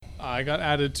I got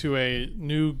added to a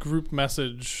new group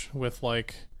message with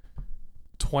like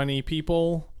 20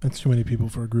 people. That's too many people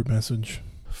for a group message.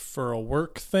 For a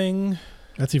work thing.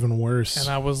 That's even worse. And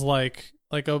I was like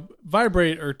a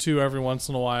vibrate or two every once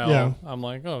in a while. Yeah. I'm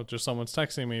like, oh, just someone's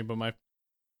texting me, but my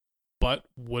butt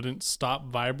wouldn't stop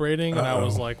vibrating. And I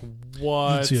was like,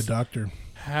 what's see a doctor.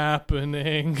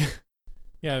 happening?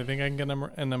 Yeah, I think I can get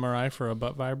an MRI for a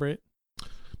butt vibrate.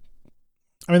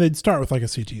 I mean, they'd start with like a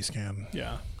CT scan.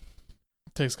 Yeah.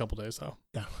 It takes a couple days, though.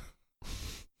 Yeah.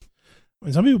 I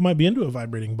mean, some people might be into a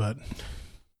vibrating butt.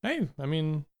 Hey, I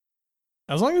mean,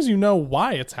 as long as you know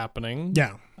why it's happening,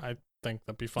 Yeah. I think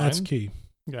that'd be fine. That's key.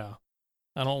 Yeah.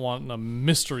 I don't want a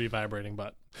mystery vibrating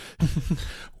butt.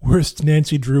 Worst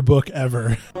Nancy Drew book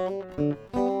ever.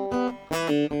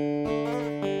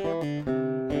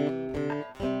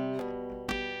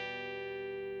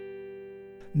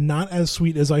 Not as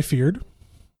sweet as I feared.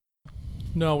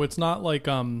 No, it's not like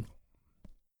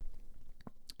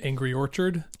Angry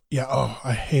Orchard. Yeah, oh,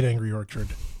 I hate Angry Orchard.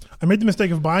 I made the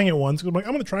mistake of buying it once. I'm like,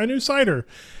 I'm going to try a new cider.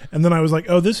 And then I was like,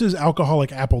 oh, this is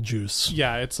alcoholic apple juice.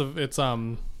 Yeah, it's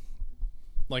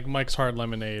like Mike's Hard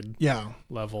Lemonade Yeah.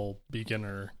 level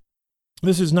beginner.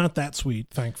 This is not that sweet,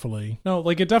 thankfully. No,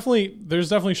 like there's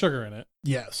definitely sugar in it.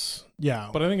 Yes. Yeah.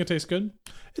 But I think it tastes good.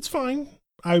 It's fine.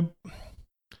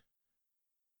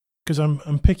 Because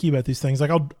I'm picky about these things.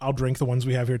 Like I'll drink the ones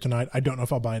we have here tonight. I don't know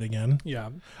if I'll buy it again. Yeah.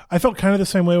 I felt kind of the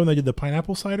same way when they did the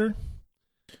pineapple cider.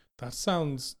 That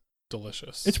sounds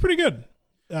delicious. It's pretty good,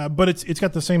 but it's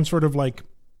got the same sort of like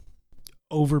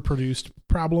overproduced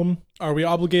problem. Are we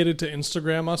obligated to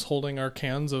Instagram us holding our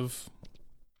cans of?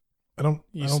 I don't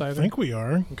cider? think we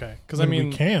are. Okay, because I mean,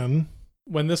 we can.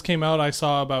 When this came out, I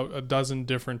saw about a dozen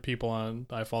different people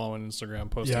I follow on Instagram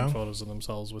posting Yeah. photos of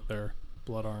themselves with their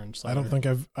blood orange cider. I don't think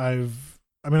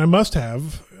I mean, I must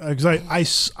have,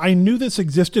 because I knew this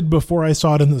existed before I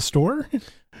saw it in the store.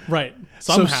 Right.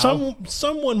 Somehow. So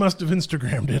someone must have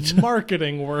Instagrammed it.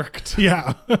 Marketing worked.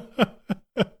 Yeah.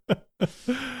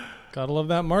 Gotta love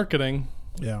that marketing.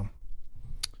 Yeah.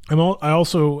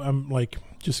 I'm like,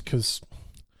 just because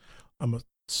I'm a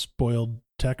spoiled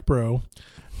tech bro,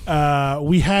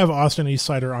 we have Austin East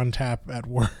Cider on tap at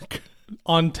work.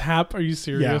 On tap? Are you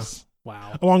serious? Yeah.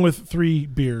 Wow. Along with 3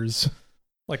 beers.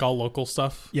 Like all local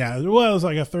stuff? Yeah. Well, it's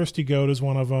like a Thirsty Goat is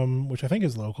one of them, which I think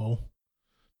is local,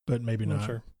 but maybe not.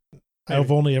 Sure.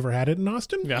 I've only ever had it in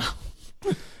Austin. Yeah.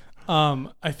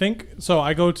 I think so.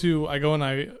 I go and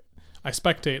I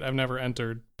spectate. I've never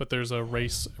entered, but there's a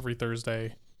race every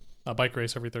Thursday, a bike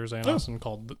race every Thursday in Austin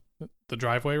called the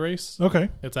Driveway Race. Okay.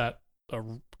 It's at a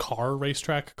car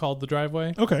racetrack called the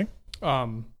Driveway. Okay.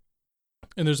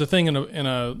 And there's a thing in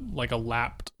a like a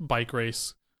lapped bike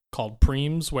race called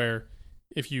Preems, where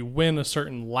if you win a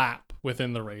certain lap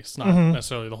within the race, not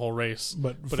necessarily the whole race,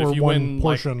 but if you one win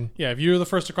portion, if you're the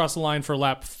first across the line for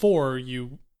lap 4,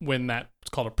 you win that. It's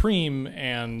called a Preem,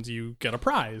 and you get a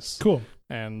prize. Cool.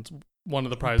 And one of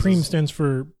the prizes, Preem stands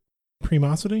for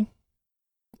Premosity.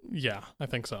 Yeah, I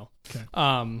think so.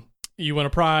 Okay. You win a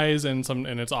prize, and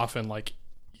it's often like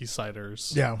East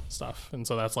Ciders, yeah, stuff, and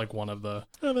so that's like one of the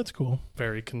that's cool,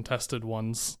 very contested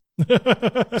ones.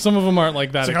 Some of them aren't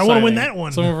like that. It's like, exciting. I want to win that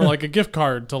one. Some of them are like a gift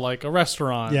card to like a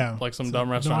restaurant. Yeah, like some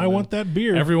dumb restaurant. No, I want that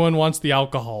beer. Everyone wants the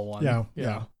alcohol one.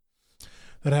 Yeah.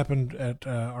 That happened at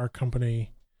our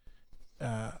company,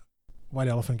 White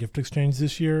Elephant Gift Exchange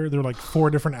this year. There were like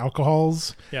 4 different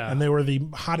alcohols. Yeah, and they were the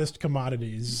hottest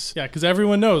commodities. Yeah, because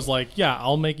everyone knows, like, yeah,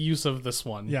 I'll make use of this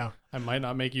one. Yeah, I might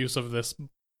not make use of this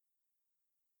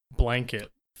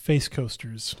blanket. Face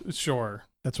coasters. Sure,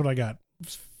 that's what I got.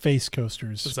 Face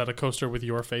coasters. Is that a coaster with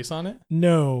your face on it?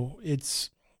 No, it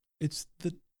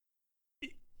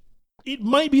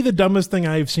might be the dumbest thing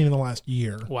I've seen in the last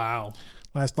year. Wow.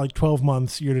 Last like 12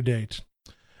 months year to date.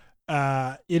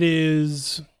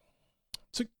 It's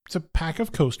a pack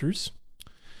of coasters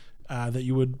that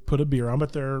you would put a beer on,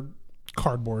 but they're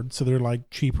cardboard, so they're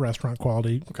like cheap restaurant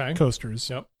quality coasters.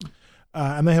 Yep.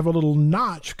 And they have a little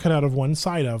notch cut out of one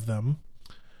side of them.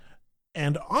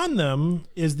 And on them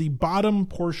is the bottom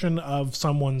portion of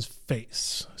someone's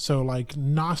face. So like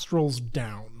nostrils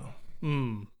down.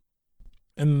 Mm.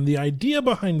 And the idea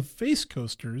behind face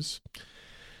coasters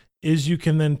is you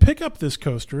can then pick up this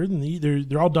coaster, and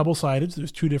they're all double-sided, so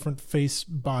there's 2 different face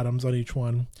bottoms on each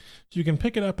one. So you can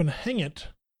pick it up and hang it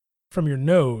from your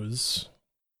nose,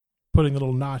 putting a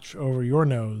little notch over your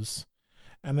nose.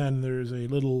 And then there's a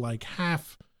little like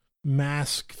half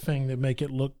mask thing that make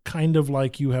it look kind of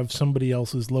like you have somebody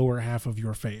else's lower half of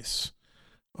your face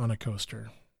on a coaster.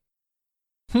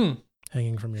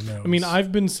 Hanging from your nose. I mean,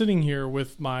 I've been sitting here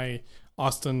with my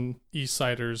Austin East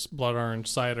Cider's Blood Orange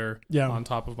Cider on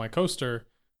top of my coaster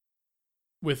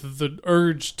with the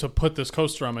urge to put this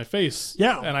coaster on my face.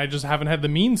 Yeah. And I just haven't had the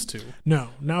means to. No,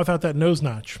 not without that nose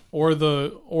notch. Or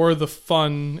the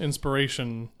fun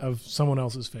inspiration of someone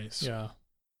else's face. Yeah.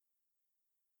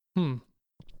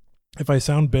 If I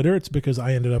sound bitter, it's because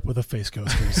I ended up with a face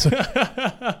coaster.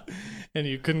 And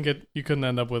you couldn't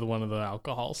end up with one of the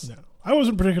alcohols. No. I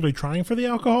wasn't particularly trying for the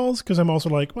alcohols because I'm also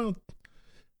like, well,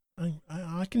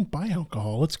 I can buy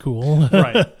alcohol. It's cool.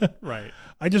 Right.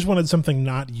 I just wanted something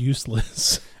not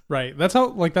useless. Right. That's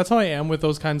how I am with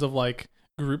those kinds of like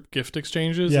group gift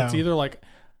exchanges. Yeah. It's either like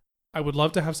I would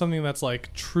love to have something that's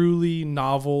like truly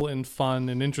novel and fun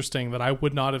and interesting that I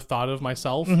would not have thought of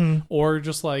myself, or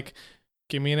just like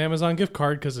give me an Amazon gift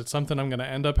card because it's something I'm going to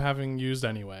end up having used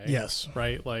anyway. Yes.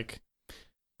 Right. Like if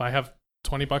I have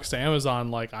 $20 to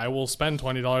Amazon, like I will spend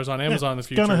 $20 on Amazon in the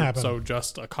future. Gonna happen. So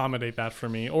just accommodate that for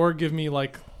me, or give me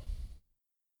like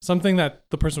something that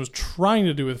the person was trying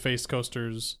to do with face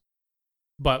coasters,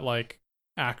 but like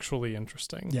actually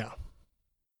interesting. Yeah.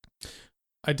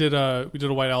 We did a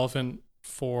white elephant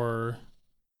for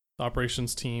the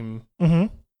operations team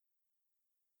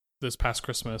this past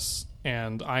Christmas,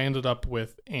 and I ended up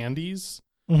with Andy's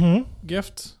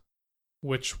gift,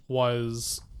 which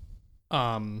was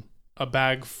a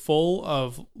bag full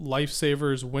of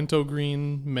Lifesavers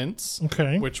Wintergreen mints,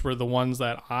 which were the ones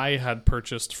that I had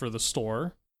purchased for the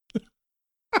store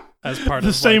as part of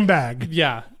the same like, bag.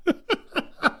 Yeah.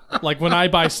 Like when I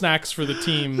buy snacks for the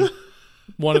team,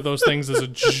 one of those things is a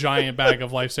giant bag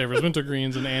of Lifesavers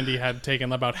Wintergreens, and Andy had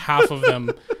taken about half of them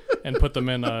and put them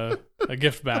in a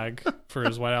gift bag for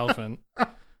his white elephant,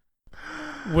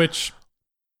 which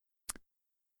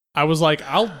I was like,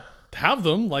 I'll have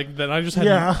them. Like then I just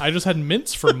had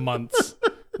mints for months,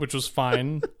 which was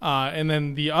fine. And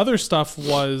then the other stuff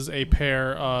was a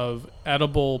pair of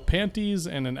edible panties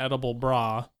and an edible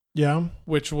bra. Yeah.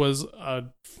 Which was a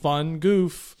fun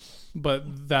goof,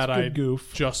 but that I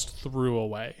just threw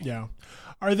away. Yeah.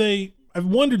 I've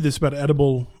wondered this about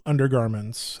edible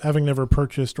undergarments, having never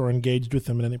purchased or engaged with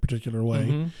them in any particular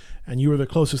way. And you are the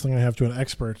closest thing I have to an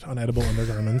expert on edible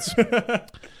undergarments.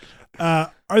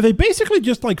 Are they basically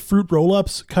just like fruit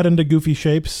roll-ups cut into goofy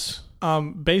shapes?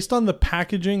 Based on the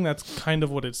packaging, that's kind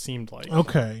of what it seemed like.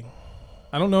 Okay.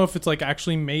 I don't know if it's like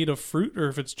actually made of fruit or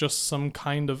if it's just some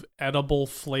kind of edible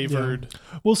flavored.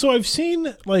 Yeah. Well, so I've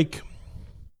seen like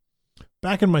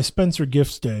back in my Spencer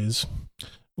Gifts days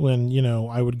when,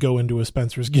 I would go into a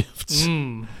Spencer's Gifts,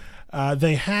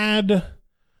 they had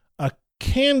a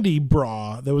candy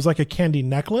bra that was like a candy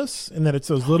necklace, and that it's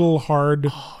those little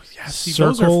hard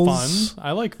circles. Those are fun.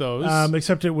 I like those.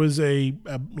 Except it was a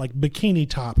like bikini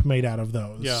top made out of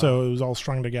those. Yeah. So it was all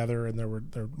strung together, and there were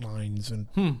lines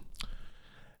and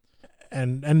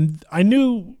I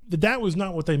knew that was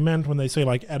not what they meant when they say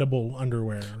like edible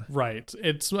underwear. Right.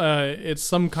 It's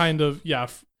some kind of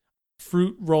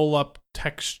fruit roll up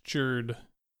textured.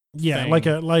 Yeah, thing.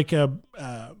 like a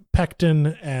pectin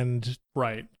and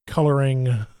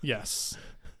coloring. Yes.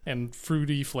 And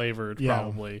fruity flavored,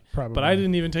 probably. Probably. But I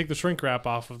didn't even take the shrink wrap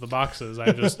off of the boxes.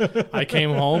 I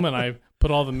came home and I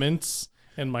put all the mints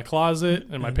in my closet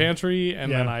and my pantry,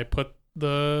 and then I put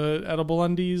the edible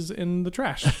undies in the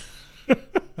trash.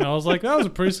 And I was like, that was a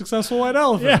pretty successful white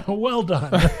elephant. Yeah, well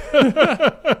done.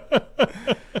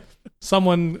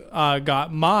 Someone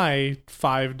got my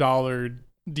 $5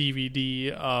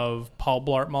 DVD of Paul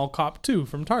Blart Mall Cop 2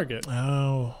 from Target.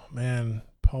 Oh, man.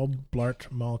 Paul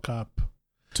Blart Mall Cop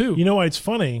 2. You know why it's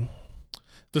funny?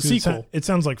 The sequel. It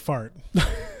sounds like fart.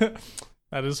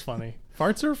 That is funny.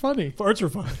 Farts are funny. Farts are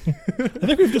funny. I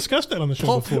think we've discussed that on the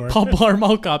show before. Paul Blart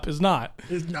Mall Cop is not.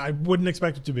 I wouldn't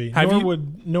expect it to be.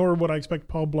 Nor would I expect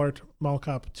Paul Blart Mall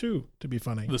Cop 2 to be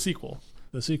funny. The sequel.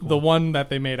 The one that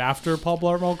they made after Paul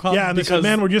Blart Mall Cop? Yeah, and they said,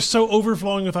 man, we're just so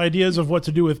overflowing with ideas of what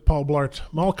to do with Paul Blart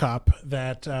Mall Cop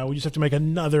that we just have to make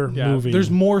another movie. There's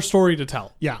more story to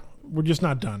tell. Yeah, we're just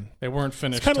not done. They weren't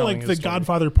finished. It's kind of like the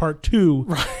Godfather Part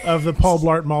 2 of the Paul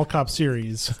Blart Mall Cop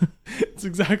series. It's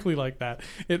exactly like that.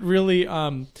 It really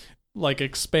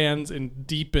expands and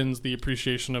deepens the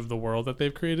appreciation of the world that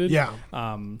they've created. Yeah.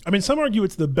 I mean, some argue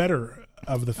it's the better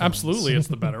of the films. Absolutely, it's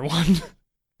the better one.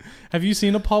 Have you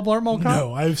seen a Paul Blart Mall Cop?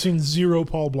 No, I've seen 0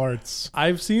 Paul Blarts.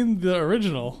 I've seen the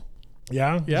original.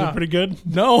 Yeah? Yeah. Is it pretty good?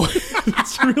 No,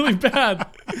 it's really bad.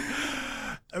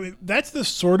 I mean, that's the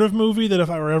sort of movie that if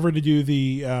I were ever to do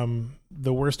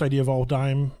the worst idea of all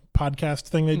time podcast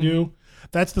thing they do,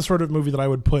 that's the sort of movie that I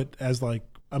would put as like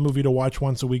a movie to watch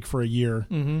once a week for a year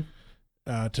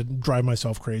to drive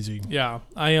myself crazy. Yeah.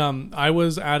 I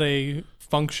was at a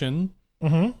function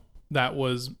that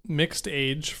was mixed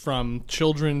age from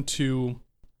children to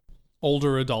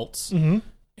older adults, Mm-hmm.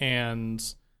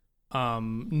 and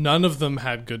none of them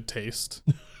had good taste.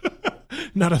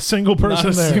 Not a single person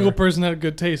Not a there. single person had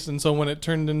good taste, and so when it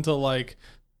turned into like,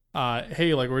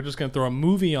 hey, like we're just gonna throw a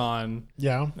movie on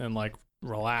Yeah. and like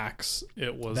relax,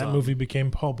 it was That movie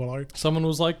became Paul Blart. Someone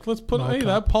was like, let's put, Mall hey,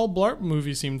 Cop. that Paul Blart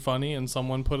movie seemed funny, and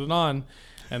someone put it on,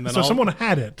 and then So someone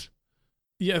had it.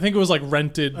 yeah, I think it was like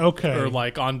rented, Okay. or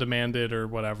like on demanded or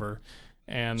whatever,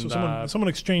 and So someone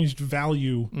exchanged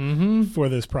value mhm. for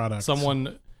this product.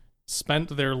 someone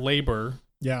spent their labor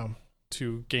Yeah.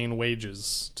 to gain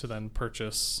wages to then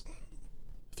purchase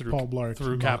through Paul Blart.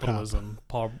 through Mall Cop. capitalism.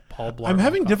 Paul Blart. I'm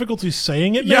having Mall Cop. difficulty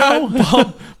saying it Yeah,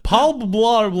 now. Paul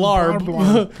Blar Blar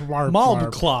Blar, blar, Mob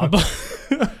blar. Club.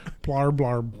 Blar,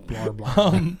 blar, blar,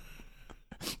 blar.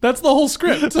 That's the whole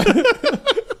script.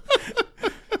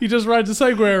 He just rides a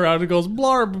Segway around and goes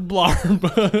blarb blarb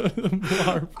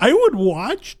blarb. I would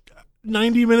watch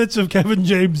 90 minutes of Kevin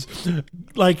James,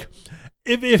 like,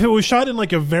 if it was shot in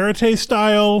like a verite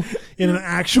style in an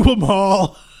actual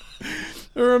mall.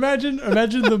 Or imagine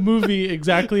the movie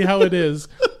exactly how it is,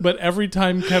 but every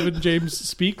time Kevin James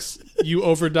speaks, you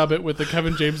overdub it with the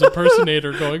Kevin James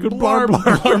impersonator going blarb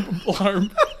blarb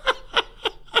blarb.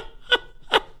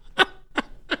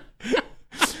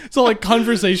 So like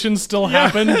conversations still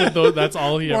happen, but that's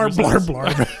all he ever Blarb, says.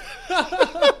 blarb,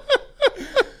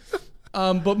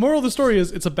 blarb. But moral of the story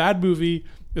is, it's a bad movie.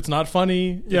 It's not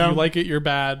funny. Yeah. If you like it, you're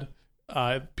bad.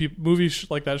 Movies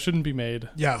like that shouldn't be made.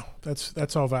 Yeah,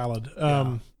 that's all valid.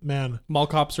 Man, Mall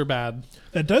cops are bad.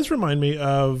 that does remind me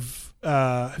of,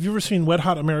 have you ever seen Wet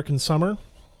Hot American Summer?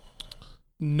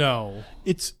 No.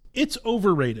 It's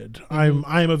overrated. I'm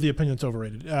of the opinion it's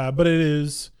overrated. But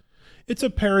it's a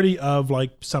parody of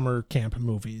like summer camp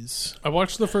movies. I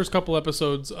watched the first couple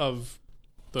episodes of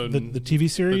the TV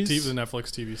series. the Netflix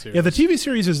TV series. Yeah, the TV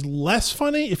series is less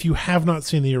funny if you have not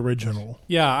seen the original.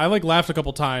 Yeah, I like laughed a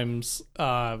couple times,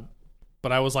 but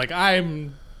I was like,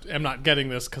 I'm not getting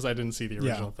this because I didn't see the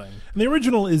original thing. And the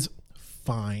original is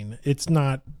fine. It's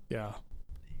not. Yeah.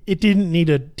 It didn't need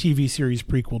a TV series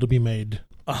prequel to be made.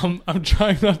 I'm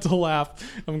trying not to laugh.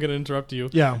 I'm going to interrupt you.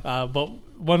 Yeah. But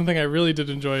one thing I really did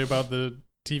enjoy about the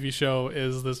TV show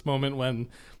is this moment when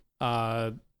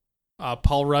Paul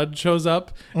Rudd shows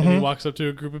up and he walks up to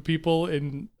a group of people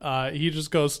and he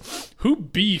just goes, "Who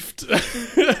beefed?"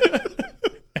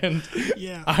 And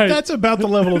Yeah, that's about the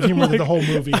level of humor that the whole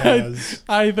movie has.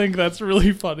 I think that's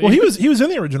really funny. Well, he was in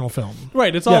the original film.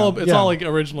 Right, it's Yeah, all yeah. like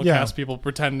original Yeah. cast people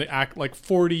pretend to act like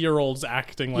 40-year-olds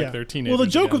acting like they're teenagers. Well, the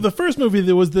joke of the first movie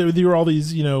there were all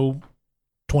these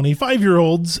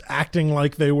 25-year-olds acting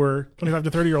like they were 25 to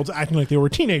 30-year-olds acting like they were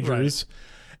teenagers,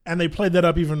 and they played that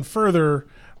up even further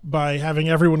by having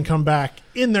everyone come back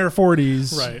in their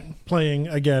 40s, Right. playing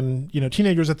again,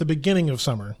 teenagers at the beginning of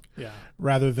summer yeah.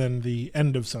 rather than the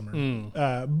end of summer.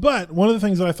 Mm. But one of the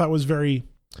things that I thought was very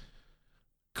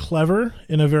clever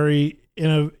in a very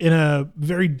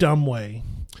dumb way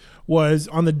was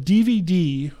on the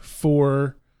DVD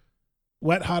for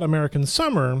Wet Hot American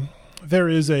Summer, there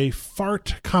is a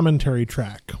fart commentary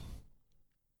track.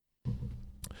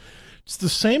 It's the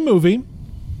same movie,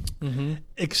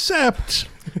 except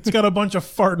it's got a bunch of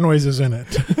fart noises in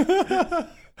it.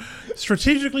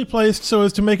 Strategically placed so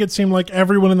as to make it seem like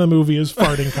everyone in the movie is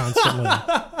farting constantly.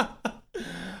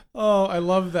 Oh, I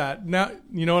love that. Now,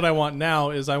 you know what I want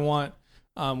now is I want,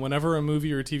 whenever a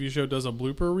movie or a TV show does a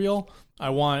blooper reel,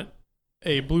 I want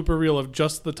a blooper reel of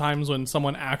just the times when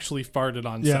someone actually farted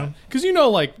on Yeah. set. Because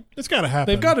like It's got to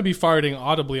happen. they've got to be farting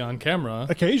audibly on camera,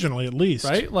 occasionally, at least,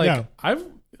 right? Like yeah.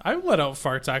 I've let out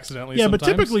farts accidentally. Yeah, sometimes. but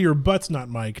typically your butt's not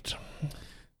mic'd.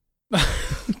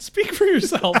 Speak for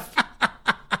yourself.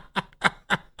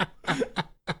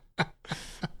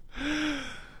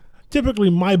 Typically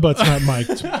my butt's not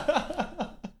mic'd.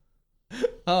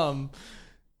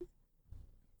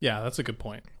 Yeah, that's a good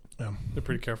point. Yeah. They're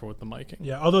pretty careful with the miking.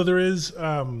 Yeah, although there is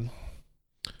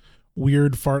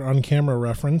weird fart on camera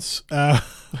reference. My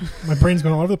brain's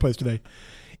going all over the place today.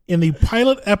 In the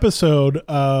pilot episode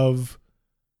of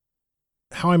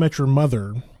How I Met Your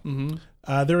Mother,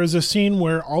 there is a scene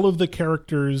where all of the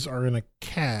characters are in a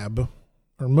cab,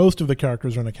 or most of the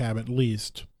characters are in a cab at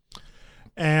least.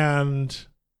 And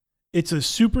it's a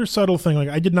super subtle thing. Like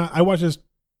I watched this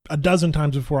a dozen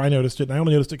times before I noticed it, and I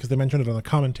only noticed it because they mentioned it on the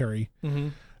commentary.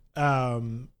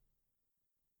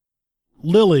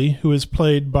 Lily, who is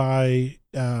played by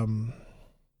I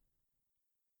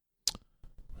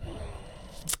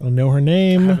don't know her I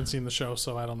name. haven't seen the show,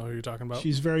 so I don't know who you're talking about.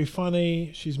 She's very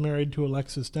funny. She's married to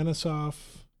Alexis Denisof.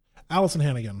 Allison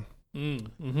Hannigan.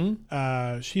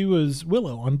 She was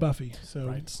Willow on Buffy. So,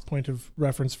 Right. point of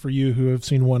reference for you who have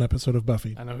seen one episode of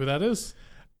Buffy. I know who that is.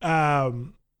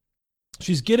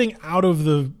 She's getting out of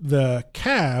the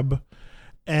cab,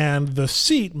 and the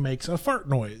seat makes a fart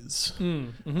noise.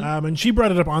 And she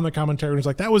brought it up on the commentary and was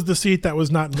like, that was the seat, that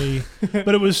was not me.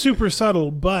 But it was super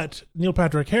subtle. But Neil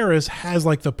Patrick Harris has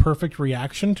like the perfect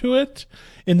reaction to it,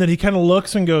 in that he kind of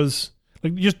looks and goes,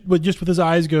 like just with his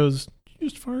eyes goes, "Did you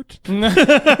just fart?"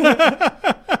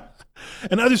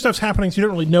 And other stuff's happening, so you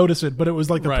don't really notice it, but it was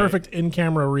like the Right. perfect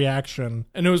in-camera reaction.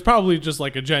 And it was probably just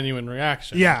like a genuine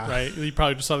reaction. Yeah. Right? He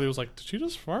probably just thought he was like, did she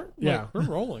just fart? Yeah. Like, we're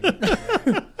rolling.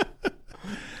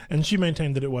 And she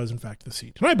maintained that it was, in fact, the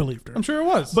seat. And I believed her. I'm sure it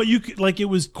was. But it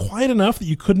was quiet enough that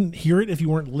you couldn't hear it if you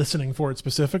weren't listening for it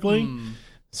specifically.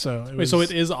 So it Wait, so it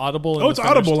is audible? in Oh, the it's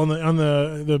finished- audible in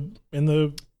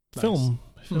the Nice.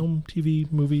 film,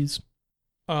 TV, movies.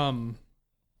 Yeah,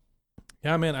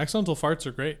 man, accidental farts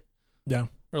are great. Yeah,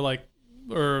 Or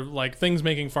like things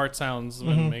making fart sounds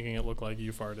and making it look like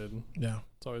you farted. yeah,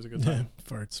 It's always a good time.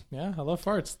 farts. Yeah, I love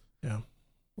farts. Yeah,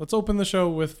 Let's open the show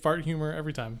with fart humor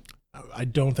every time. I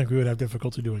don't think we would have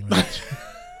difficulty doing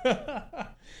that.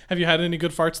 Have you had any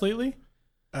good farts lately?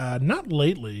 Not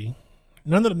lately.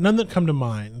 None that come to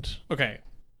mind. Okay.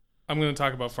 I'm going to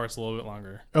talk about farts a little bit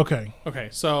longer. Okay. Okay,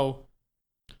 so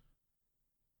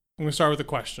I'm going to start with a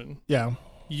question. Yeah.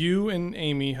 You and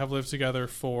Amy have lived together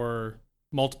for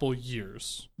multiple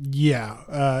years. Yeah.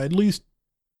 At least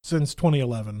since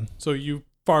 2011. So you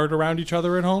fart around each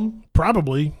other at home,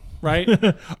 Probably. right?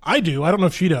 I do. I don't know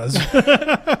if she does.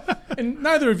 And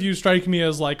neither of you strike me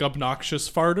as like obnoxious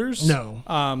farters. No.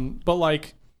 But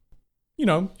like,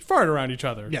 you fart around each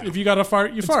other. Yeah. If you got to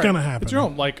fart, you fart. It's gonna happen. It's your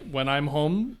home. Like when I'm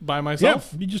home by Yeah.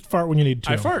 myself, You just fart when you need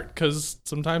to. I fart because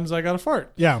sometimes I got to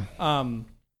fart. Yeah.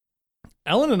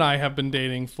 Ellen and I have been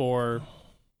dating for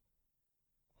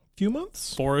Few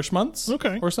months? 4-ish months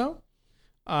Okay. or so.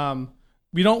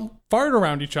 We don't fart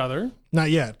around each other.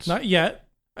 Not yet. Not yet.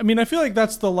 I mean, I feel like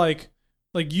that's the like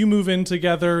you move in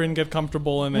together and get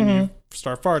comfortable and then you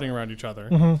start farting around each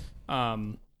other.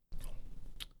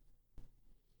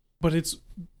 But it's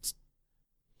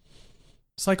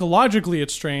psychologically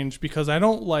it's strange because I'm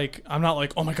not like,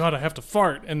 oh my God, I have to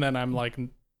fart. And then I'm like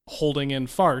holding in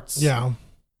farts. Yeah.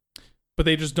 But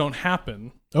they just don't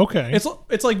happen. Okay.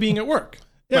 It's like being at work.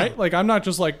 Yeah. Right? Like I'm not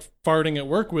just like farting at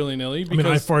work willy-nilly I mean,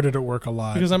 I farted at work a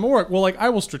lot. because I'm at work. Well, like I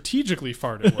will strategically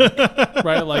fart at work.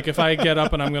 Right? Like if I get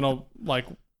up and I'm gonna like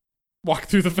walk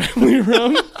through the family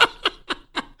room,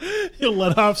 You'll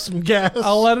let off some gas.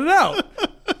 I'll let it out.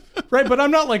 Right? But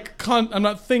I'm not like I'm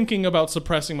not thinking about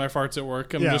suppressing my farts at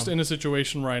work. I'm Yeah. just in a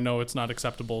situation where I know it's not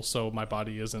acceptable, so my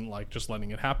body isn't like just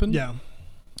letting it happen. Yeah.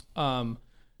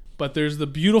 But there's the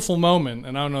beautiful moment,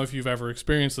 and I don't know if you've ever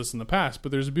experienced this in the past,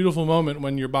 but there's a beautiful moment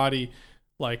when your body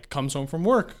like comes home from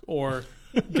work or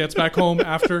gets back home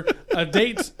after a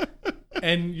date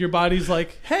and your body's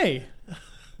like, hey,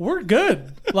 we're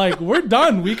good. Like we're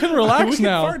done. We can relax We can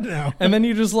now. fart now. And then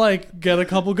you just like get a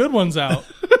couple good ones out.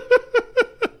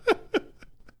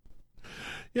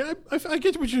 Yeah, I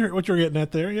get what you're getting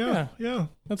at there. Yeah. Yeah.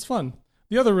 That's fun.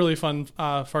 The other really fun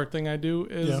fart thing I do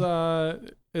is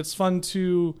it's fun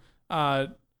to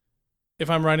if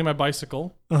I'm riding my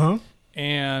bicycle Uh-huh.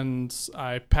 and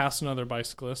I pass another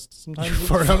bicyclist, sometimes it's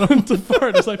fart on fun to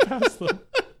fart as I pass them.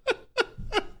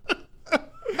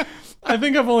 I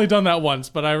think I've only done that once,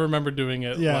 but I remember doing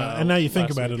it. Yeah, and now you think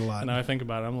last about week. it a lot. And now I think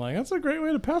about it. I'm like, that's a great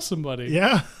way to pass somebody.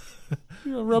 Yeah.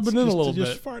 Rubbing in a little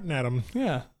just bit. farting at them.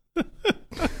 Yeah.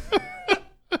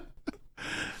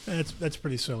 That's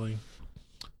pretty silly.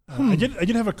 I did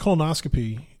have a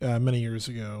colonoscopy many years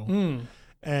ago,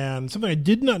 and something I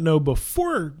did not know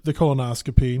before the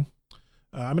colonoscopy.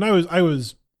 I mean, I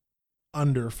was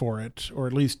under for it, or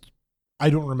at least I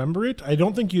don't remember it. I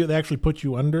don't think they actually put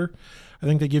you under. I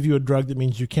think they give you a drug that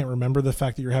means you can't remember the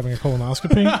fact that you're having a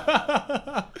colonoscopy.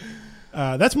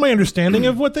 That's my understanding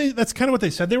of that's kind of what they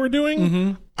said they were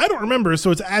doing. I don't remember,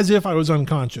 so it's as if I was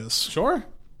unconscious. Sure.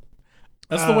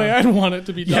 That's the way I'd want it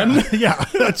to be done. Yeah,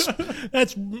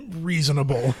 that's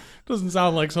reasonable. Doesn't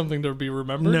sound like something to be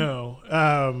remembered.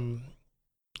 No.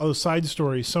 Oh, side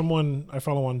story. Someone I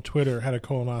follow on Twitter had a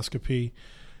colonoscopy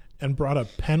and brought a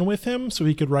pen with him so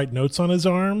he could write notes on his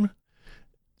arm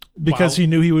because he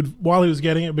knew he would, while he was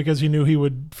getting it, because he knew he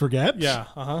would forget.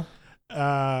 Yeah.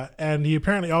 And he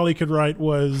apparently all he could write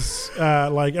was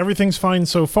like everything's fine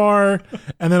so far,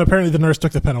 and then apparently the nurse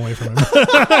took the pen away from him.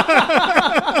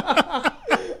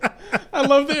 I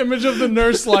love the image of the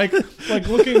nurse like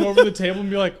looking over the table and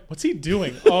be like, "What's he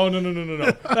doing? Oh no,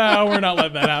 we're not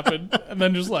letting that happen." And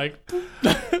then just like,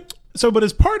 But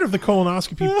as part of the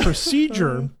colonoscopy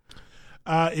procedure,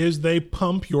 is they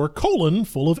pump your colon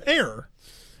full of air,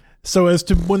 so as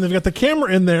to when they've got the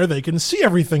camera in there, they can see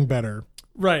everything better.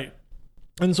 Right.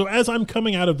 And so as I'm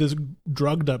coming out of this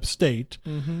drugged up state,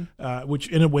 which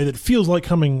in a way that feels like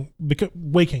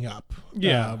waking up,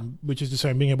 which is to say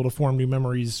I'm being able to form new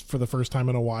memories for the first time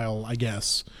in a while, I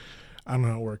guess. I don't know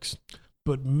how it works.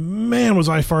 But man, was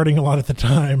I farting a lot at the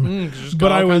time.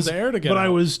 But I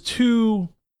was too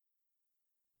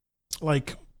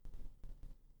like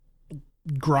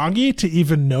groggy to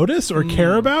even notice or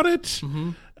care about it.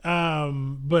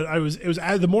 But it was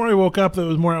the more I woke up,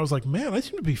 the more I was like, man, I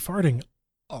seem to be farting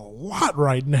a lot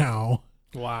right now.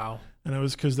 Wow. And it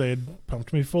was because they had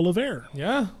pumped me full of air.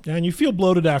 Yeah. And you feel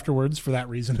bloated afterwards for that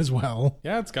reason as well.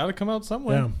 Yeah, it's got to come out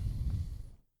somewhere.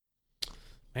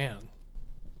 Yeah. Man.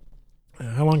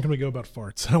 How long can we go about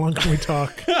farts? How long can we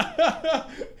talk?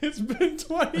 It's been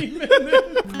 20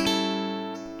 minutes.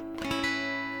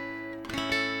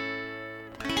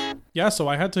 Yeah, so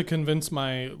I had to convince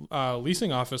my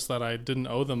leasing office that I didn't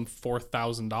owe them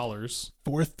 $4,000.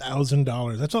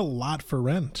 $4,000. That's a lot for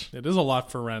rent. It is a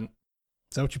lot for rent.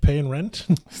 Is that what you pay in rent?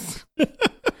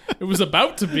 It was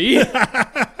about to be.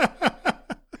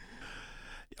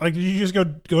 Like, did you just go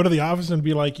to the office and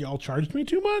be like, y'all charged me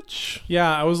too much? Yeah,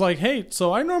 I was like, hey,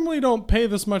 so I normally don't pay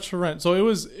this much for rent. So it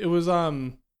was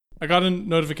I got a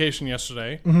notification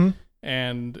yesterday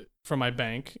and from my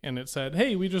bank, and it said,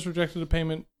 hey, we just rejected a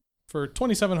payment for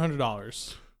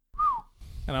 $2,700.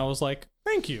 And I was like,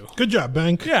 thank you. Good job,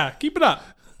 bank. Yeah, keep it up.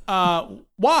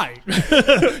 Why?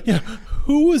 Yeah,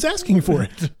 who was asking for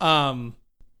it?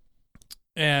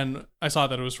 And I saw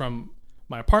that it was from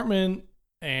my apartment,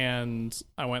 and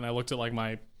I went and I looked at like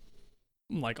my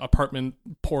apartment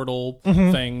portal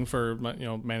thing for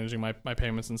managing my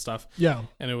payments and stuff. Yeah.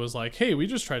 And it was like, hey, we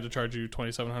just tried to charge you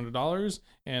 $2,700,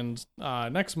 and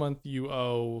next month you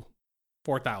owe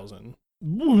 $4,000.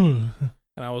 And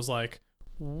I was like,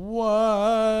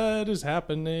 what is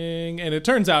happening? And it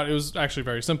turns out it was actually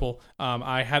very simple.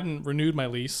 I hadn't renewed my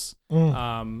lease,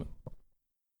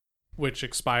 which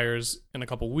expires in a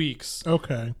couple weeks.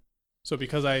 Okay. So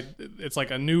because it's like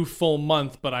a new full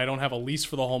month, but I don't have a lease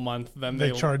for the whole month, then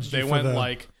they went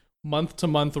like month to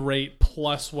month rate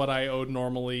plus what I owed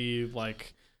normally,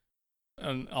 like,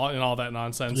 and all that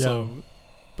nonsense. Yeah. So,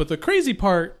 but the crazy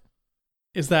part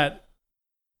is that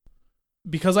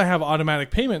because I have automatic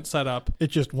payment set up, it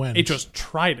just went. It just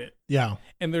tried it. Yeah.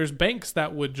 And there's banks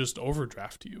that would just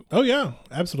overdraft you. Oh yeah,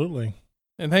 absolutely.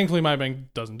 And thankfully my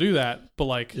bank doesn't do that, but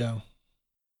like, yeah.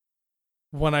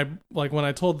 When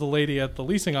I told the lady at the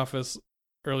leasing office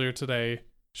earlier today,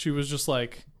 she was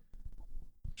like,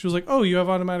 "Oh, you have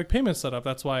automatic payment set up.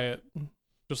 That's why it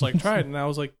just like tried." And I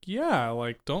was like, "Yeah,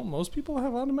 like don't most people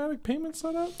have automatic payment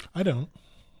set up?" I don't.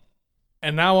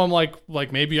 And now I'm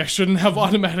like maybe I shouldn't have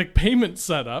automatic payment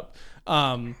set up.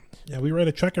 Yeah, we write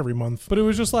a check every month. But it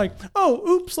was just like, oh,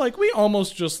 oops, like we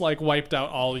almost just like wiped out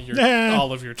all of your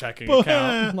checking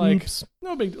account. Like, oops.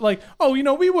 No big, like, oh,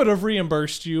 we would have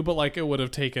reimbursed you, but like it would have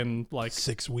taken like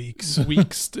 6 weeks,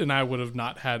 and I would have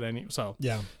not had any. So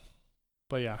yeah,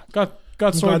 but yeah, got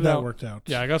sorted out. That worked out.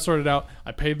 Yeah, I got sorted out.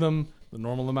 I paid them the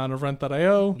normal amount of rent that I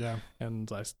owe. Yeah, and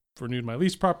I renewed my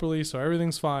lease properly, so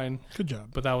everything's fine. Good job.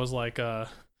 But that was like, do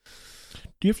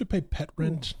you have to pay pet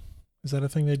rent? Is that a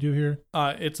thing they do here?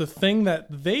 It's a thing that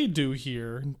they do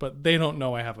here, but they don't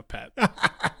know I have a pet.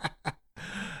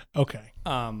 Okay.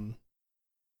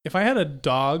 If I had a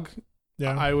dog,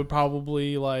 yeah, I would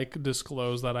probably like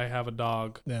disclose that I have a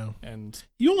dog. Yeah. And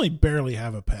you only barely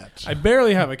have a pet. I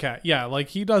barely have a cat. Yeah, like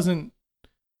he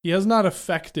has not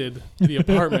affected the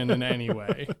apartment in any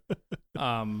way.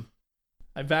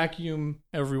 I vacuum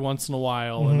every once in a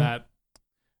while, and that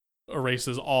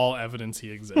erases all evidence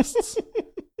he exists.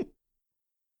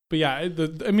 But yeah,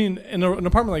 I mean, in an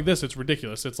apartment like this, it's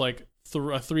ridiculous. It's like a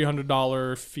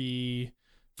 $300 fee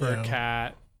for a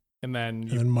cat, and then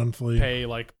you monthly pay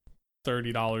like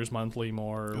 $30 monthly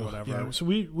more or whatever. Yeah. So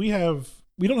we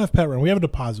don't have pet rent. We have a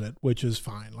deposit, which is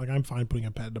fine. Like I'm fine putting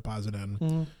a pet deposit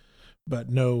in, but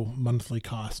no monthly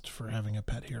cost for having a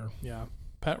pet here. Yeah,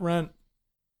 pet rent.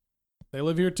 They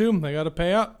live here too. They got to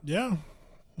pay up. Yeah,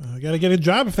 they got to get a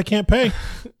job if they can't pay.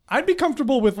 I'd be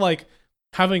comfortable with like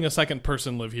having a second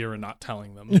person live here and not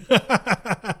telling them.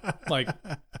 Like,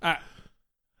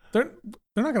 they're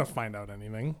not gonna find out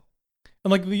anything.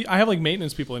 And like I have like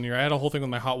maintenance people in here. I had a whole thing with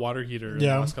my hot water heater in the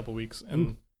last couple of weeks,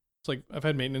 and it's like I've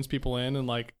had maintenance people in, and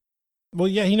like, well,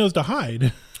 yeah, he knows to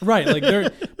hide, right? Like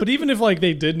but even if like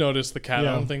they did notice the cat,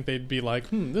 I don't think they'd be like,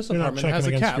 this apartment has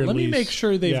a cat. Let me make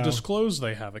sure they've disclosed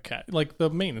they have a cat. Like the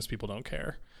maintenance people don't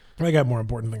care. I got more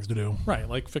important things to do. Right,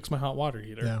 like fix my hot water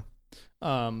heater. Yeah.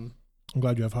 Um, I'm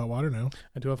glad you have hot water now.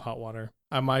 I do have hot water.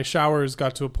 My showers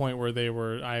got to a point where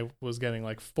I was getting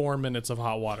like 4 minutes of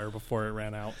hot water before it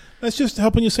ran out. That's just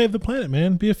helping you save the planet,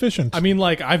 man. Be efficient. I mean,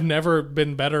 like, I've never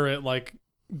been better at like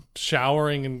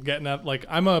showering and getting out. Like,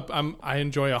 I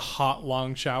enjoy a hot,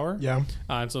 long shower. Yeah.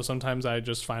 And so sometimes I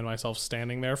just find myself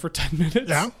standing there for 10 minutes.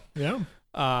 Yeah.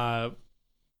 Yeah.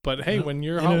 But hey, when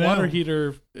your hot water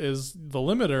heater is the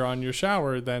limiter on your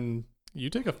shower, then you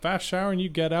take a fast shower and you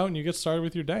get out and you get started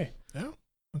with your day. Yeah.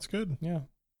 That's good. Yeah.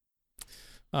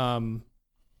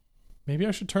 Maybe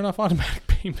I should turn off automatic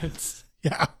payments.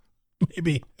 Yeah.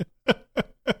 Maybe.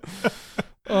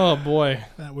 Oh boy.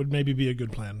 That would maybe be a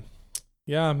good plan.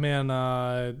 Yeah, man.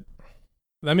 That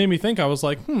made me think. I was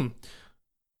like,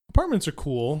 apartments are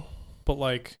cool, but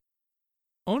like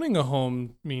owning a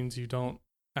home means you don't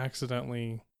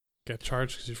accidentally get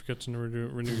charged because you forget to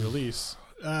renew your lease.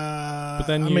 But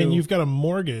then you've got a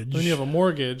mortgage. Then you have a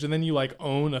mortgage, and then you like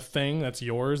own a thing that's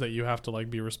yours that you have to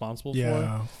like be responsible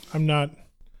for.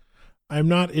 I'm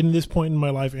not in this point in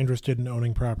my life interested in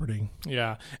owning property.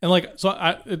 Yeah, and like so,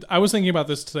 I was thinking about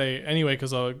this today anyway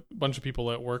because a bunch of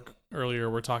people at work earlier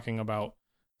were talking about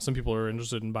some people are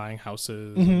interested in buying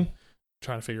houses, and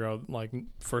trying to figure out like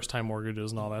first time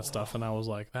mortgages and all that stuff, and I was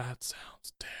like, that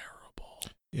sounds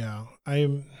terrible. Yeah,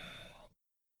 I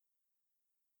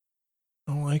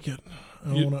don't like it.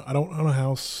 I don't own a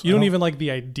house. You don't even like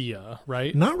the idea,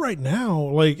 right? Not right now.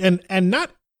 Like, and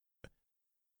not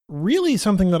really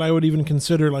something that I would even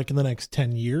consider like in the next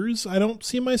 10 years. I don't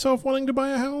see myself wanting to buy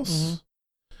a house.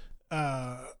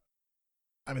 I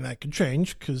mean, that could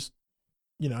change because,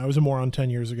 I was a moron 10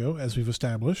 years ago, as we've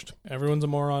established. Everyone's a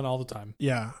moron all the time.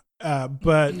 Yeah.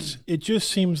 But it just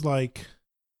seems like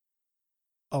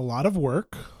a lot of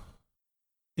work.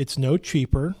 It's no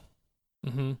cheaper.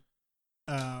 Mm-hmm.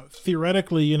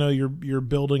 Theoretically, you're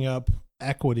building up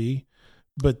equity,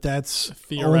 but that's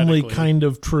only kind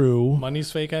of true.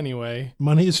 Money's fake anyway.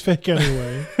 Money is fake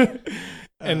anyway.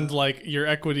 And like your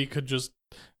equity could just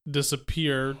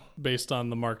disappear based on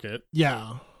the market.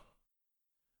 Yeah.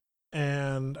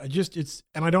 And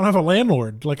I don't have a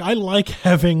landlord. Like, I like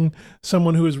having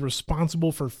someone who is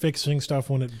responsible for fixing stuff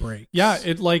when it breaks. Yeah,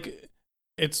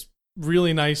 it's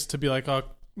really nice to be like, oh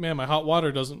man, my hot water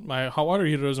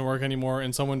heater doesn't work anymore,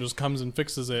 and someone just comes and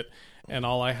fixes it, and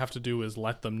all I have to do is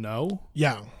let them know.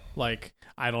 Yeah. Like,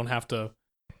 I don't have to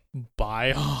buy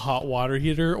a hot water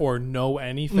heater or know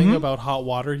anything about hot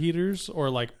water heaters or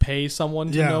like pay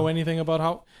someone to know anything about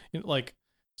how, like,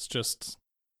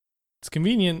 it's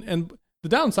convenient. And the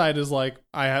downside is like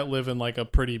I live in like a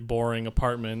pretty boring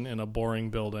apartment in a boring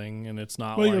building, and it's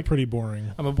not you're pretty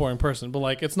boring. I'm a boring person, but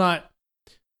like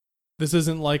this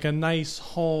isn't like a nice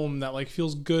home that like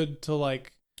feels good to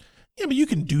like. Yeah, but you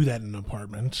can do that in an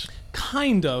apartment.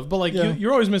 Kind of, but like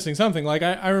you're always missing something. Like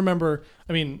I remember,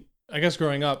 I guess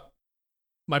growing up,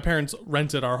 my parents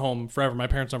rented our home forever. My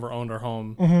parents never owned our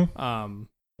home,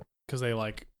 because they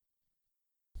like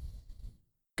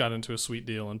got into a sweet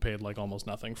deal and paid like almost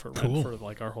nothing for rent for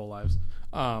like our whole lives.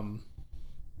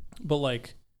 But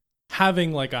like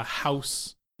having like a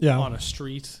house on a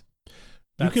street,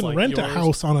 you can like rent a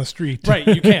house on a street, right?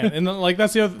 You can, and like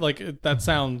that's the other like that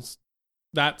sounds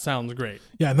great.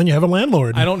 Yeah, and then you have a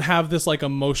landlord. I don't have this like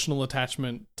emotional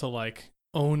attachment to like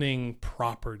owning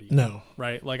property. No.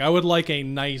 Right? Like I would like a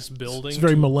nice building. It's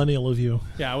very millennial of you.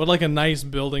 Yeah, I would like a nice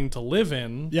building to live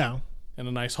in. Yeah. And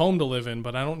a nice home to live in,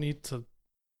 but I don't need to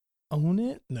own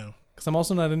it. No. Because I'm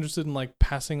also not interested in like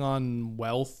passing on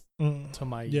wealth to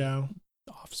my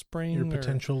offspring. Your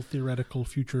potential theoretical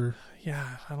future.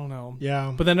 Yeah, I don't know.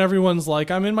 Yeah. But then everyone's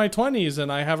like, I'm in my 20s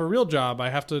and I have a real job. I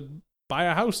have to buy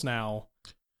a house now.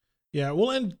 Yeah, well,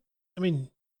 and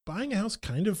buying a house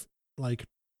kind of like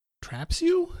traps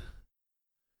you.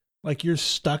 Like you're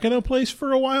stuck in a place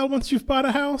for a while once you've bought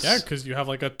a house. Yeah, because you have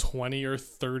like a 20 or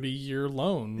 30 year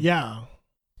loan. Yeah.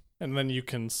 And then you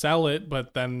can sell it,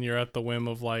 but then you're at the whim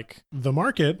of like the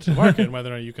market, whether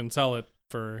or not you can sell it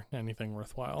for anything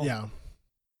worthwhile. Yeah.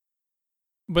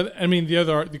 But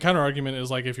the counter argument is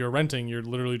like if you're renting, you're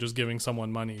literally just giving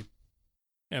someone money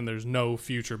and there's no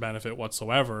future benefit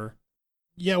whatsoever.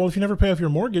 Yeah, well, if you never pay off your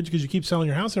mortgage because you keep selling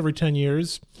your house every 10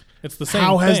 years, it's the same thing.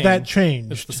 How has that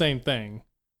changed? It's the same thing.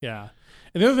 Yeah.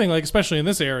 And the other thing, like, especially in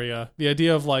this area, the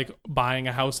idea of like buying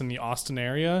a house in the Austin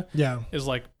area is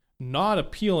like not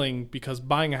appealing because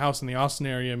buying a house in the Austin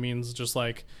area means just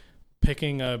like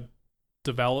picking a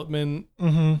development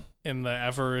in the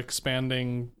ever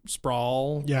expanding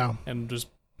sprawl. Yeah. And just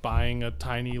buying a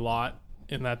tiny lot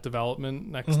in that development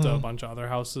next to a bunch of other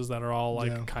houses that are all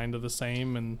like kind of the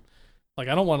same. And like,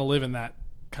 I don't want to live in that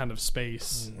kind of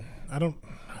space. I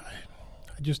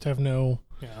just have no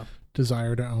Yeah.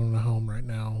 desire to own a home right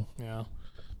now. Yeah.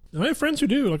 And I have friends who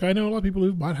do. Like, I know a lot of people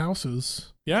who've bought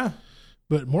houses, Yeah.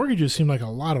 but mortgages seem like a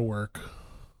lot of work.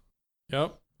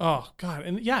 Yep. Oh God.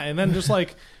 And then just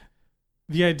like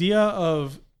the idea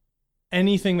of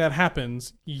anything that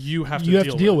happens, you have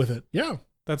to deal with it. Yeah.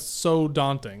 That's so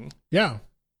daunting. Yeah.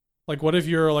 Like, what if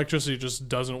your electricity just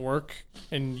doesn't work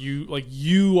and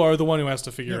you are the one who has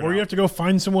to figure it out? Or you have to go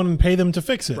find someone and pay them to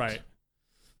fix it. Right.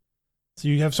 So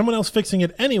you have someone else fixing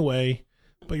it anyway,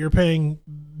 but you're paying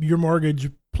your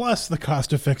mortgage plus the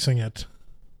cost of fixing it.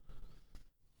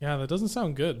 Yeah, that doesn't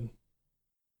sound good.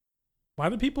 Why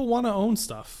do people want to own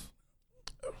stuff?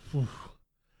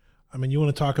 I mean, you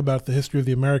want to talk about the history of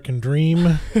the American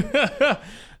dream?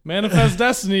 Manifest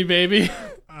destiny, baby.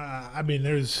 I mean,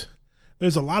 there's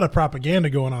a lot of propaganda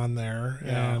going on there,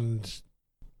 Yeah. and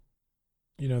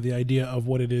the idea of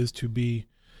what it is to be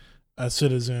a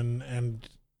citizen and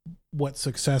what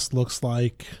success looks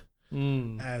like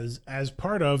as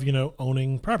part of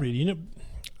owning property.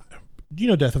 You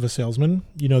know Death of a Salesman.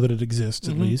 You know that it exists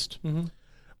at least. Mm-hmm.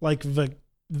 Like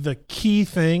the key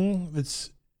thing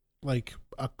that's like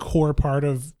a core part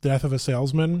of Death of a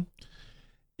Salesman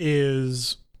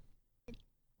is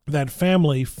that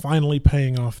family finally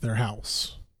paying off their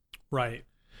house. Right.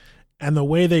 And the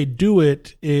way they do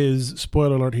it is,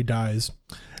 spoiler alert, he dies.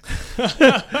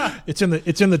 It's in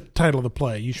the title of the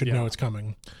play. You should know it's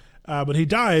coming. But he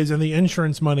dies, and the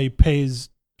insurance money pays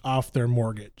off their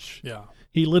mortgage. Yeah.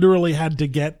 He literally had to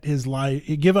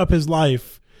give up his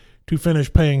life to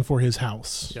finish paying for his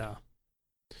house. Yeah.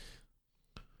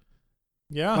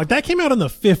 Yeah. Like, that came out in the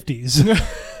 50s.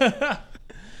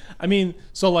 I mean,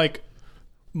 so like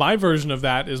my version of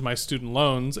that is my student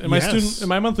loans, and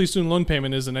my monthly student loan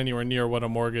payment isn't anywhere near what a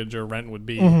mortgage or rent would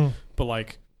be. Mm-hmm. But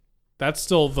like, that's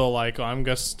still the like, I'm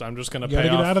just gonna You gotta pay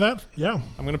get off. out of that. Yeah.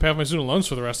 I'm gonna pay off my student loans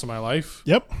for the rest of my life.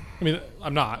 Yep. I mean,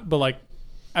 I'm not, but like,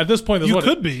 at this point, You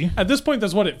could be. At this point,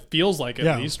 that's what it feels like, at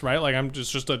Yeah. least, right? Like, I'm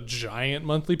just a giant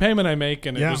monthly payment I make,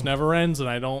 and it Yeah. just never ends,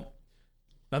 and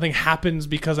nothing happens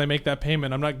because I make that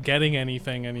payment. I'm not getting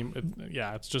anything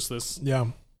it's just this Yeah.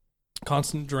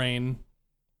 constant drain.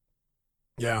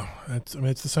 Yeah. It's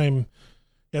the same.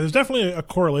 Yeah, there's definitely a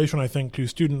correlation, I think, to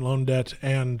student loan debt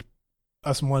and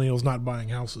us millennials not buying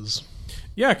houses.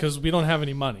 Yeah, because we don't have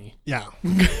any money. Yeah.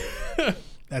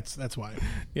 That's why.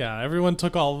 Yeah, everyone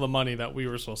took all of the money that we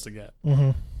were supposed to get.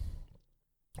 Mm-hmm.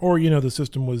 Or, the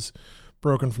system was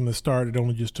broken from the start. It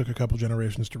only just took a couple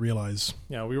generations to realize.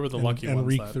 Yeah, we were the lucky and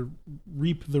ones.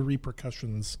 reap the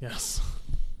repercussions. Yes.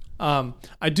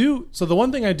 I do. So the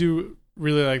one thing I do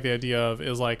really like the idea of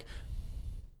is like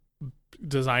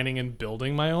designing and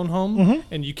building my own home.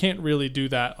 Mm-hmm. And you can't really do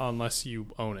that unless you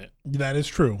own it. That is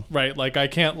true. Right? Like, I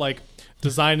can't like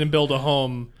design and build a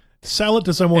home, Sell it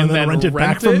to someone and then rent it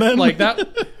back from them. Like that.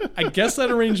 I guess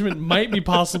that arrangement might be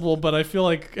possible, but I feel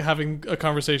like having a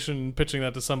conversation, pitching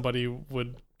that to somebody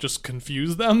would just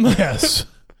confuse them. Yes.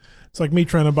 It's like me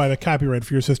trying to buy the copyright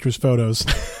for your sister's photos.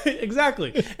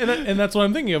 Exactly. And that's what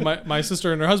I'm thinking of. My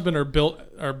sister and her husband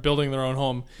are building their own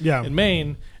home in Maine.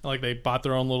 And like, they bought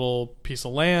their own little piece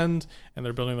of land and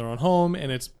they're building their own home,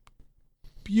 and it's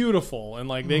beautiful, and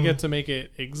like they get to make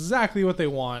it exactly what they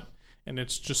want, and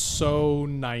it's just so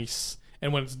nice.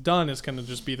 And when it's done, it's going to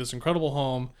just be this incredible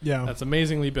home that's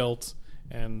amazingly built,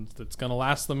 and it's going to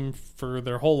last them for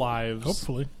their whole lives.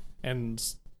 Hopefully. And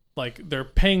like, they're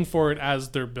paying for it as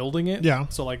they're building it. Yeah.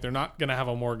 So like, they're not going to have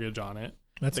a mortgage on it.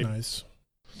 That's nice.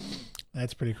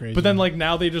 That's pretty crazy. But then like,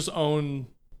 now they just own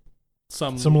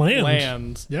some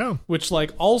land. Yeah. Which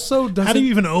like also doesn't. How do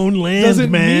you even own land,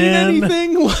 doesn't man? mean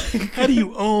anything. Like, how do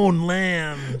you own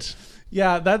land?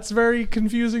 Yeah, that's very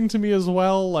confusing to me as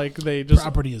well. Like, they just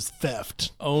property is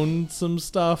theft. Own some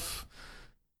stuff.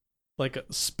 Like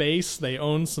space, they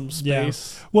own some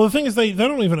space. Yeah. Well, the thing is, they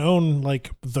don't even own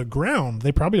like the ground.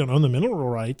 They probably don't own the mineral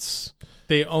rights.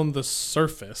 They own the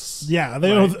surface. Yeah,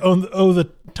 they own the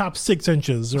top 6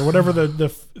 inches or whatever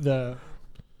the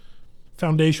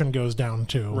foundation goes down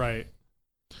to. Right.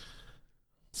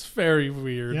 It's very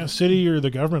weird. Yeah, city or the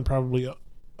government probably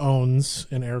owns,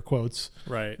 in air quotes,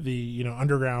 right, the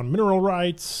underground mineral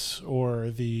rights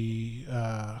or the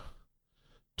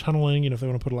tunneling. If they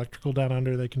want to put electrical down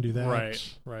under, they can do that.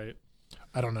 Right.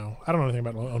 I don't know anything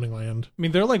about owning land. I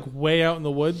mean, they're like way out in the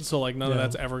woods, so like none of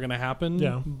that's ever gonna happen.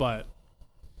 Yeah, but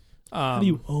how do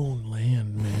you own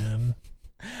land, man?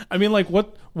 I mean, like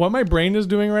what my brain is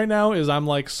doing right now is I'm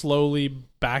like slowly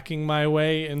backing my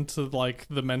way into like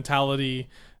the mentality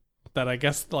that I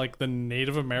guess like the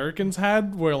Native Americans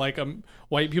had, where like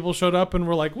white people showed up and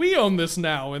were like, we own this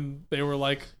now, and they were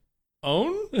like,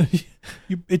 own?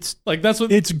 It's Like that's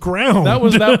what it's ground. that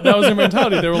was their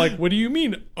mentality. They were like, "What do you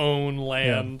mean own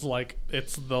land? Like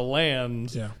it's the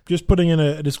land." Yeah, just putting in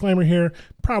a disclaimer here.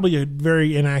 Probably a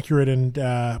very inaccurate and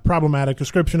problematic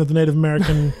description of the Native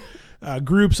American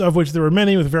groups, of which there were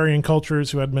many with varying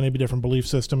cultures who had many different belief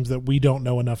systems that we don't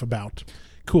know enough about.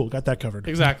 Cool, got that covered.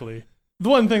 Exactly. The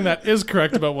one thing that is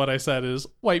correct about what I said is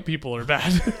white people are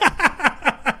bad.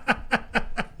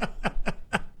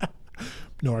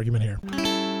 No argument here.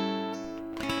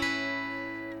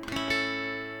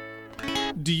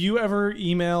 Do you ever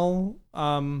email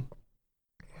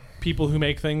people who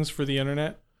make things for the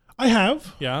internet? I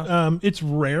have. Yeah. It's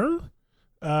rare.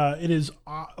 It is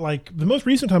like the most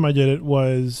recent time I did it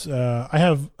was I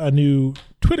have a new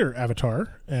Twitter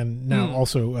avatar and now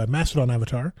also a Mastodon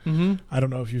avatar. Mm-hmm. I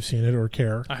don't know if you've seen it or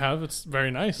care. I have. It's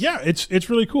very nice. Yeah, it's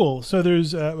really cool. So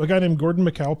there's a guy named Gordon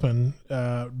McAlpin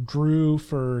drew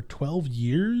for 12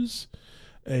 years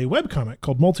a webcomic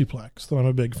called Multiplex that I'm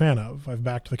a big fan of. I've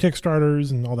backed the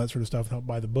Kickstarters and all that sort of stuff, helped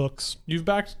buy the books. You've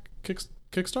backed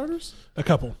Kickstarters? A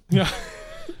couple. Yeah.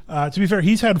 To be fair,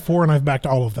 he's had 4 and I've backed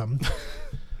all of them.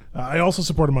 I also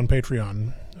support him on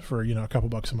Patreon for, a couple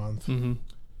bucks a month. Mm-hmm.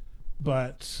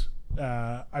 But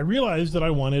I realized that I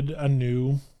wanted a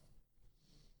new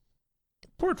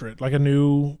portrait, like a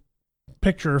new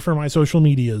picture for my social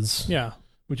medias. Yeah.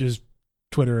 Which is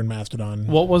Twitter and Mastodon.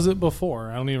 What was it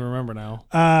before? I don't even remember now.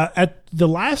 At the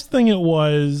last thing it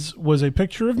was a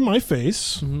picture of my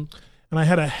face, Mm-hmm. and I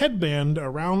had a headband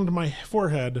around my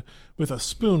forehead with a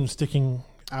spoon sticking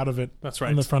out of it. That's right.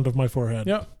 On the front of my forehead.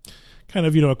 Yep. Kind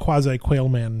of, a quasi Quail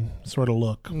Man sort of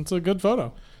look. It's a good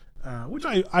photo. Which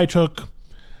I took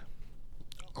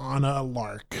on a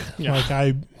lark. Yeah. Like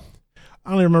I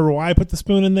don't even remember why I put the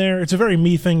spoon in there. It's a very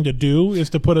me thing to do, is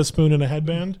to put a spoon in a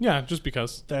headband. Yeah, just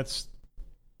because. That's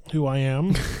who I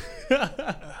am.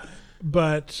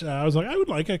 But I was like, I would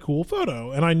like a cool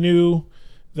photo. And I knew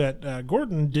that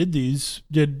Gordon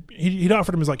he'd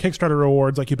offered him as like Kickstarter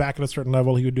rewards, like you back at a certain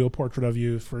level, he would do a portrait of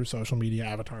you for social media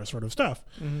avatar sort of stuff.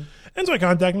 Mm-hmm. And so I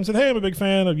contacted him and said, hey, I'm a big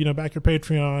fan of, back your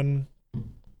Patreon.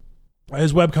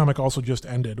 His webcomic also just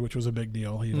ended, which was a big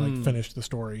deal. He finished the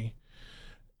story.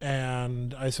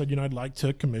 And I said, I'd like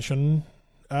to commission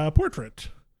a portrait.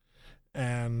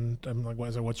 And I'm like,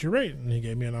 what's your rate? And he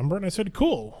gave me a number and I said,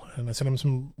 cool. And I sent him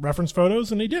some reference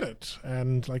photos and he did it.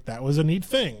 And like, that was a neat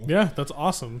thing. Yeah, that's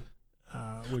awesome.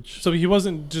 So he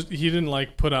didn't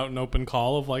like put out an open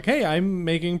call of like, hey, I'm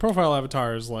making profile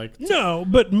avatars. Like, no,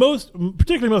 but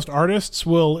particularly most artists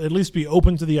will at least be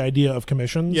open to the idea of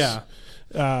commissions. Yeah.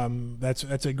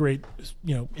 That's a great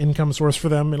income source for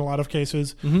them in a lot of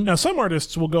cases. Mm-hmm. Now some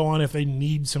artists will go on if they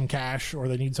need some cash or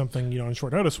they need something on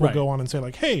short notice, will go on and say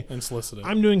like, hey, and solicit it.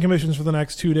 I'm doing commissions for the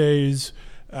next 2 days.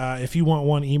 If you want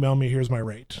one, email me, here's my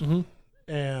rate.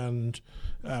 Mm-hmm. And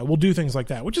we'll do things like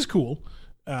that, which is cool.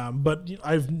 But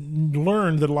I've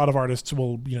learned that a lot of artists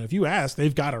will, if you ask,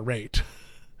 they've got a rate.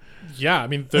 Yeah, I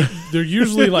mean they're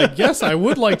usually like, yes, I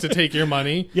would like to take your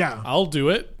money. Yeah, I'll do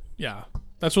it. Yeah.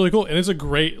 That's really cool, and it's a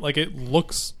great it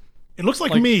looks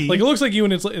like me, like it looks like you,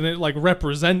 and it like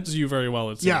represents you very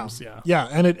well. It seems, yeah,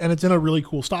 and it's in a really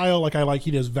cool style. Like I like he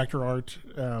does vector art.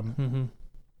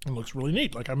 It looks really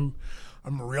neat. Like I'm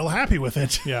real happy with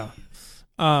it. Yeah.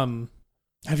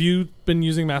 Have you been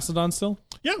using Mastodon still?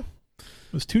 Yeah, I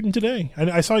was tooting today.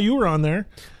 I saw you were on there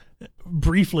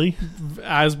briefly,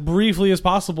 as briefly as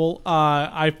possible.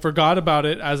 I forgot about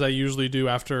it, as I usually do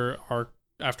after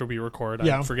we record.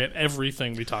 I forget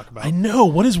everything we talk about. I know.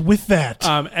 What is with that?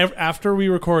 After we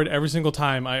record, every single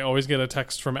time, I always get a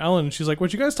text from Ellen. And she's like,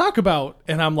 "What you guys talk about?"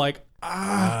 And I'm like,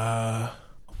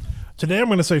 Today I'm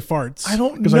going to say farts. I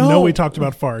don't know. Because I know we talked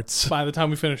about farts. By the time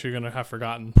we finish, you're going to have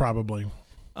forgotten. Probably.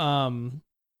 So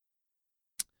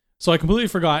I completely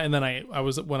forgot, and then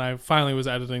when I finally was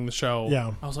editing the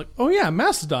show, I was like, "Oh yeah,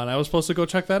 Mastodon! I was supposed to go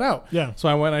check that out." Yeah. So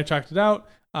I went and I checked it out.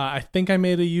 I think I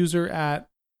made a user at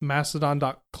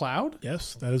mastodon.cloud.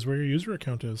 Yes, that is where your user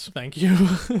account is. Thank you.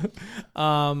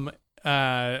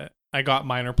 I got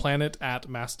Minor Planet at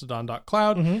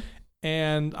mastodon.cloud,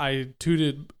 and I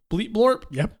tooted Bleep Blorp.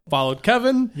 Yep. Followed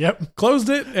Kevin. Yep. Closed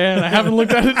it, and I haven't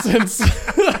looked at it since.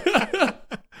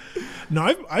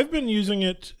 No, I've been using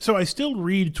it. So I still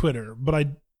read Twitter, but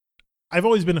I've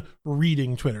always been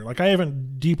reading Twitter. Like I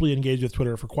haven't deeply engaged with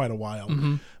Twitter for quite a while.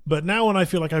 Mm-hmm. But now when I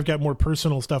feel like I've got more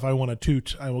personal stuff I want to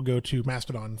toot, I will go to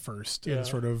Mastodon first and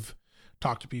sort of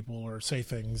talk to people or say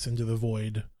things into the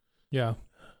void. Yeah.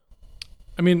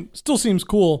 I mean, still seems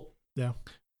cool. Yeah.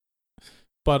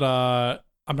 But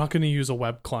I'm not going to use a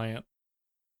web client.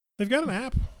 They've got an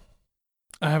app.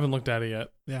 I haven't looked at it yet.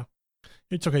 Yeah.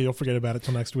 It's okay. You'll forget about it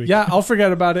till next week. Yeah, I'll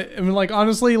forget about it. I mean, like,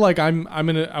 honestly, like I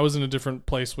was in a different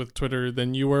place with Twitter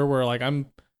than you were, where like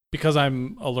because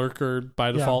I'm a lurker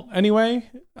by default anyway,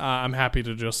 I'm happy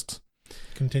to just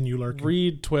continue lurking.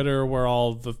 Read Twitter where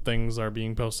all the things are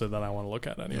being posted that I want to look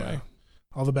at anyway. Yeah.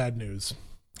 All the bad news.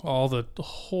 All the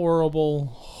horrible,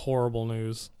 horrible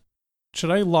news.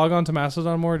 Should I log on to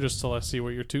Mastodon more just to see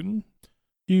what you're tooting?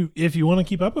 If you want to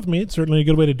keep up with me, it's certainly a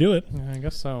good way to do it. Yeah, I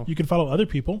guess so. You can follow other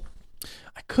people.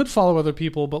 I could follow other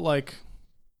people, but like,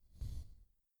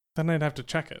 then I'd have to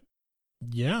check it.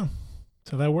 Yeah,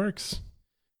 so that works.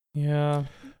 Yeah.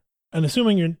 And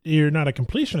assuming you're not a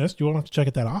completionist, you won't have to check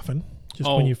it that often. Just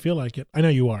when you feel like it. I know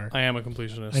you are. I am a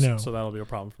completionist. I know. So that'll be a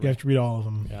problem for me. You have to read all of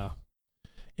them. Yeah.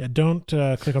 Yeah, don't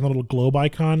click on the little globe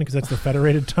icon because that's the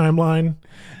federated timeline.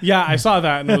 Yeah, I saw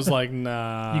that and was like,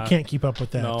 nah. You can't keep up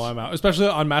with that. No, I'm out. Especially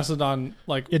on Mastodon.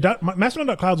 Like,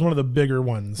 Mastodon.cloud is one of the bigger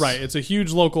ones. Right. It's a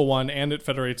huge local one and it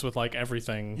federates with like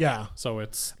everything. Yeah. So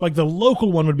it's like the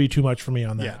local one would be too much for me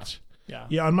on that. Yeah.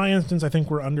 Yeah, on my instance, I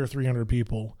think we're under 300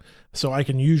 people. So I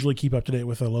can usually keep up to date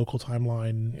with a local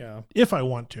timeline if I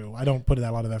want to. I don't put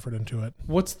a lot of effort into it.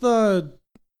 What's the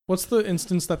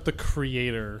instance that the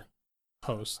creator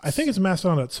hosts? I think it's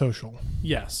Mastodon.social.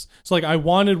 Yes. So like I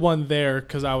wanted one there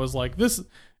because I was like, this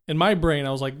in my brain,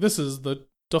 I was like, this is the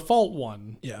default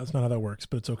one. Yeah, that's not how that works,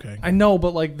 but it's okay. I know,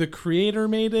 but like the creator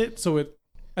made it, so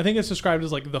I think it's described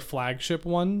as like the flagship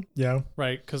one. Yeah.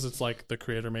 Right? Because it's like the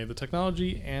creator made the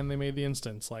technology and they made the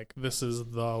instance. Like this is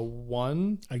the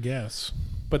one. I guess.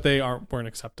 But they weren't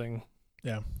accepting.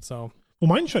 Yeah. So. Well,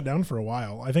 mine shut down for a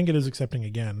while. I think it is accepting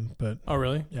again, but. Oh,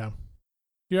 really? Yeah.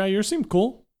 Yeah, yours seemed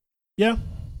cool. Yeah.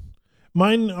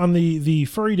 Mine on the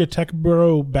furry to tech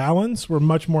bro balance were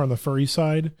much more on the furry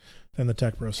side than the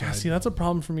tech bro side. Yeah, see, that's a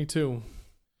problem for me too.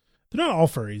 They're not all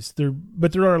furries.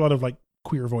 But there are a lot of like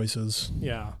queer voices.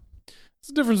 Yeah. There's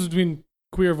a difference between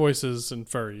queer voices and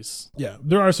furries. Yeah,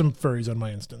 there are some furries on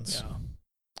my instance.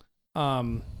 Yeah.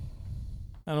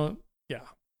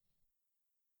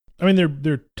 I mean,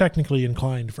 they're technically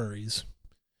inclined furries.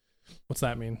 What's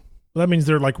that mean? Well, that means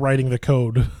they're like writing the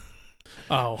code.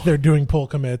 Oh. They're doing pull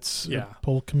commits. Yeah.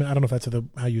 Pull commit. I don't know if that's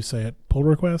how you say it. Pull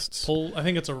requests? I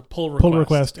think it's a pull request. Pull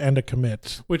request and a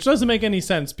commit. Which doesn't make any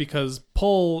sense because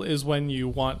pull is when you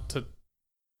want to.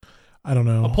 I don't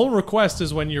know. A pull request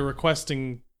is when you're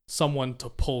requesting someone to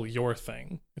pull your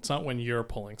thing. It's not when you're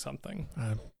pulling something.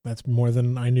 That's more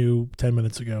than I knew 10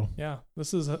 minutes ago. Yeah.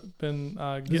 This has been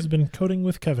this has been Coding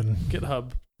with Kevin.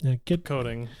 GitHub. Yeah,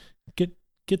 coding.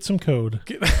 Get some code.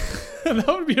 That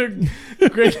would be a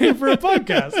great name for a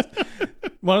podcast.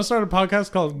 Want to start a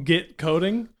podcast called Get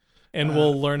Coding and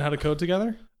we'll learn how to code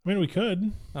together? I mean, we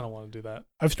could. I don't want to do that.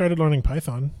 I've started learning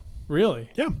Python. Really?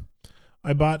 Yeah.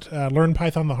 I bought Learn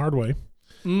Python the Hard Way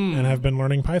and have been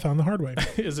learning Python the hard way.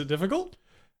 Is it difficult?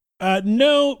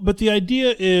 No, but the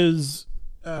idea is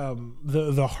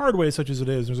the hard way, such as it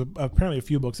is, there's apparently a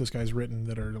few books this guy's written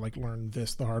that are like learn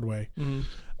this the hard way,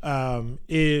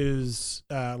 is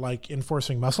like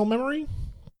enforcing muscle memory.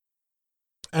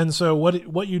 And so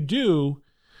what you do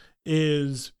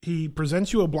is he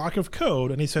presents you a block of code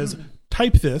and he says,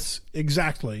 type this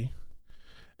exactly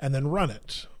and then run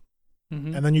it.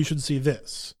 And then you should see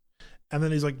this. And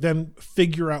then he's like, then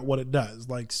figure out what it does.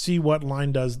 Like, see what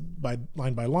line does by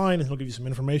line, and he'll give you some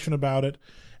information about it.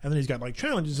 And then he's got like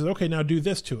challenges. He says, okay, now do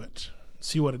this to it.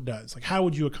 See what it does. Like, how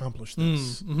would you accomplish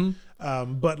this?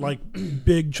 But like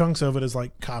big chunks of it is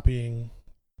like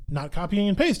not copying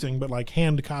and pasting, but like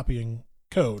hand copying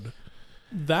code.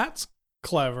 That's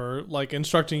clever. Like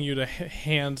instructing you to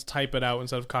hand type it out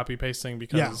instead of copy pasting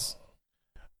because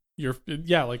you're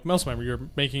like mouse memory.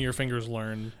 You're making your fingers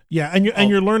learn. Yeah, and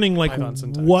you're learning like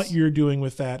syntax. What you're doing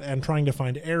with that and trying to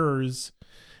find errors.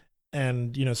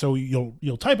 And so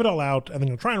you'll type it all out and then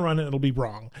you'll try and run it. It'll be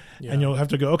wrong, and you'll have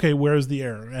to go, okay, where's the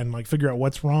error, and like figure out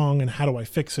what's wrong and how do I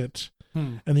fix it.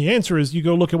 And the answer is you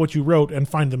go look at what you wrote and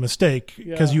find the mistake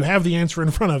because you have the answer in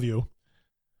front of you.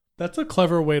 That's a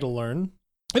clever way to learn.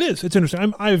 It is. It's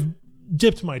interesting. I've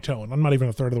dipped my toe in. I'm not even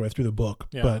a third of the way through the book,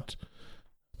 but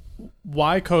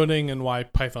why coding and why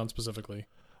Python specifically?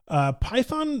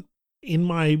 Python, in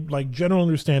my like general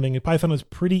understanding, Python is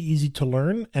pretty easy to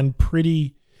learn and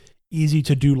pretty easy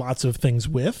to do lots of things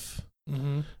with.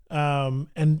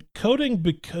 And coding,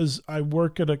 because I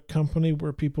work at a company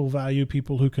where people value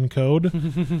people who can code,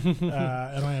 and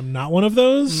I am not one of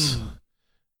those.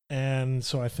 And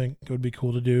so I think it would be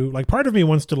cool to do. Like, part of me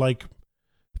wants to like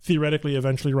theoretically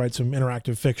eventually write some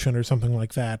interactive fiction or something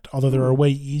like that. Although there are way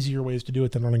easier ways to do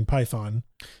it than learning Python.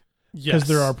 Because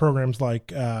there are programs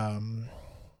like I don't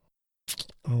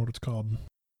know what it's called,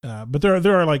 but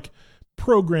there are like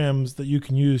programs that you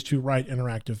can use to write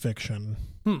interactive fiction,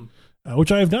 Hmm.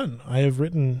 Which I have done. I have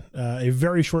written a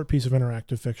very short piece of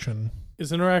interactive fiction.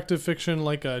 Is interactive fiction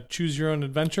like a choose your own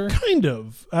adventure? Kind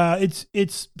of.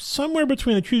 It's somewhere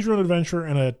between a choose your own adventure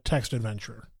and a text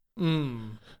adventure.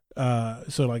 Mm.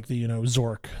 So like the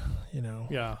Zork,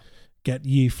 Yeah. get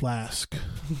ye flask.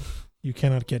 You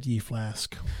cannot get ye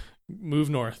flask. Move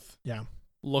north. Yeah.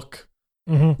 Look.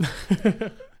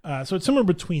 Mm-hmm. So it's somewhere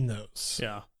between those.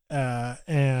 Yeah.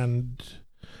 And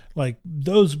like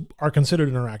those are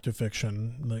considered interactive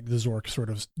fiction, like the Zork sort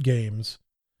of games,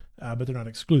 but they're not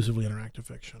exclusively interactive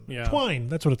fiction. Yeah. Twine,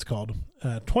 that's what it's called.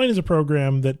 Twine is a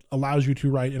program that allows you to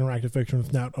write interactive fiction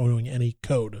without owning any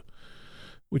code,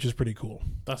 which is pretty cool.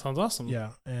 That sounds awesome. Yeah,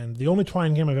 and the only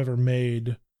Twine game I've ever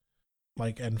made,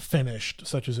 like, and finished,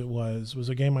 such as it was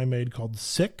a game I made called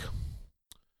Sick.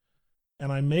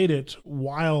 And I made it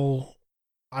while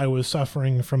I was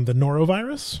suffering from the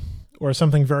norovirus, or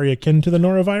something very akin to the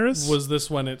norovirus. Was this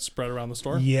when it spread around the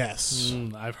store? Yes.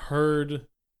 I've heard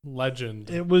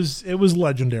legend. It was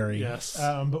legendary. Yes.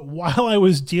 But while I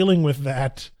was dealing with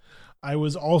that, I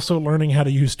was also learning how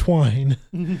to use Twine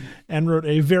and wrote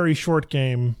a very short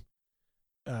game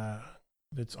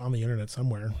that's on the internet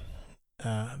somewhere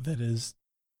that is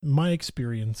my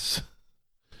experience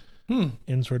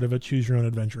in sort of a choose your own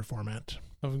adventure format.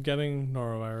 Of getting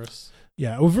norovirus.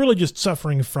 Yeah, we're really just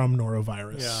suffering from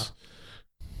norovirus. Yeah.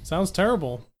 Sounds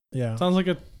terrible. Yeah. Sounds like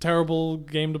a terrible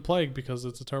game to play because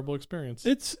it's a terrible experience.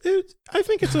 I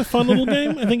think it's a fun little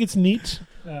game. I think it's neat.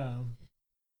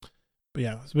 But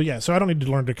yeah, so I don't need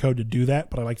to learn to code to do that,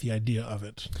 but I like the idea of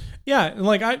it. Yeah, and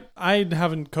like I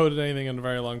haven't coded anything in a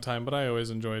very long time, but I always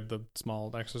enjoyed the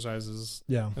small exercises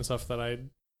and stuff that I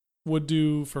would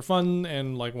do for fun,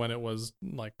 and like when it was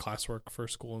like classwork for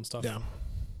school and stuff. Yeah.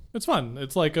 It's fun.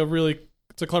 It's like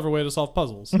it's a clever way to solve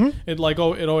puzzles. Mm-hmm.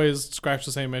 It always scratched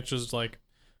the same itch as like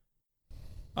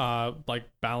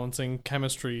balancing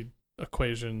chemistry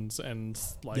equations and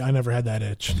like I never had that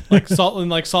itch. like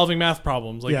solving math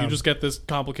problems. Like Yeah. you just get this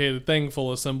complicated thing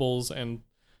full of symbols and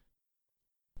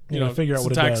you know figure out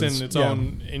what it syntax does. in its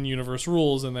own in-universe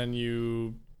rules, and then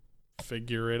you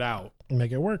figure it out.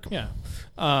 Make it work. Yeah.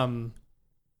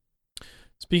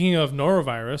 Speaking of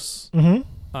norovirus, Mm-hmm.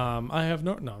 I have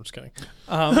no. I'm just kidding.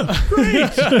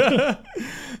 Great.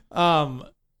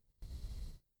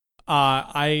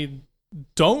 I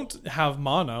don't have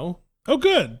mono. Oh,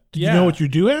 good. Did you Yeah. know what you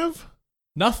do have?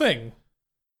 Nothing.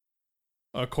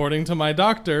 According to my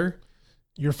doctor,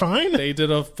 You're fine? they did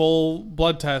a full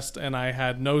blood test, and I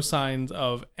had no signs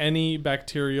of any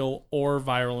bacterial or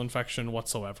viral infection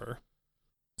whatsoever.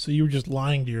 So you were just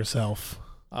lying to yourself.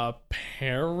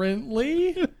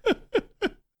 Apparently.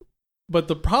 But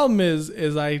the problem is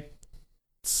I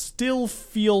still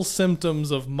feel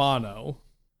symptoms of mono.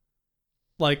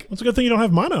 Like, It's a good thing you don't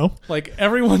have mono. like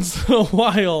every once in a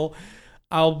while,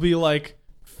 I'll be like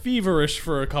feverish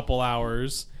for a couple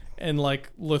hours and like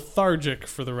lethargic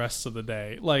for the rest of the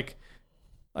day. Like,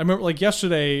 I remember like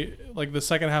yesterday, like the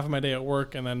second half of my day at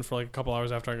work, and then for like a couple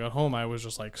hours after I got home, I was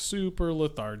just like super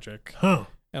lethargic. Huh.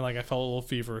 And like I felt a little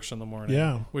feverish in the morning.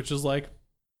 Yeah. Which is like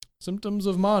symptoms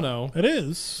of mono. It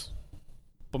is.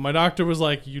 But my doctor was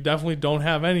like, you definitely don't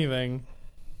have anything.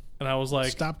 And I was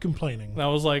like, Stop complaining. and I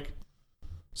was like,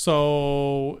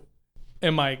 so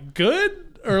am I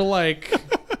good? Or like,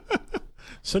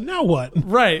 So now what?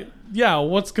 right. Yeah.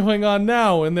 What's going on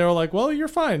now? And they were like, well, you're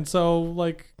fine. So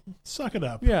like, Suck it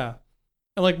up. yeah.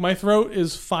 And like my throat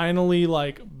is finally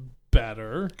like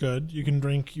better. Good. You can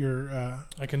drink your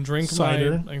I can drink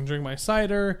cider. I can drink my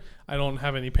cider. I don't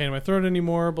have any pain in my throat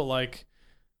anymore, but like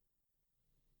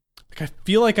I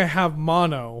feel like I have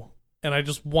mono, and I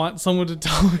just want someone to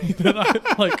tell me that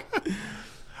I like.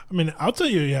 I mean, I'll tell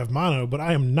you have mono, but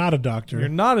I am not a doctor. You're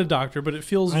not a doctor, but it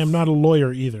feels I am not a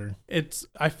lawyer either.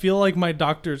 I feel like my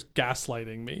doctor's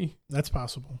gaslighting me, That's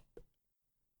possible.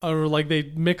 or like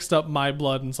they mixed up my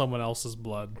blood and someone else's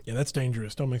blood. Yeah, that's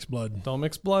dangerous. Don't mix blood. Don't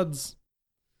mix bloods.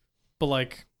 But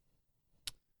like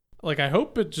I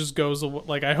hope it just goes away.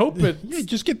 Like I hope it Yeah,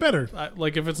 just get better.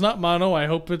 like if it's not mono, I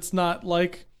hope it's not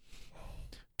like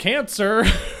cancer.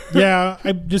 Yeah,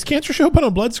 does cancer show up on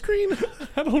a blood screen?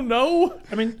 I don't know.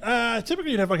 I mean,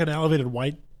 typically you'd have like an elevated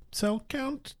white cell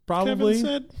count. Probably. Kevin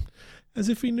said, as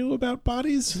if he knew about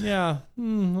bodies. Yeah. I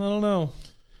don't know.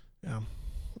 Yeah,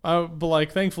 But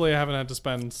like, thankfully, I haven't had to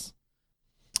spend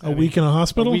a week in a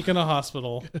hospital. A week in a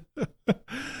hospital.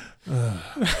 Yeah.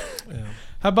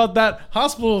 How about that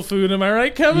hospital food? Am I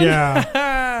right, Kevin?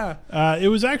 Yeah. It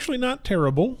was actually not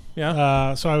terrible.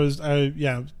 Yeah.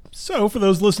 So for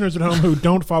those listeners at home who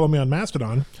don't follow me on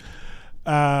Mastodon,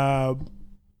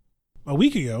 a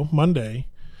week ago, Monday,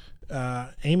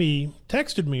 Amy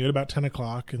texted me at about 10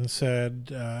 o'clock and said,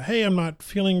 hey, I'm not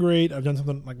feeling great. I've done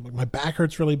something like my back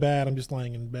hurts really bad. I'm just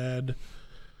lying in bed,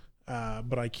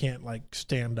 but I can't like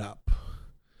stand up.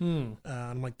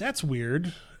 I'm like, that's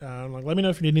weird. I'm like, let me know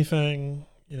if you need anything,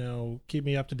 keep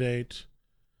me up to date.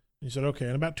 And she said, okay.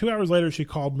 And about 2 hours later, she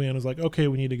called me and was like, okay,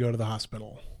 we need to go to the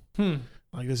hospital.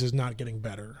 Like, this is not getting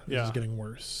better. This is getting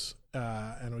worse.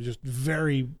 And it was just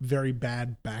very, very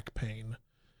bad back pain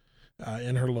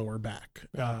in her lower back.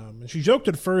 And she joked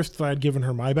at first that I had given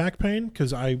her my back pain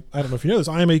because I don't know if you know this,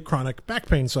 I am a chronic back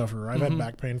pain sufferer. I've had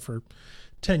back pain for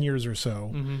 10 years or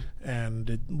so.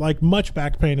 And like much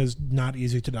back pain is not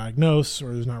easy to diagnose,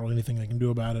 or there's not really anything they can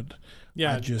do about it.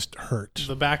 Yeah. It just hurt.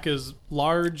 The back is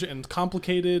large and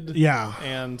complicated. Yeah.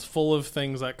 And full of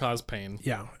things that cause pain.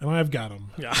 Yeah. And I've got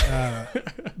them. Yeah.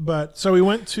 But so we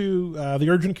went to the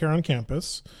urgent care on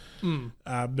campus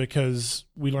because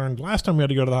we learned last time we had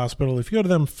to go to the hospital, if you go to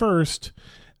them first,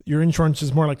 your insurance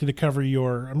is more likely to cover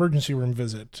your emergency room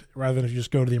visit rather than if you just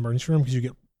go to the emergency room because you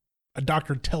get a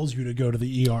doctor tells you to go to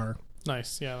the ER.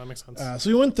 Nice. Yeah, that makes sense. So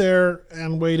we went there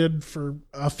and waited for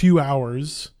a few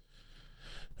hours.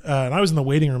 And I was in the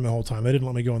waiting room the whole time. They didn't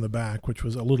let me go in the back, which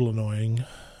was a little annoying.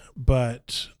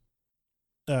 But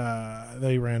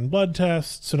they ran blood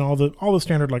tests and all the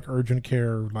standard like urgent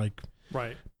care, like,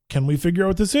 right. Can we figure out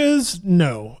what this is?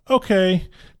 No. Okay,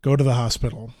 go to the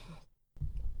hospital.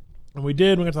 And we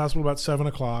did. We got to the hospital about 7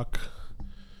 o'clock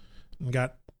and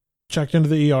got checked into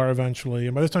the ER eventually.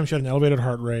 And by this time, she had an elevated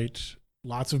heart rate,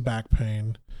 lots of back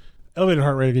pain. Elevated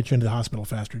heart rate will get you into the hospital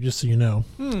faster, just so you know.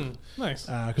 Nice.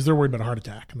 Because they're worried about a heart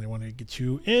attack, and they want to get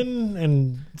you in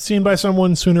and seen by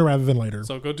someone sooner rather than later.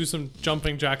 So go do some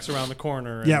jumping jacks around the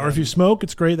corner. Yeah, or if you smoke,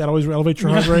 it's great. That always elevates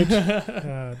your heart rate.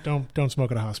 Don't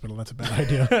smoke at a hospital. That's a bad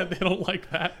idea. They don't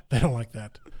like that. They don't like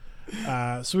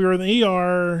that. So we were in the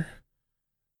ER,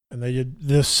 and they did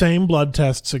the same blood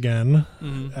tests again.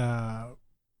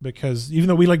 Because even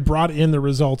though we like brought in the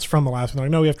results from the last one,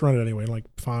 like, no, we have to run it anyway. Like,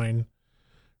 fine.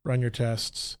 Run your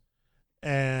tests.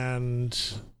 And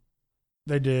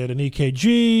they did an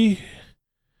EKG.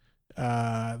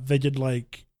 They did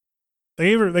like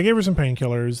they gave her some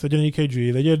painkillers. They did an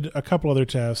EKG. They did a couple other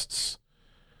tests.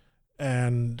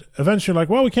 And eventually like,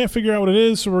 well, we can't figure out what it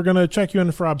is, so we're gonna check you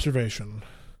in for observation.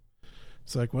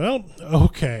 It's like, well,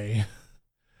 okay.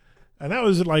 And that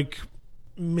was at like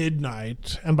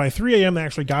midnight. And by 3 a.m. they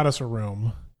actually got us a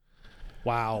room.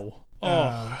 Wow.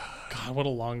 Oh, God, what a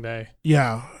long day.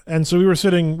 Yeah. And so we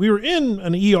were in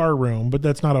an ER room, but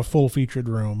that's not a full featured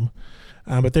room.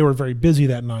 But they were very busy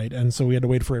that night. And so we had to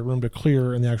wait for a room to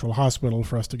clear in the actual hospital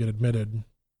for us to get admitted.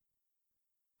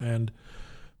 And,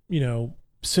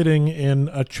 sitting in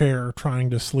a chair trying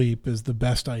to sleep is the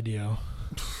best idea.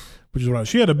 Which is what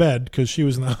she had a bed because she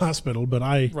was in the hospital, but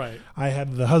I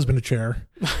had the husband chair.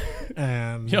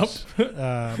 And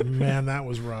man, that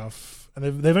was rough. And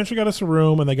they eventually got us a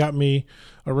room, and they got me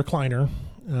a recliner,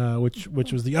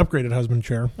 which was the upgraded husband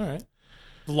chair. All right,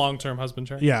 the long-term husband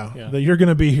chair. Yeah. That you're going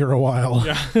to be here a while.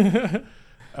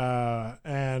 Yeah.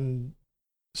 And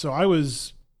so I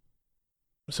was,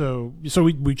 so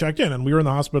we checked in, and we were in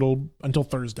the hospital until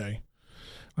Thursday.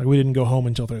 Like, we didn't go home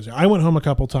until Thursday. I went home a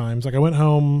couple times. Like, I went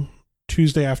home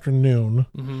Tuesday afternoon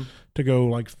to go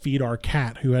like feed our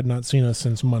cat who had not seen us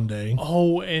since Monday.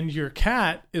 Oh, and your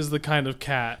cat is the kind of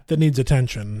cat that needs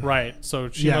attention. Right. So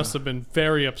she must have been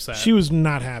very upset. She was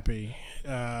not happy.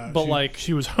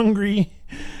 She was hungry.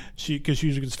 Because she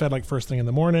usually gets fed like first thing in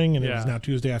the morning, and it was now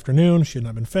Tuesday afternoon. She had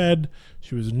not been fed.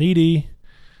 She was needy.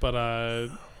 But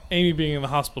Amy being in the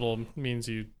hospital means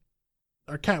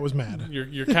our cat was mad.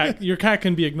 Your cat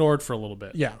can be ignored for a little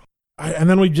bit. Yeah. And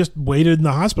then we just waited in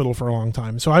the hospital for a long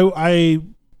time. So I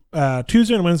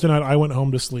Tuesday and Wednesday night, I went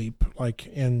home to sleep, like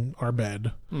in our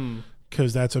bed,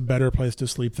 because that's a better place to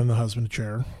sleep than the husband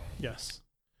chair. Yes.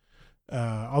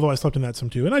 Although I slept in that some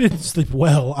too. And I didn't sleep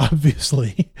well,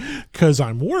 obviously, because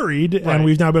I'm worried. Right. And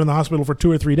we've now been in the hospital for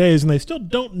 2 or 3 days, and they still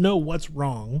don't know what's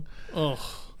wrong.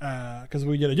 Because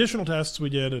we did additional tests. They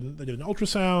did an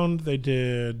ultrasound. They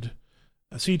did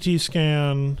a CT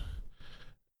scan.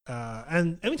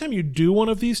 And anytime you do one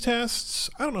of these tests,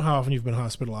 I don't know how often you've been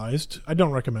hospitalized. I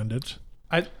don't recommend it.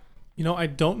 I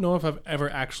don't know if I've ever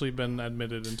actually been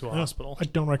admitted into a hospital. I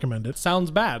don't recommend it. Sounds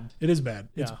bad. It is bad.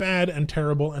 Yeah. It's bad and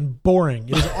terrible and boring.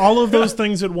 It is all of those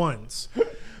things at once.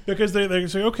 Because they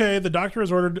say, okay, the doctor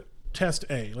has ordered test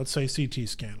A, let's say CT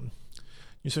scan.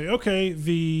 You say, okay,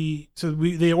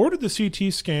 they ordered the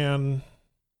CT scan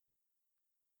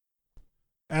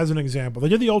as an example. They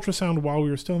did the ultrasound while we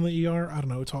were still in the ER. I don't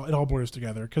know. It all blurs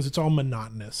together because it's all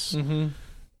monotonous.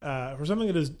 for something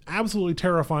that is absolutely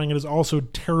terrifying, it is also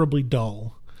terribly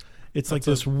dull. It's like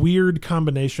this weird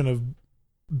combination of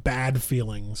bad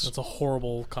feelings. That's a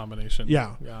horrible combination.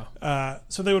 Yeah. Yeah.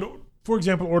 So they would, for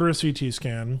example, order a CT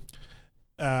scan,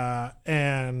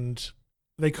 and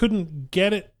they couldn't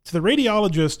get it. So the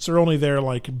radiologists are only there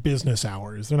like business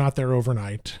hours. They're not there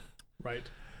overnight. Right.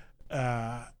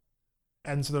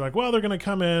 And so they're like, well, they're going to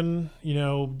come in,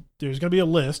 there's going to be a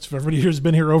list of everybody who's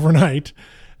been here overnight,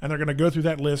 and they're going to go through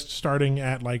that list starting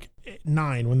at like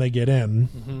 9 when they get in.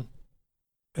 Mm-hmm.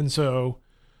 And so,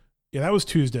 that was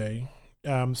Tuesday.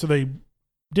 So they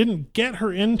didn't get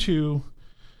her into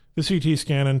the CT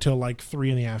scan until like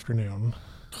 3 in the afternoon.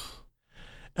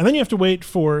 And then you have to wait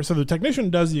so the technician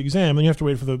does the exam, and you have to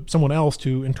wait for someone else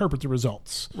to interpret the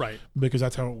results. Right. Because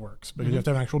that's how it works. Because you have to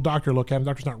have an actual doctor look at it. The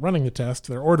doctor's not running the test,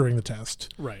 they're ordering the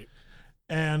test. Right.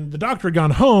 And the doctor had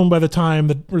gone home by the time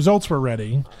the results were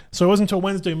ready. So it wasn't until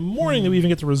Wednesday morning that we even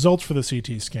get the results for the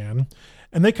CT scan.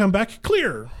 And they come back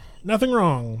clear. Nothing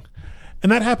wrong.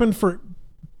 And that happened for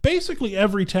basically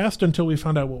every test until we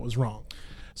found out what was wrong.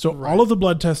 So all of the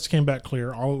blood tests came back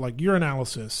clear, all like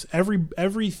urinalysis,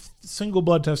 every single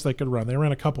blood test they could run. They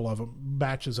ran a couple of them,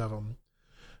 batches of them.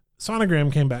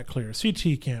 Sonogram came back clear,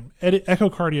 CT cam,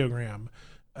 echocardiogram,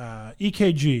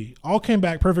 EKG, all came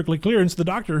back perfectly clear. And so the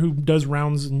doctor, who does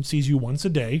rounds and sees you once a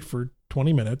day for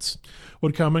 20 minutes,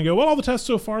 would come and go, well, all the tests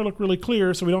so far look really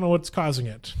clear, so we don't know what's causing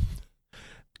it.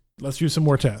 Let's use some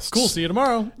more tests. Cool, see you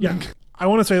tomorrow. Yeah. I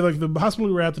want to say, like, the hospital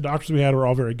we were at, the doctors we had were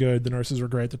all very good. The nurses were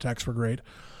great. The techs were great.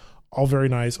 All very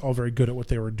nice, all very good at what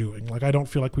they were doing. Like, I don't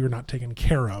feel like we were not taken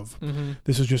care of. Mm-hmm.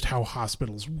 This is just how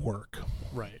hospitals work.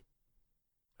 Right.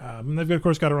 And they've, of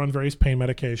course, got her on various pain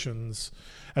medications,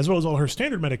 as well as all her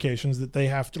standard medications that they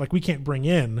have to, like, we can't bring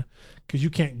in because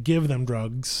you can't give them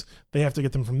drugs. They have to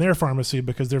get them from their pharmacy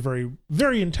because they're very,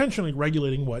 very intentionally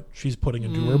regulating what she's putting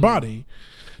into her body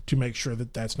to make sure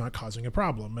that that's not causing a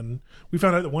problem. And we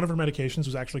found out that one of her medications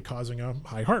was actually causing a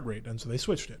high heart rate, and so they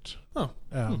switched it,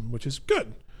 which is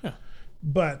good. Yeah.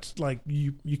 But, like,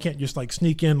 you can't just, like,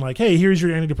 sneak in, like, hey, here's your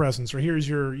antidepressants, or here's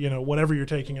your, whatever you're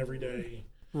taking every day.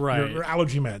 Right. Your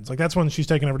allergy meds. Like, that's one she's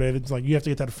taking every day. It's like you have to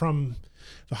get that from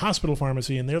the hospital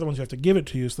pharmacy, and they're the ones who have to give it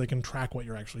to you so they can track what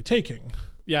you're actually taking.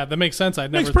 Yeah, that makes sense.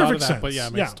 I'd never Makes thought of perfect that, sense. but yeah,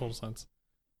 it makes total sense.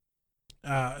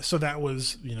 So that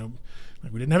was,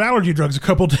 like, we didn't have allergy drugs a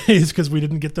couple days because we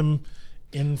didn't get them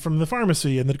in from the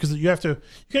pharmacy. And because you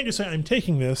can't just say, I'm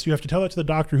taking this. You have to tell that to the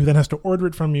doctor, who then has to order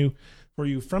it for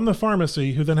you from the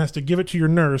pharmacy, who then has to give it to your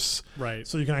nurse. Right.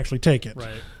 So you can actually take it.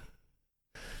 Right.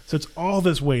 So it's all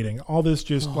this waiting, all this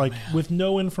just with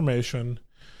no information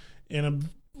in a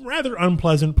rather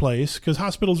unpleasant place, because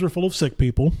hospitals are full of sick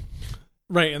people.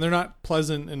 Right. And they're not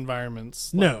pleasant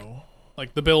environments. No.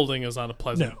 Like, the building is not a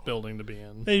pleasant building to be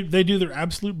in. They do their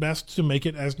absolute best to make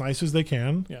it as nice as they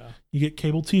can. Yeah. You get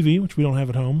cable TV, which we don't have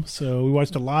at home. So we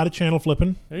watched a lot of channel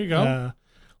flipping. There you go. A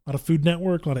lot of Food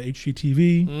Network, a lot of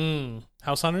HGTV.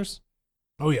 House Hunters?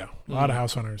 Oh, yeah. A lot of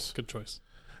House Hunters. Good choice.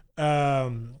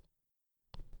 And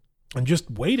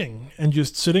just waiting and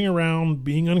just sitting around,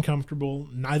 being uncomfortable,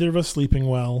 neither of us sleeping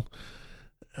well.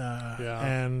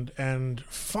 And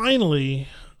finally,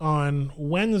 on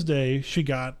Wednesday, she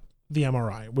got the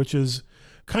MRI, which is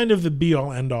kind of the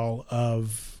be-all, end-all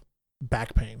of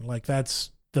back pain. Like,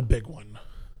 that's the big one.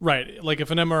 Right. Like, if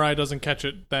an MRI doesn't catch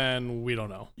it, then we don't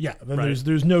know. Yeah. Then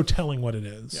there's no telling what it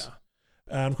is.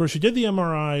 Yeah. Of course, she did the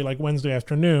MRI, like, Wednesday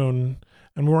afternoon,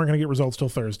 and we weren't going to get results till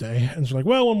Thursday. And she's like,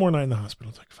 well, one more night in the hospital.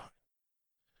 It's like, fine.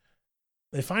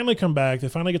 They finally come back. They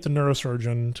finally get the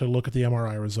neurosurgeon to look at the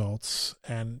MRI results.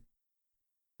 And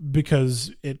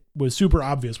because it was super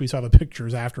obvious, we saw the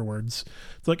pictures afterwards.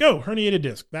 It's like, oh, herniated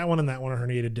disc. That one and that one are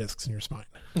herniated discs in your spine.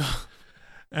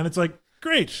 And it's like,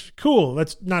 great, cool.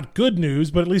 That's not good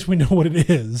news, but at least we know what it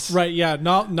is. Right, yeah.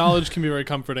 Knowledge can be very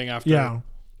comforting after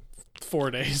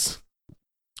 4 days.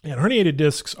 Yeah, herniated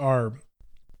discs are,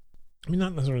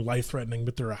 not necessarily life-threatening,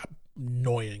 but they're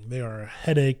annoying. They are a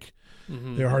headache.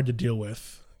 Mm-hmm. They're hard to deal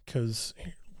with because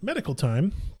medical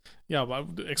time. Yeah, well,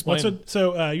 explain.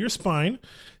 Your spine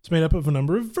is made up of a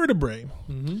number of vertebrae.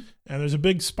 Mm-hmm. And there's a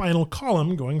big spinal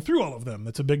column going through all of them.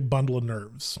 That's a big bundle of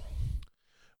nerves.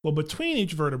 Well, between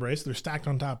each vertebrae, so they're stacked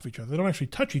on top of each other. They don't actually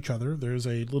touch each other. There's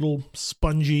a little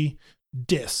spongy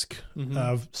disc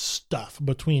of stuff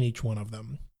between each one of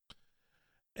them.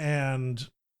 And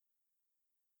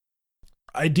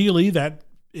ideally, that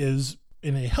is,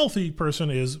 in a healthy person,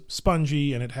 is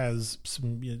spongy, and it has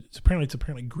some. It's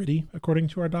apparently gritty, according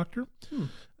to our doctor.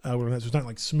 It's not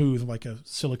like smooth like a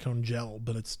silicone gel,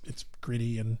 but it's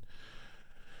gritty and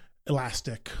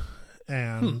elastic,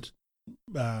 and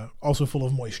also full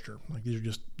of moisture. Like these are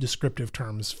just descriptive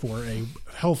terms for a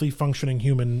healthy, functioning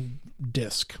human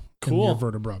disc in your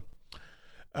vertebra.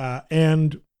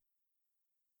 And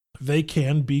they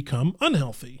can become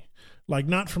unhealthy, like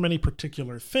not from any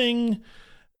particular thing.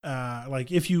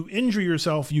 Like if you injure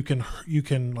yourself, you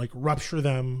can like rupture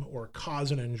them or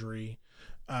cause an injury.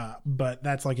 But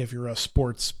that's like if you're a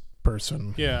sports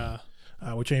person. Yeah.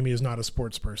 Which Amy is not a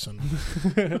sports person.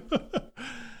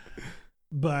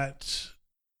 But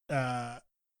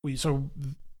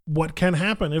what can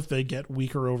happen if they get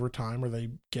weaker over time or they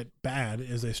get bad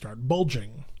is they start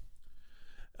bulging.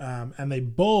 And they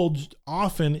bulged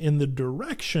often in the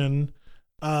direction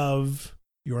of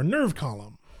your nerve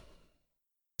column.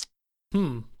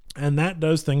 And that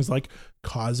does things like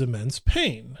cause immense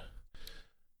pain.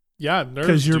 Yeah, nerves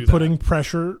because you're do putting that.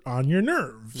 pressure on your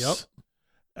nerves. Yep.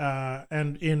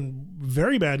 And in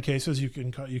very bad cases, you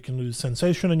can lose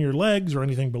sensation in your legs or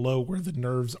anything below where the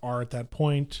nerves are at that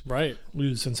point. Right.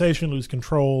 Lose sensation, lose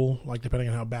control, like depending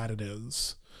on how bad it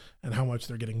is and how much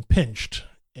they're getting pinched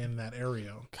in that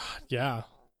area. God, yeah.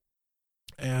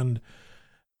 And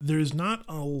there's not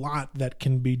a lot that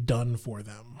can be done for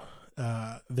them.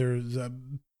 There's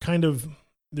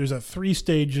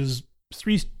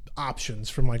three options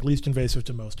from like least invasive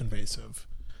to most invasive.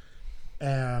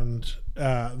 And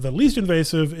the least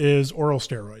invasive is oral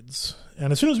steroids.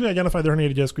 And as soon as we identified the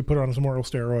herniated disc, we put her on some oral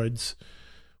steroids,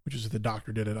 which is if the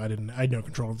doctor did it. I had no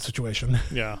control of the situation.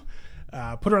 Yeah.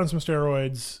 Put her on some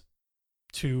steroids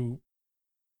to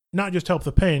not just help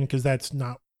the pain, because that's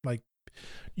not like,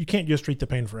 you can't just treat the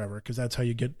pain forever, because that's how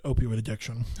you get opioid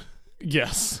addiction.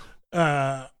 Yes.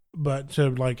 But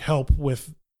to like help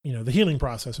with, the healing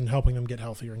process and helping them get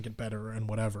healthier and get better and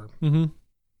whatever. Mm-hmm.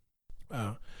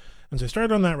 And so I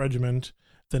started on that regimen.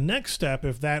 The next step,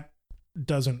 if that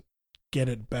doesn't get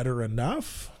it better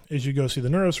enough, is you go see the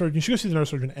neurosurgeon. You should go see the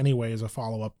neurosurgeon anyway as a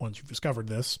follow-up once you've discovered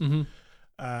this. Mm-hmm.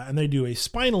 And they do a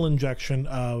spinal injection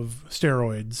of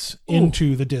steroids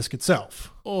into the disc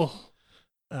itself.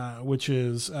 Which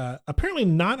is apparently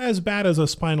not as bad as a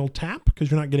spinal tap,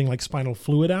 because you're not getting like spinal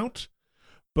fluid out,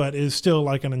 but is still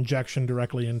like an injection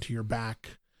directly into your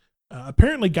back.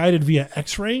 Apparently guided via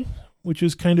X-ray, which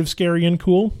is kind of scary and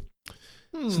cool.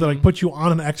 So they like put you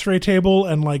on an X-ray table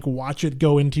and like watch it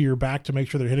go into your back to make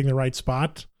sure they're hitting the right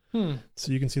spot.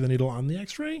 So you can see the needle on the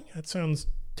X-ray. That sounds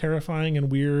terrifying and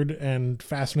weird and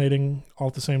fascinating all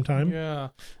at the same time. Yeah.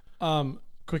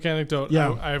 Quick anecdote.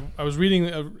 Yeah. I was reading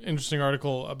an interesting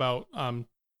article about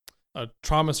a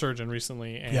trauma surgeon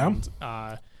recently, and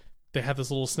they had this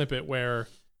little snippet where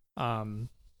when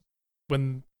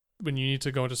you need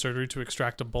to go into surgery to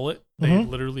extract a bullet, they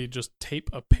literally just tape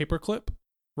a paperclip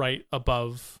right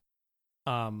above,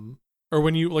 or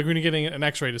when you're getting an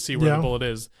X-ray to see where the bullet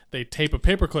is, they tape a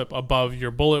paperclip above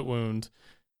your bullet wound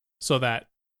so that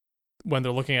when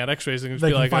they're looking at X-rays, they can just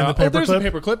be like, "Oh, there's a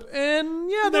paperclip, and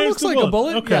that There's looks the like bullet. a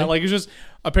bullet." Okay. Yeah, like it's just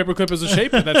a paperclip is a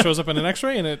shape and that shows up in an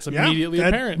X-ray, and it's immediately that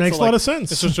apparent. Makes a lot of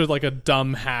sense. It's just like a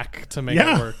dumb hack to make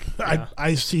it work. Yeah.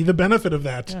 I see the benefit of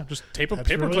that. Yeah, just tape a That's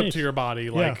paperclip really neat. to your body.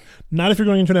 Not if you're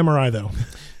going into an MRI though.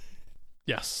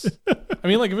 Yes. I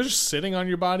mean, like if it's just sitting on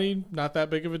your body, not that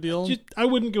big of a deal. I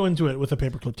wouldn't go into it with a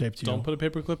paperclip taped to you. Don't put a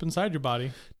paperclip inside your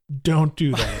body. Don't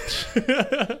do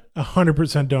that.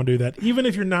 100% don't do that. Even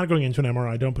if you're not going into an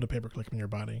MRI, don't put a paperclip in your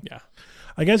body. Yeah.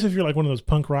 I guess if you're like one of those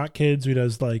punk rock kids who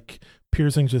does like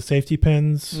piercings with safety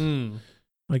pins,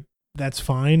 like that's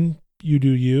fine. You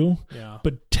do you. Yeah.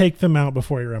 But take them out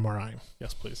before your MRI.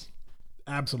 Yes, please.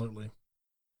 Absolutely.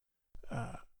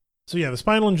 So the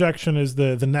spinal injection is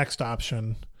the next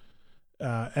option.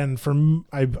 And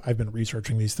I've been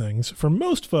researching these things. For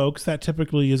most folks, that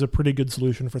typically is a pretty good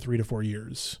solution for 3 to 4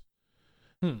 years.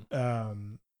 If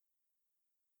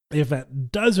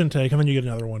that doesn't take, and then you get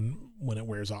another one when it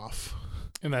wears off.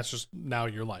 And that's just now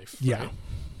your life. Yeah. Right?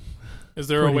 Is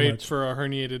there Pretty a way much. for a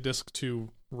herniated disc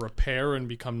to repair and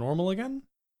become normal again?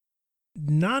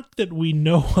 Not that we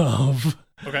know of.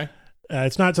 Okay.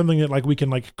 It's not something that like we can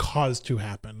like cause to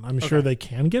happen. I'm sure they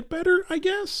can get better, I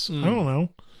guess. I don't know.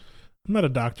 I'm not a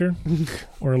doctor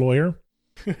or a lawyer.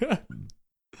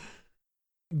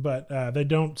 But they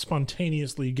don't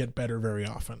spontaneously get better very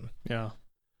often. Yeah.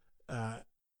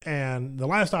 And the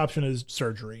last option is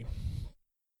surgery.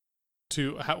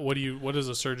 What does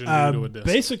a surgeon do to a disc?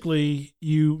 Basically,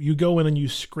 you go in and you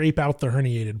scrape out the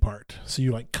herniated part. So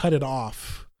you like cut it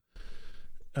off,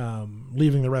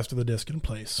 leaving the rest of the disc in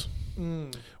place.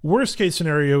 Worst case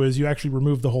scenario is you actually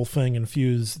remove the whole thing and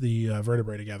fuse the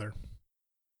vertebrae together.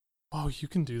 Oh, you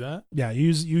can do that? Yeah, you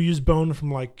use bone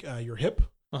from like your hip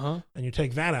and you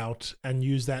take that out and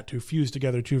use that to fuse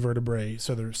together two vertebrae.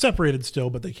 So they're separated still,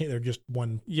 but they're just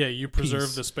one. Yeah, you preserve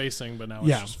piece. the spacing, but now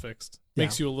it's just fixed. Yeah.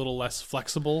 Makes you a little less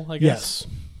flexible, I guess.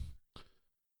 Yes.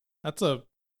 That's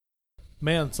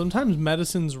man, sometimes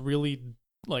medicine's really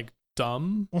like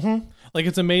dumb. Mm-hmm. Like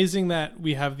it's amazing that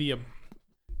we have the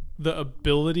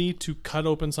ability to cut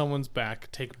open someone's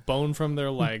back, take bone from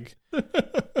their leg,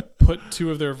 put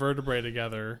two of their vertebrae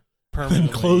together permanently,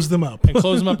 and close them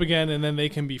up, again, and then they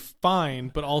can be fine.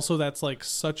 But also, that's like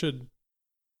such a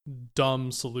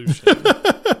dumb solution.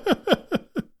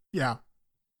 Yeah,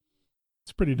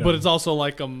 it's pretty dumb. But it's also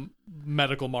like a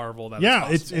medical marvel. That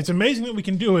it's amazing that we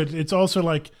can do it. It's also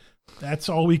like that's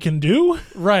all we can do.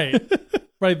 Right.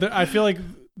 I feel like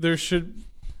there should.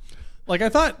 Like I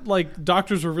thought, like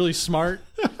doctors were really smart,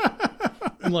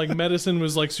 and like medicine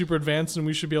was like super advanced, and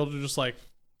we should be able to just like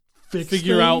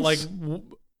figure out like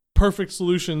perfect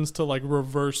solutions to like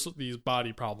reverse these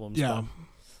body problems. Yeah.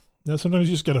 Now sometimes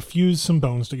you just got to fuse some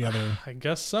bones together. I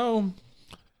guess so.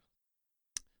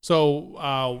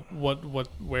 So,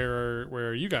 where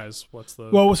are you guys? What's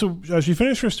the So she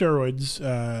finished her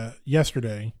steroids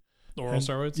yesterday. Oral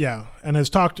steroids? Yeah, and has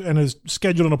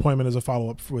scheduled an appointment as a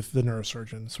follow-up with the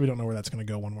neurosurgeon. So we don't know where that's going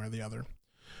to go one way or the other.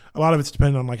 A lot of it's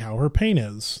dependent on like how her pain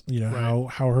is, how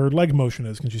her leg motion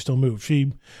is. Can she still move?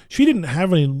 She didn't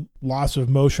have any loss of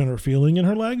motion or feeling in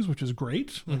her legs, which is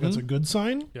great. Like that's a good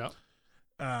sign. Yeah.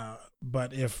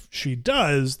 But if she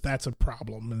does, that's a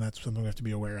problem, and that's something we have to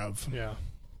be aware of. Yeah.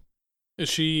 Is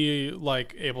she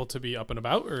like able to be up and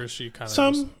about, or is she kind of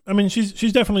some? I mean,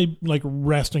 she's definitely like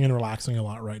resting and relaxing a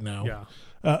lot right now. Yeah.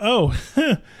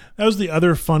 That was the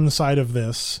other fun side of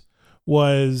this.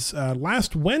 Was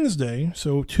last Wednesday,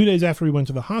 so 2 days after we went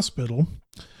to the hospital,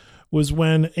 was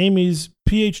when Amy's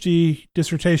PhD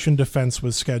dissertation defense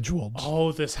was scheduled.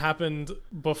 Oh, this happened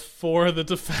before the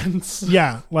defense.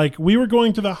 Yeah, like we were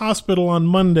going to the hospital on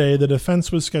Monday. The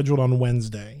defense was scheduled on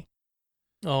Wednesday.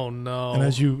 Oh no! And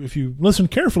if you listen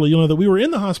carefully, you'll know that we were in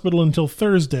the hospital until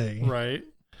Thursday. Right.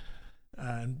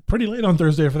 Pretty late on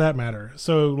Thursday, for that matter.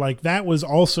 So, like that was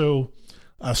also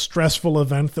a stressful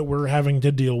event that we're having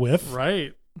to deal with.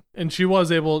 Right. And she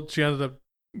ended up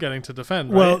getting to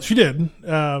defend. Right? Well, she did.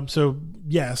 So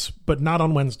yes, but not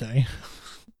on Wednesday.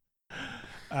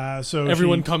 So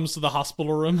everyone comes to the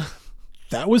hospital room.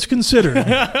 That was considered.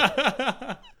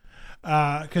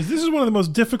 Because this is one of the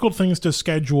most difficult things to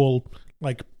schedule.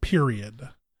 Like, period.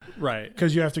 Right.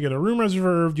 Because you have to get a room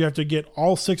reserved. You have to get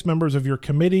all 6 members of your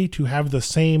committee to have the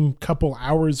same couple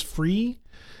hours free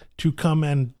to come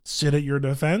and sit at your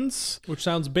defense. Which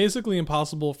sounds basically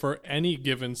impossible for any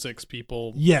given 6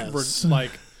 people. Yes.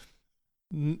 Like,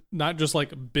 not just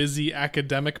like busy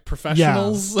academic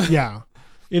professionals. Yeah.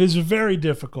 It is very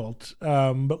difficult.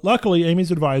 But luckily,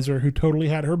 Amy's advisor, who totally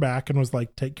had her back and was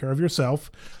like, take care of yourself.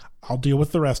 I'll deal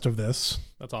with the rest of this.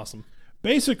 That's awesome.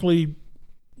 Basically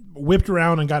whipped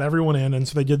around and got everyone in, and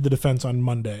so they did the defense on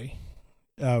Monday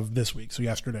of this week, so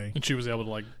yesterday. And she was able to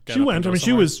like get she went. I mean,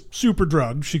 she was super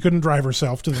drugged. She couldn't drive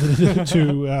herself to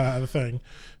the thing.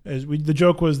 The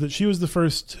joke was that she was the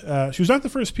first. She was not the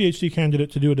first PhD candidate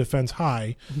to do a defense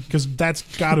high, because that's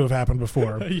got to have happened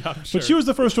before. Yeah, I'm sure. But she was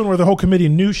the first one where the whole committee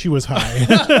knew she was high,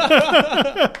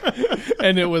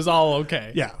 and it was all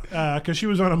okay. Yeah, because she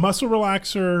was on a muscle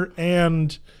relaxer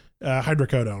and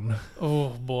hydrocodone. Oh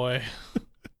boy.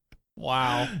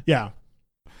 Wow. Yeah.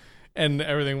 And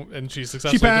everything, and she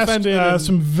successfully passed, defended.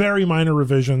 Some very minor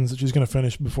revisions that she's going to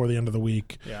finish before the end of the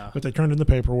week. Yeah. But they turned in the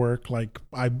paperwork. Like,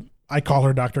 I call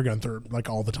her Dr. Gunther like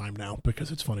all the time now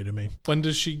because it's funny to me. When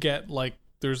does she get like,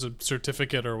 there's a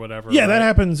certificate or whatever? Yeah, right? that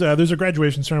happens. There's a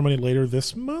graduation ceremony later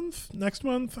this month, next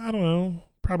month. I don't know.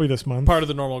 Probably this month. Part of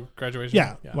the normal graduation?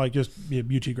 Yeah. Like just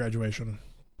UT graduation.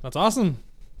 That's awesome.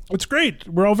 It's great.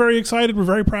 We're all very excited. We're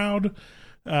very proud.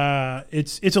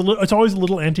 It's always a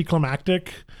little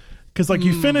anticlimactic because like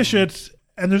you finish it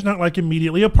and there's not like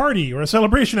immediately a party or a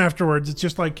celebration afterwards. It's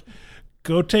just like,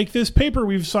 go take this paper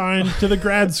we've signed to the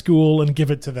grad school and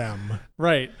give it to them.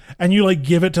 Right. And you like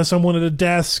give it to someone at a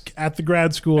desk at the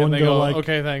grad school and they go like,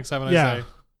 okay, thanks. Have a nice day.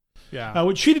 Yeah.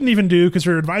 Which she didn't even do because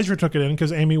her advisor took it in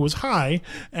because Amy was high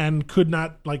and could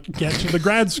not like get to the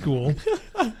grad school.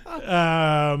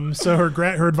 So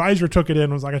her advisor took it in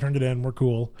and was like, I turned it in. We're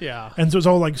cool. Yeah. And so it's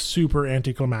all like super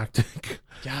anticlimactic.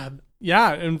 Yeah.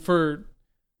 Yeah. And for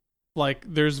like,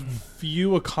 there's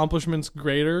few accomplishments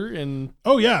greater in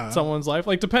someone's life.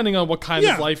 Like, depending on what kind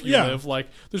of life you live, like,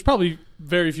 there's probably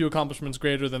very few accomplishments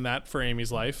greater than that for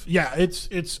Amy's life. Yeah,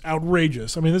 it's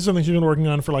outrageous. I mean, this is something she's been working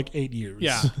on for like 8 years.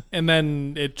 Yeah. And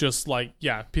then it just like,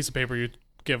 piece of paper you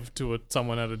give to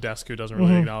someone at a desk who doesn't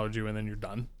really acknowledge you, and then you're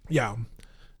done. Yeah.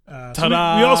 So we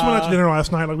also went out to dinner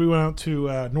last night. Like we went out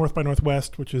to North by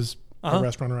Northwest, which is a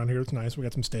restaurant around here. It's nice. We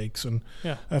got some steaks and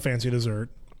a fancy dessert.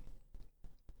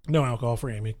 No alcohol for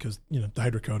Amy because the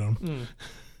hydrocodone.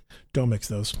 Don't mix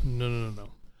those. No.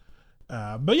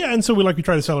 But yeah, and so we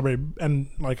try to celebrate, and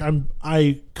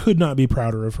I could not be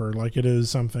prouder of her. Like it is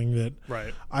something that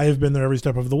I have been there every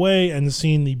step of the way and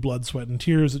seen the blood, sweat, and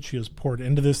tears that she has poured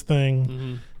into this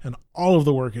thing, and all of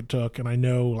the work it took. And I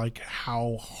know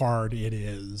how hard it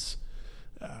is,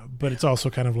 but it's also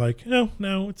kind of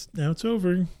now it's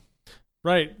over.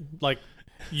 Right,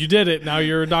 you did it. Now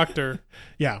you're a doctor.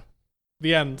 Yeah,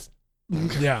 the end.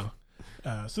 Yeah.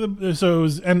 So it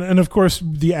was, and of course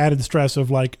the added stress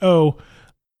of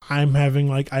I'm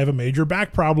having I have a major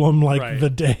back problem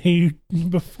the day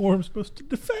before I'm supposed to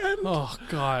defend. Oh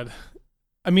God.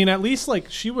 I mean, at least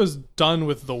she was done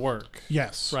with the work.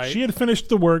 Yes. Right. She had finished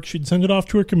the work. She'd send it off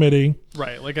to her committee.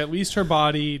 Right. At least her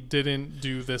body didn't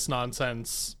do this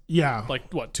nonsense. Yeah.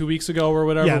 2 weeks ago or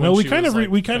whatever. Yeah. No, we kind of were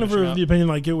of the opinion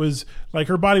it was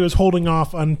her body was holding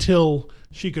off until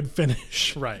she could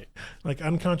finish. Right.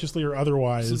 Unconsciously or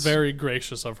otherwise. This is very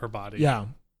gracious of her body. Yeah.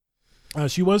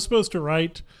 She was supposed to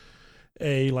write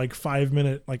a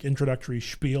 5-minute introductory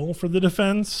spiel for the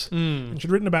defense, and she'd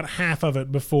written about half of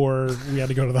it before we had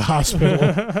to go to the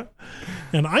hospital.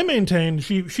 And I maintained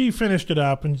she finished it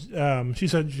up, and she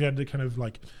said she had to kind of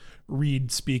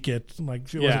read, speak it,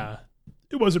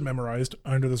 it wasn't memorized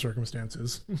under the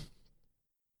circumstances.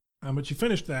 But she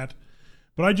finished that.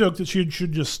 But I joked that she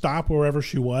should just stop wherever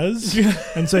she was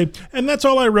and say, and that's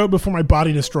all I wrote before my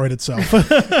body destroyed itself.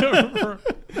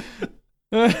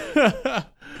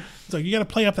 It's you got to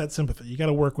play up that sympathy. You got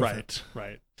to work with it.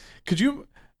 Right. Could you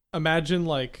imagine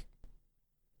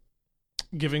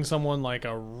giving someone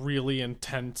a really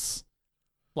intense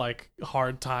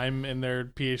hard time in their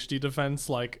PhD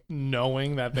defense,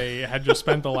 knowing that they had just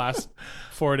spent the last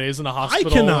 4 days in a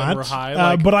hospital? I cannot, and were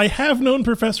high? But I have known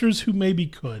professors who maybe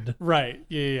could. Right.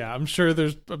 Yeah. I'm sure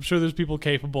there's people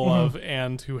capable of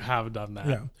and who have done that.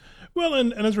 Yeah. Well,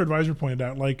 and as our advisor pointed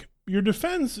out, your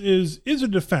defense is a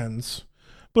defense,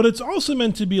 but it's also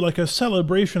meant to be a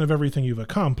celebration of everything you've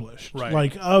accomplished.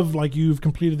 Right. You've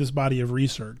completed this body of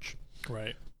research.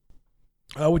 Right.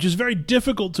 Which is very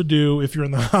difficult to do if you're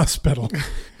in the hospital.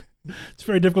 It's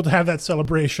very difficult to have that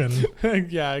celebration.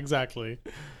 Yeah, exactly.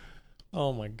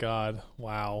 Oh my God.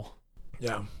 Wow.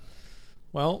 Yeah.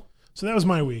 Well, so that was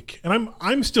my week, and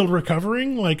I'm still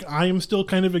recovering. I am still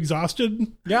kind of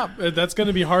exhausted. Yeah, that's going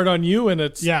to be hard on you, and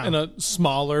it's in a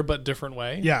smaller but different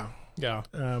way. Yeah. Yeah.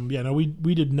 No,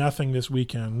 we did nothing this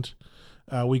weekend.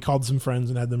 We called some friends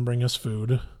and had them bring us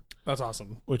food. That's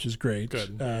awesome. Which is great.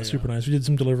 Good. Super nice. We did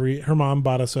some delivery. Her mom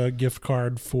bought us a gift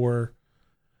card for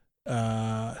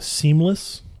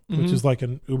Seamless, which is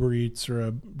an Uber Eats or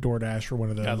a DoorDash or one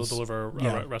of those. Yeah, they'll deliver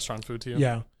restaurant food to you.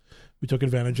 Yeah. We took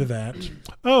advantage of that.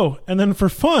 Oh, and then for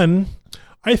fun,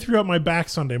 I threw out my back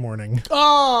Sunday morning.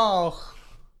 Oh!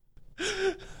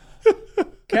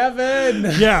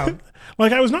 Kevin! Yeah.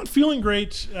 I was not feeling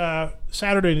great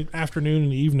Saturday afternoon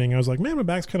and evening. I was man, my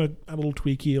back's kind of a little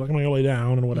tweaky. I'm going to lay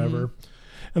down and whatever.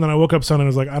 And then I woke up Sunday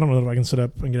and I was I don't know if I can sit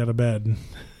up and get out of bed.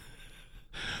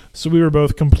 So we were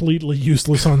both completely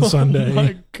useless on Sunday. Oh,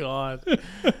 my God.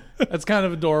 That's kind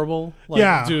of adorable.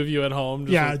 The two of you at home.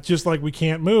 Just we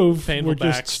can't move. Painful We're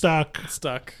just backs.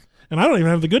 stuck. And I don't even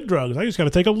have the good drugs. I just got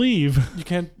to take a leave. You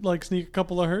can't sneak a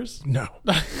couple of hers? No.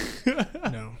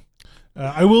 No.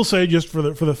 I will say, just for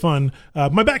the fun,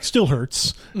 my back still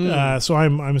hurts, so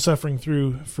I'm suffering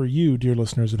through for you, dear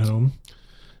listeners at home.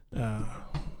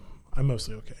 I'm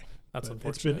mostly okay. That's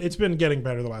unfortunate. It's been getting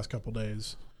better the last couple of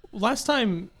days. Last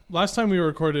time we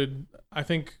recorded, I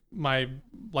think my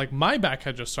back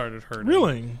had just started hurting.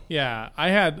 Really? Yeah, I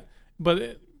had,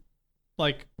 but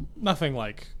nothing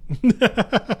like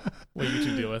what you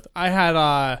two deal with. I had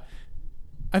I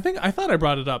thought I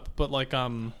brought it up, but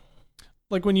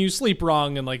when you sleep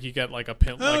wrong and you get a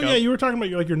pin. Oh yeah, you were talking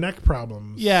about your neck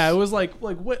problems. Yeah, it was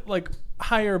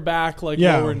higher back,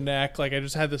 lower neck. I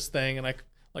just had this thing, and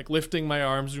lifting my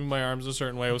arms, moving my arms a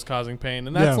certain way was causing pain,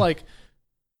 and that's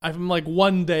I'm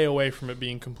 1 day away from it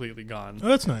being completely gone. Oh,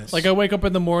 that's nice. I wake up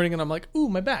in the morning and I'm ooh,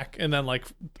 my back, and then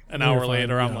an hour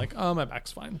later I'm oh, my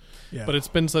back's fine. Yeah. But it's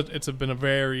been a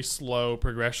very slow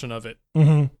progression of it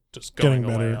just getting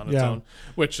going away better on its own,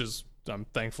 which is. I'm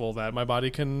thankful that my body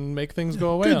can make things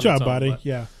go away. Good job, body.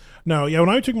 Yeah. No, yeah. When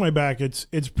I took my back, it's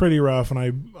pretty rough,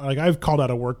 and I've called out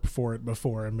of work before,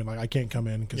 and been I can't come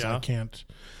in because I can't.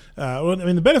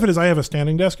 The benefit is I have a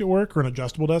standing desk at work or an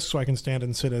adjustable desk, so I can stand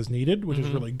and sit as needed, which is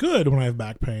really good when I have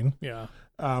back pain. Yeah.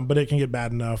 But it can get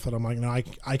bad enough that I'm no,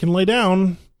 I can lay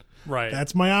down. Right.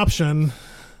 That's my option.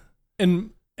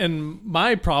 and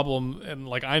my problem, and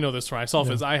like I know this for myself,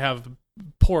 Yeah. is I have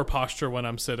poor posture when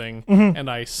I'm sitting, Mhm. and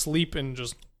I sleep in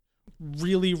just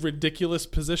really ridiculous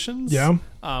positions. Yeah.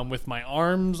 With my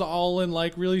arms all in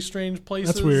like really strange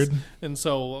places. That's weird. And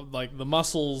so like the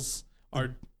muscles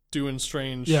are doing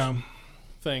strange Yeah.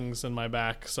 things in my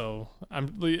back. So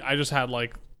I just had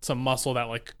like some muscle that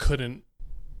like couldn't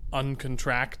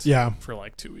uncontract Yeah. for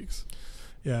like 2 weeks.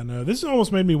 Yeah. No, this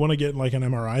almost made me want to get like an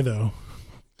MRI though.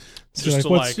 So Just like, to,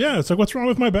 what's it's like what's wrong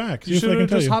with my back? See You if I should can have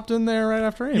tell just you. hopped in there right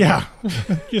after Amy. Yeah.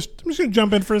 I'm just gonna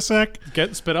jump in for a sec.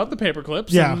 Spit out the paper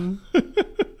clips. Yeah. And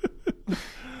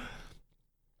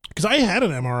Because I had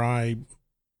an MRI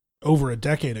over a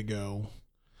decade ago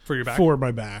for your back. for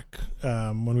my back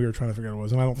when we were trying to figure out what it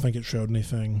was, and I don't think it showed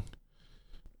anything.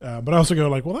 But I also go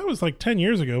like, well, that was like 10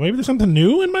 years ago. Maybe there's something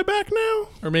new in my back now?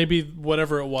 Or maybe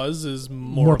whatever it was is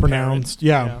More apparent. pronounced.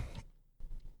 Yeah.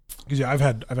 Because I've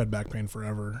had back pain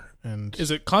forever. And Is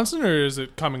it constant or is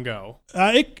it come and go?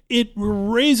 it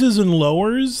raises and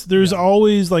lowers. There's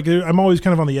always like, I'm always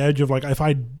kind of on the edge of like, if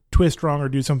I twist wrong or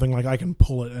do something, like I can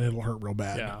pull it and it'll hurt real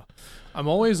bad. Yeah. I'm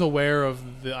always aware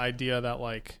of the idea that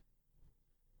like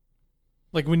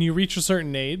when you reach a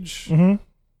certain age, Mm-hmm.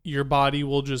 your body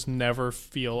will just never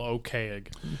feel okay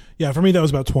again. Yeah, for me that was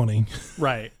about 20.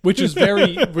 Right. Which is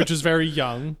very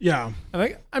young. Yeah,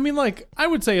 And I mean like I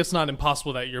would say it's not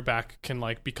impossible that your back can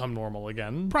like become normal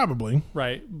again. probably.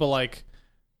 Right. But like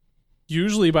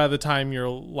usually by the time you're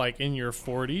like in your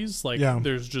 40s, like Yeah.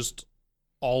 there's just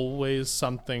always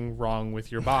something wrong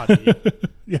with your body.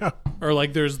 Yeah. Or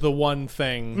like there's the one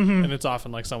thing, Mhm. and it's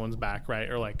often like someone's back, right?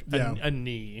 Or like Yeah. a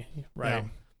knee, right? Yeah.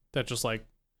 That just like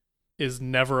is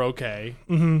never okay,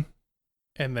 Mm-hmm.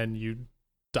 and then you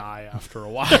die after a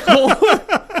while.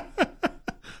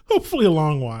 Hopefully a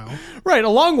long while. Right, a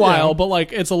long while, Yeah. but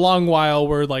like it's a long while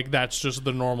where like that's just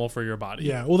the normal for your body.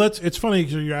 Yeah. Well, it's funny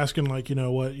because you're asking like,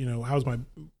 how's my,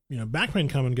 back pain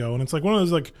come and go? And it's like one of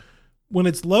those like, when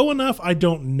it's low enough, I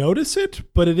don't notice it,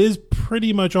 but it is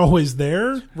pretty much always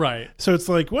there. Right. So it's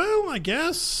like, well, I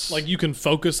guess. Like you can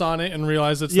focus on it and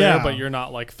realize it's Yeah. there, but you're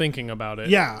not like thinking about it.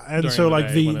 yeah. And during so the like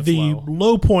day when the it's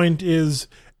low point is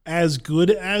as good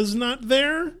as not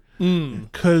there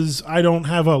because I don't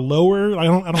have a lower, I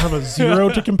don't have a zero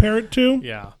to compare it to.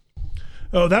 Yeah.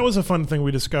 Oh, that was a fun thing we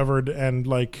discovered and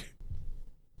like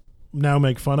now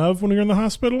make fun of when we were in the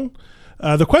hospital.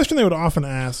 The question they would often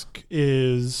ask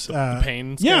is The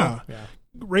pain scale? yeah.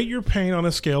 Rate your pain on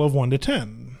a scale of 1 to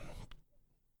 10.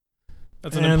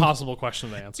 That's an And impossible question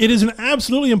to answer. It is an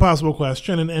absolutely impossible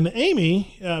question. And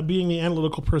Amy, being the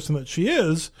analytical person that she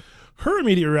is, her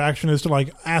immediate reaction is to like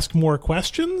ask more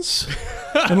questions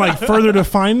and like further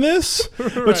define this.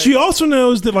 But she also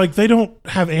knows that like they don't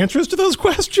have answers to those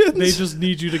questions. They just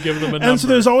need you to give them a number. and so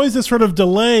there's always this sort of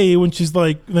delay when she's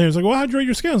like, there's like, well, how'd you rate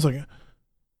your scale? It's like,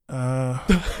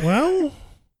 well,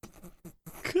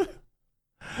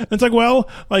 it's like, well,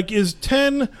 like, is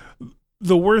 10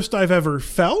 the worst I've ever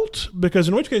felt? Because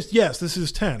in which case, yes, this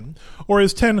is 10. Or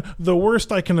is 10 the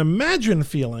worst I can imagine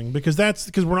feeling? Because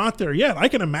we're not there yet. I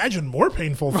can imagine more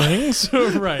painful things.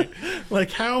 right.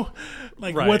 Like how,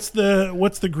 like Right. what's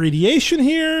the gradation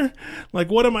here? Like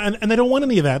what am I? And they don't want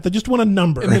any of that. They just want a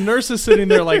number. And the nurse is sitting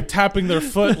there like tapping their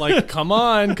foot like, come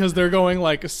on, because they're going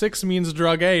like 6 means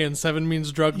drug A and 7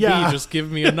 means drug Yeah. B. Just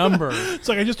give me a number. It's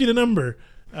like I just need a number.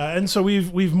 And so we've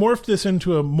morphed this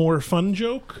into a more fun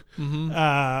joke.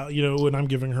 Mm-hmm. When I'm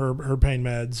giving her pain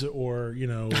meds, or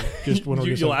just when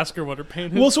You'll ask her what her pain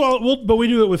is. Well, so but we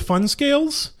do it with fun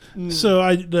scales. So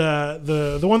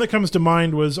the one that comes to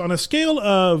mind was on a scale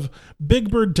of Big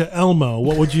Bird to Elmo.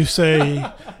 What would you say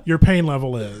your pain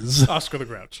level is? Oscar the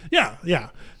Grouch. Yeah.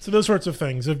 So those sorts of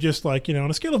things of just like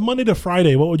on a scale of Monday to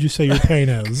Friday, what would you say your pain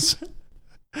is?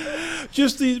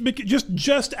 just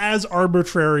as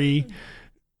arbitrary.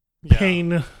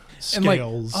 Pain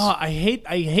scales. And like,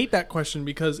 I hate that question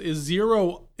because is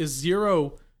zero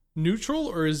neutral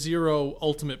or is 0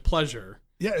 ultimate pleasure?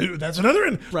 Yeah, that's another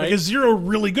one. Right? Like, is 0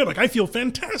 really good? Like, I feel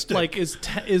fantastic. Like is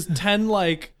 10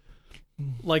 like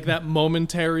that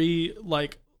momentary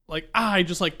like I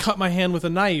just like cut my hand with a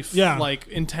knife, Yeah. like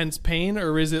intense pain,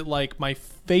 or is it like my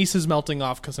face is melting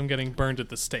off because I'm getting burned at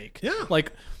the stake? Yeah.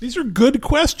 Like these are good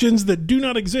questions that do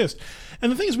not exist.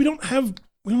 And the thing is, we don't have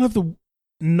the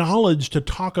knowledge to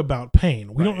talk about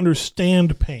pain. We don't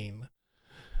understand pain.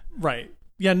 Right.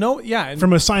 Yeah, no, yeah. And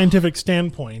From a scientific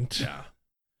standpoint. yeah.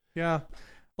 Yeah.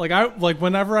 Like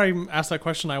whenever I'm asked that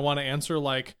question, I want to answer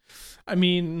like, I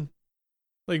mean,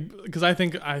 like, because I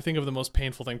think of the most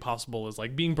painful thing possible is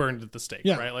like being burned at the stake,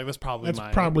 Yeah. right? Like that's That's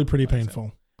my probably pretty my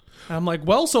painful. And I'm like,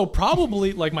 well, so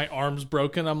probably like my arm's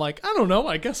broken. I'm like, I don't know.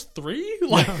 I guess 3.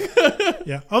 Like,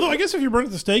 Yeah. Although I guess if you burn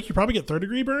at the stake, you probably get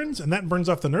third-degree burns, and that burns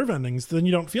off the nerve endings. Then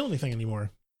you don't feel anything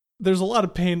anymore. there's a lot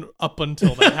of pain up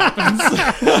until that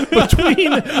happens.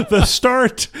 Between the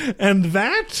start and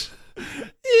that,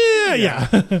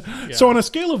 yeah. So on a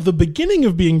scale of the beginning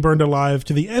of being burned alive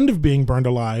to the end of being burned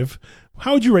alive,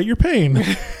 how would you rate your pain?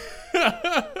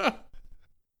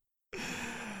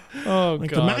 Oh,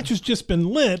 like God. the match has just been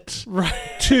lit, Right.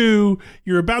 to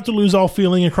you're about to lose all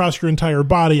feeling across your entire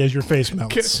body as your face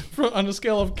melts. On a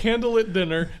scale of candlelit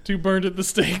dinner to burned at the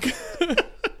stake.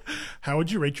 How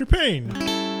would you rate your pain?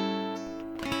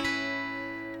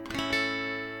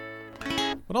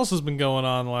 What else has been going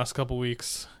on the last couple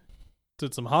weeks?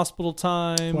 Did some hospital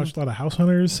time. Watched a lot of House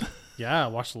Hunters. Yeah,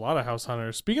 watched a lot of House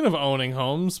Hunters. Speaking of owning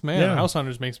homes, man, Yeah. House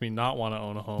Hunters makes me not want to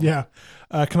own a home. Yeah.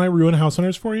 Can I ruin House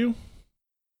Hunters for you?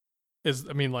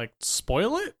 Like,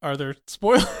 spoil it? Are there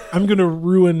spoil? I'm going to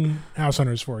ruin House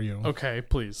Hunters for you. Okay,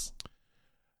 please.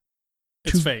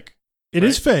 It's fake. It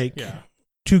is fake. Yeah.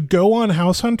 To go on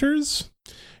House Hunters,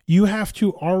 you have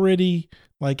to already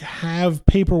have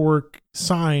paperwork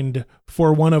signed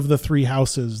for one of the 3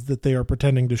 houses that they are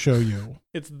pretending to show you.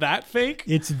 It's that fake?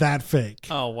 It's that fake.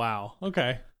 Oh, wow.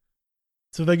 Okay.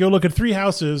 So they go look at 3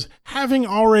 houses, having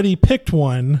already picked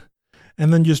one,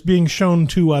 and then just being shown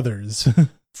 2 others.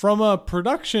 From a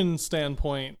production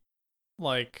standpoint,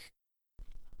 that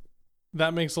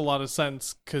makes a lot of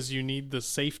sense because you need the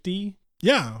safety,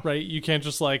 Yeah. right? You can't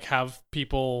just have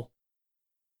people,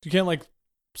 you can't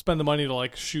spend the money to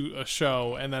shoot a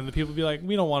show and then the people be like,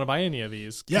 we don't want to buy any of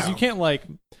these. Because you can't if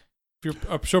you're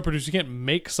a show producer, you can't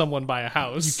make someone buy a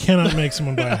house. You cannot make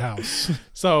someone buy a house.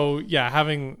 So yeah,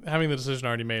 having the decision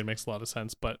already made makes a lot of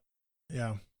sense. But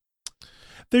Yeah.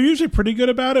 They're usually pretty good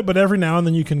about it, but every now and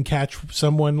then you can catch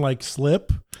someone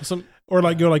slip or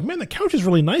go man, the couch is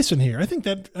really nice in here. I think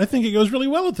it goes really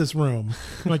well at this room.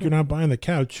 You're not buying the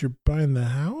couch, you're buying the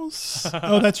house.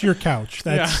 Oh, that's your couch.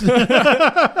 That's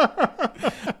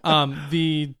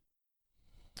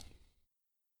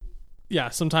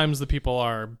sometimes the people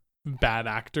are bad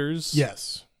actors.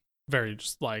 Yes. Very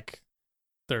just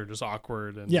they're just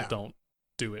awkward and don't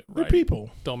do it They're right. people.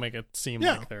 Don't make it seem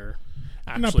Yeah. like they're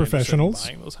actually not professionals.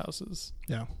 buying those houses.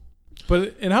 Yeah.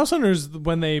 But in House Hunters,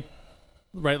 when they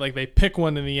they pick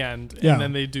one in the end, Yeah. and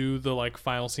then they do the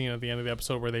final scene at the end of the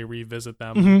episode where they revisit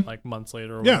them Mhm. months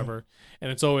later or Yeah. whatever,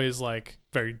 and it's always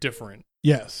very different,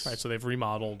 Yes. right? So they've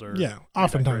remodeled or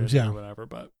Oftentimes, redecorated or whatever.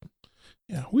 But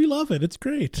Yeah. We love it. It's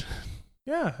great.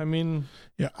 yeah, I mean,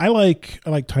 Yeah. I like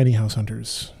tiny house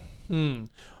hunters.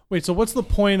 wait. So what's the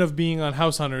point of being on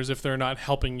House Hunters if they're not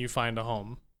helping you find a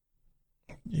home?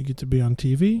 You get to be on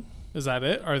TV. Is that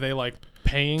it? Are they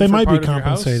paying? They for might be part of your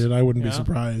house? compensated. I wouldn't be Yeah.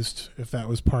 surprised if that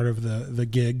was part of the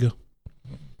gig.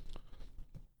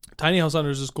 Tiny House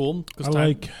Hunters is cool I because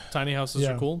like. tiny houses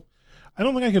Yeah. are cool. I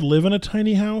don't think I could live in a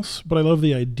tiny house, but I love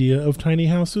the idea of tiny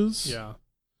houses. Yeah.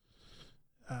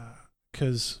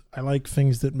 Because I like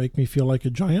things that make me feel like a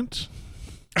giant.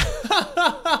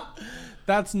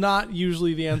 That's not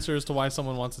usually the answer as to why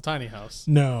someone wants a tiny house.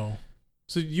 No.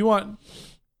 So do you want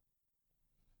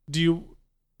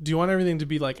everything to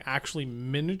be actually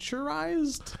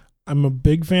miniaturized? I'm a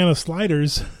big fan of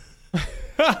sliders.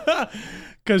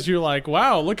 Because you're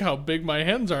wow, look how big my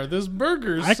hands are. This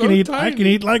burger's I so can eat. tiny. I can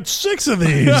eat 6 of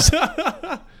these.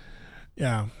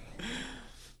 Yeah.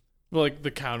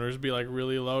 The counters be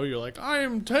really low. You're I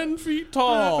am 10 feet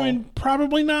tall. I mean,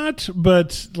 probably not,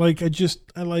 but I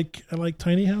like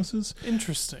tiny houses.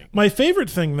 Interesting. My favorite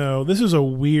thing, though, this is a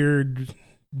weird,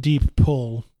 deep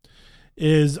pull,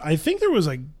 is I think there was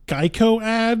a Geico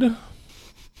ad.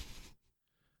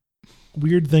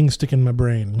 Weird thing stick in my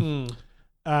brain.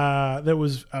 That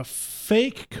was a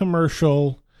fake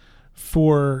commercial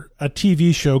for a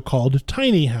TV show called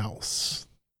Tiny House.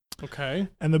 Okay.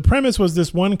 And the premise was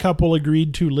this one couple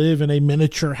agreed to live in a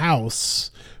miniature house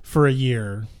for a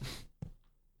year.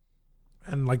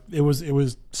 And it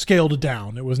was scaled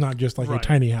down. It was not just a Right.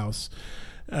 tiny house.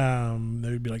 They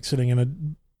would be sitting in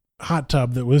a hot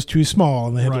tub that was too small,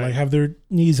 and they had Right. to have their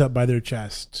knees up by their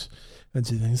chest and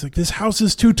see things this house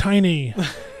is too tiny.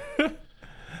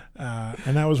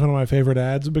 And that was one of my favorite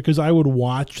ads because I would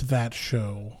watch that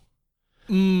show.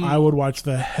 I would watch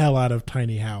the hell out of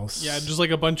Tiny House. Yeah, just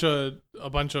a bunch of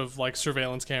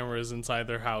surveillance cameras inside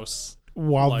their house.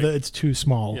 While it's too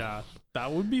small. Yeah,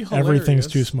 that would be hilarious. Everything's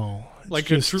too small.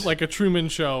 It's A Truman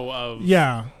Show of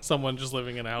someone just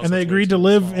living in a house. And they that's way agreed to too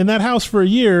live small. in that house for a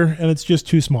year, and it's just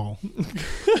too small.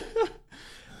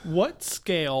 What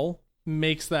scale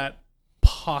makes that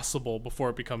possible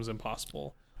before it becomes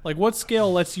impossible? Like, what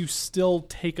scale lets you still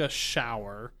take a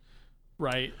shower,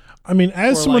 right? I mean,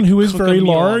 as Or, someone like, who is cook a very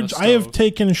meal on a large, I have stove.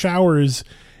 taken showers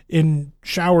in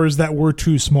showers that were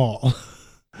too small.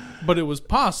 But it was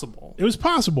possible. It was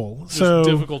possible. Just So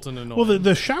difficult and annoying. well,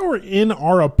 the shower in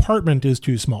our apartment is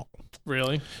too small.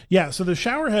 Really? Yeah, so the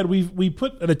shower head, we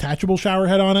put a detachable shower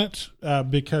head on it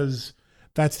because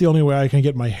that's the only way I can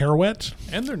get my hair wet.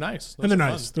 And they're nice. And they're Those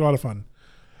are nice. They're a lot of fun.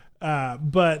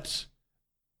 But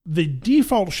the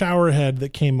default shower head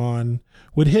that came on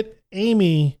would hit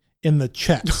Amy in the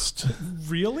chest. fun.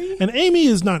 Really? And Amy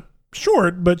is not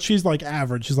short, but she's like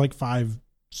average. She's like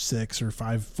 5'6" or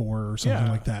 5'4" or something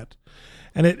Yeah. like that.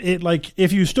 And it like,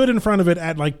 if you stood in front of it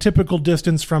at like typical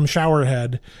distance from shower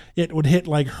head, it would hit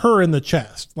like her in the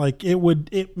chest. Like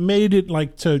it made it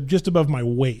like to just above my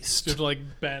waist. You have to like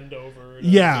bend over to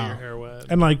Yeah. get your hair wet.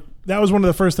 And like, that was one of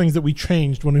the first things that we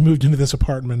changed when we moved into this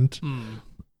apartment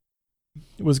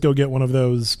was go get one of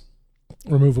those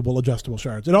removable adjustable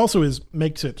showers. It also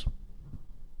makes it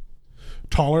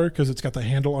taller because it's got the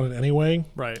handle on it anyway.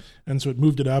 Right. And so it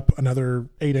moved it up another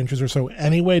 8 inches or so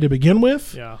anyway to begin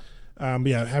with. Yeah. But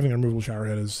yeah, having a removable shower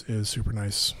head is super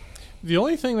nice. The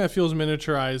only thing that feels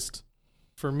miniaturized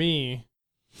for me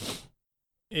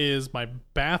is my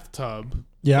bathtub.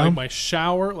 Yeah. Like my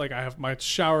shower, like I have my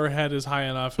shower head is high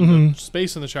enough and the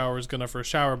space in the shower is good enough for a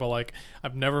shower, but like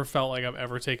I've never felt like I've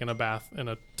ever taken a bath in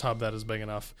a tub that is big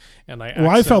enough. And I I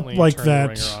felt accidentally like turned the that.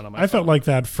 ringer on my I felt phone. like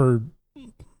that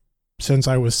since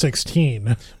I was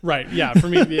 16. Right, yeah, for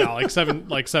me, yeah,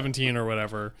 like 17 or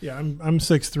whatever. Yeah, I'm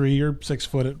 6'3", you're 6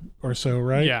 foot or so,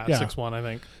 right? Yeah, 6'1", I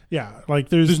think. Yeah, like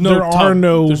there There's no are tub.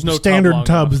 no There's no tub standard long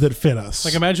tubs enough. that fit us.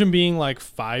 Like imagine being like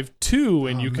 5'2"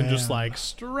 and Oh, you can just man. like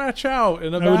stretch out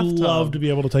in a I bathtub. would love to be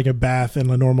able to take a bath in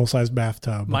a normal sized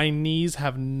bathtub. My knees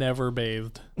have never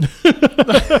bathed.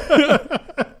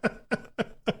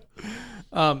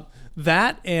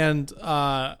 That and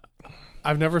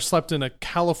I've never slept in a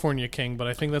California King, but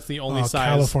I think that's the only size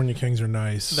California Kings are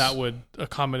nice. that would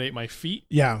accommodate my feet.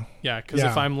 Yeah, Yeah, because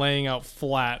Yeah. if I'm laying out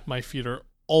flat, my feet are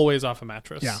always off a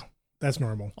mattress. yeah, that's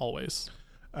normal. Always.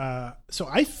 So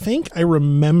I think I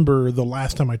remember the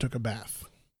last time I took a bath.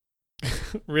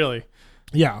 Really?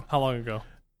 Yeah, How long ago?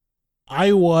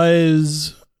 I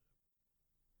was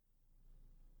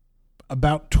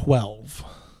about 12.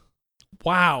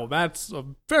 Wow, that's a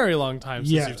very long time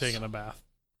since Yes. you've taken a bath.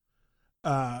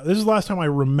 This is the last time I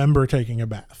remember taking a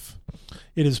bath.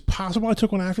 It is possible I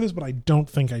took one after this, but I don't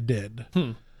think I did.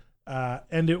 And I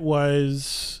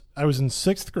was in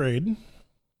 6th grade,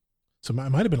 so I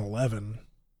might have been 11.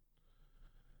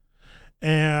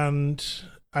 And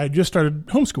I just started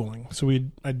homeschooling. So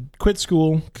I'd quit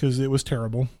school because it was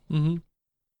terrible. Mm-hmm.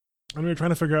 And we were trying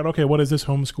to figure out, okay, what is this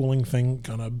homeschooling thing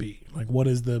gonna be? Like, what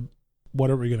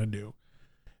are we gonna do?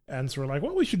 And so we're like,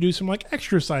 well, we should do some like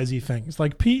exercisey things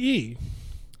like PE.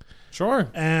 Sure.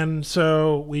 And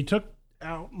so we took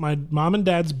out my mom and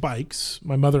dad's bikes.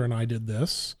 My mother and I did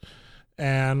this.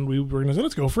 And we were going to say,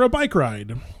 let's go for a bike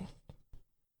ride.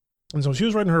 And so she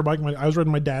was riding her bike. I was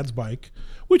riding my dad's bike,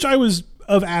 which I was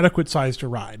of adequate size to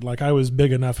ride. Like I was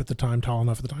big enough at the time, tall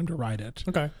enough at the time to ride it.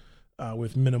 Okay.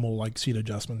 With minimal like seat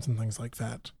adjustments and things like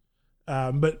that.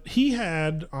 But he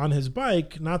had on his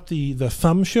bike, not the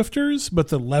thumb shifters, but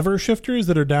the lever shifters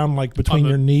that are down like between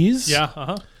your knees. Yeah.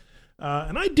 Uh-huh.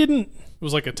 And I didn't. It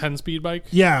was like a 10-speed bike.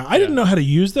 Yeah, I didn't know how to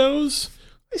use those.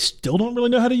 I still don't really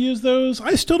know how to use those.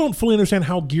 I still don't fully understand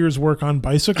how gears work on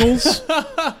bicycles.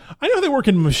 I know they work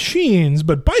in machines,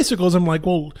 but bicycles, I'm like,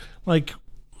 well, like,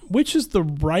 which is the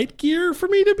right gear for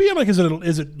me to be in? Like, is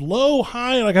it low,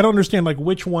 high? Like, I don't understand like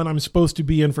which one I'm supposed to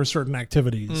be in for certain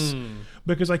activities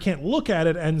because I can't look at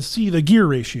it and see the gear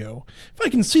ratio. If I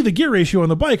can see the gear ratio on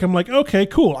the bike, I'm like, okay,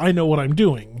 cool. I know what I'm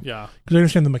doing. Yeah. Because I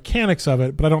understand the mechanics of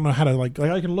it, but I don't know how to like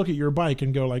I can look at your bike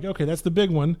and go like, okay, that's the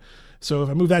big one. So if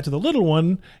I move that to the little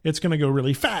one, it's going to go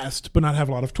really fast, but not have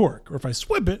a lot of torque. Or if I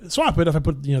swap it, if I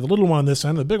put the little one on this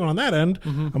end, the big one on that end,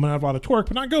 I'm going to have a lot of torque,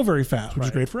 but not go very fast, which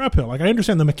is great for uphill. Like I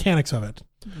understand the mechanics of it.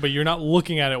 But you're not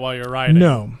looking at it while you're riding.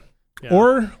 No. Yeah.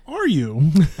 Or are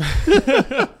you?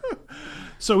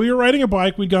 So we were riding a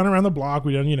bike. We'd gone around the block.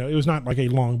 We'd done, it was not like a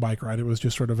long bike ride. It was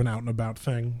just sort of an out and about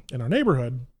thing in our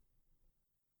neighborhood.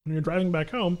 We were driving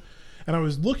back home, and I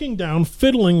was looking down,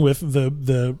 fiddling with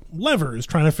the levers,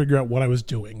 trying to figure out what I was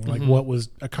doing, like what was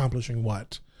accomplishing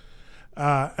what.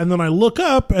 And then I look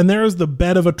up, and there's the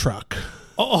bed of a truck.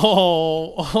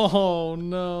 Oh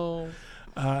no.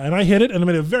 And I hit it, and it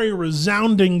made a very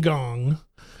resounding gong,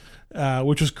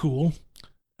 which was cool.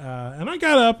 And I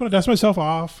got up and I dusted myself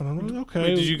off, and I'm like, okay.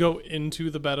 Wait, did you go into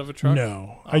the bed of a truck?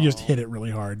 No, I just hit it really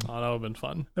hard. Oh, that would have been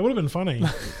fun. That would have been funny.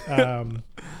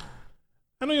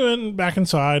 And I went back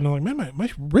inside, and I'm like, man,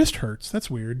 my wrist hurts. That's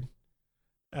weird.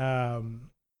 And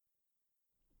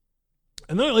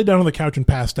then I laid down on the couch and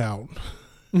passed out.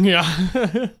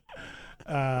 Yeah.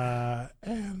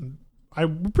 And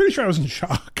I'm pretty sure I was in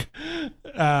shock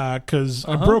because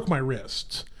I broke my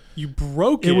wrist. You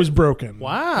broke it? It was broken.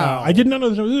 Wow. I did not know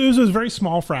this. It was a very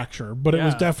small fracture, but it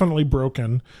was definitely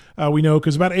broken. We know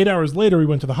because about 8 hours later, we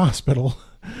went to the hospital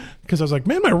because I was like,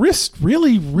 man, my wrist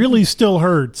really, really still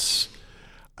hurts.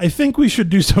 I think we should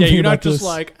do something you're about not this. just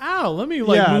like, ow, let me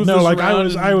like move this like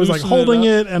around I was like holding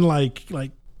it it and like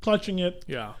clutching it.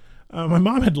 Yeah. My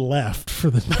mom had left for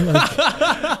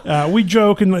the. We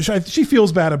joke and she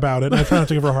feels bad about it. And I try not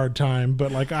to give her a hard time,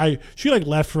 but she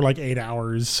left for 8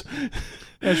 hours.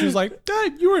 And she was like,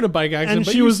 you were in a bike accident, and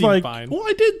but she you was seem like, fine. well,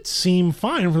 I did seem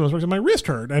fine for those reasons. My wrist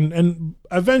hurt and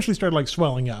eventually started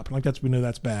swelling up. We know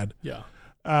that's bad. Yeah.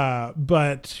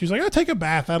 But she was like, take a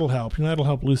bath. That'll help. That'll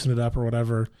help loosen it up or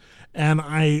whatever. And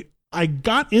I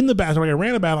got in the bath. I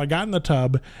ran a bath. I got in the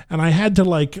tub and I had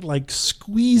to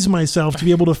squeeze myself to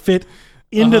be able to fit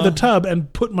into the tub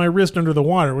and put my wrist under the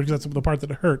water, which that's the part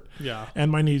that hurt. Yeah.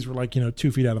 And my knees were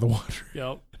 2 feet out of the water.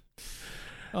 Yep.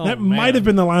 That might have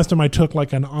been the last time I took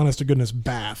an honest to goodness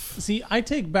bath. See, I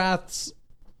take baths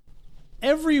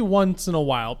every once in a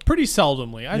while, pretty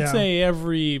seldomly. I'd say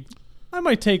I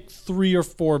might take 3 or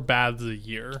 4 baths a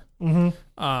year.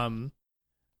 Mm-hmm.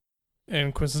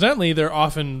 And coincidentally, they're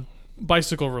often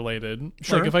bicycle related.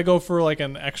 Sure. If I go for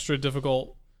an extra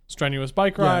difficult, strenuous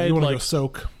bike ride, you want to go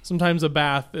soak. Sometimes a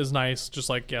bath is nice, just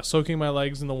soaking my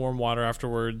legs in the warm water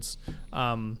afterwards.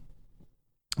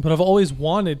 But I've always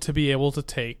wanted to be able to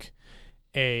take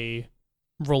a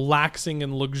relaxing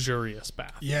and luxurious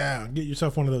bath. Yeah, get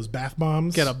yourself one of those bath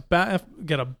bombs. Get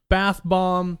a bath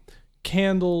bomb,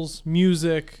 candles,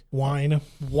 music, wine.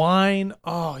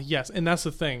 Oh, yes. And that's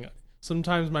the thing.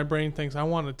 Sometimes my brain thinks I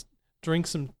want to drink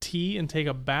some tea and take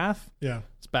a bath. Yeah.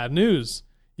 It's bad news.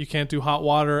 You can't do hot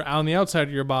water on the outside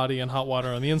of your body and hot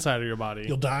water on the inside of your body.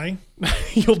 You'll die.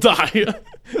 You'll die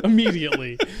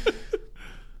immediately.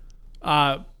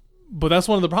 But that's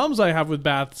one of the problems I have with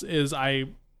baths is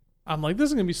I'm like, this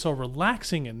is going to be so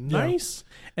relaxing and nice.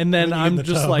 Yeah. And then I'm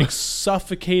just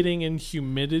suffocating in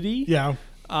humidity. Yeah.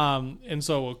 And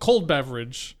so a cold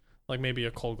beverage, maybe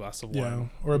a cold glass of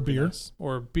wine. Or a beer. Nice.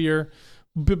 Or a beer.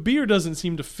 But beer doesn't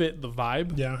seem to fit the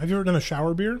vibe. Yeah. Have you ever done a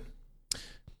shower beer?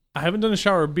 I haven't done a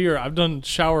shower beer. I've done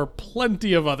shower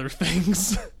plenty of other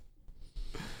things.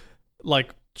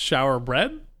 Like shower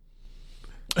bread.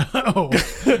 Oh,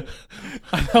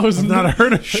 I've not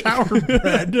heard of shower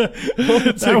bread.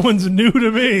 That one's new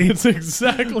to me. It's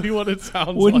exactly what it sounds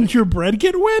like. Wouldn't your bread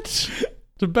get wet?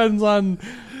 Depends on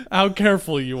how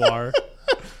careful you are.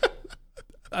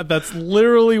 That's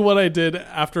literally what I did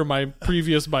after my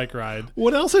previous bike ride.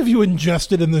 What else have you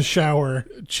ingested in the shower?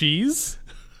 Cheese.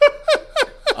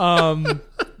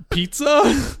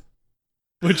 Pizza,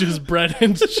 which is bread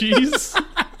and cheese.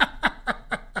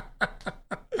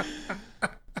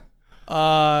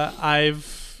 I've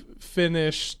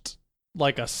finished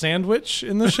a sandwich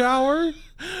in the shower.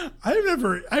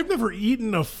 I've never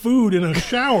eaten a food in a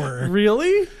shower.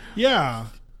 Really? Yeah.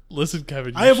 Listen,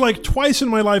 Kevin. I have twice in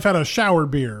my life had a shower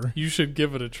beer. You should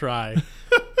give it a try.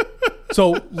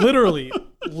 So literally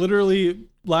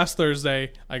last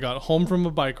Thursday, I got home from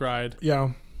a bike ride.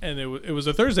 Yeah. And it was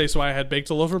a Thursday, so I had baked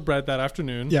a loaf of bread that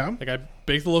afternoon. Yeah. I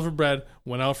baked the loaf of bread,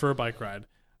 went out for a bike ride.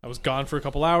 I was gone for a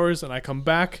couple hours, and I come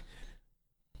back.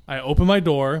 I open my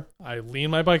door. I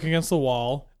lean my bike against the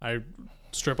wall. I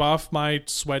strip off my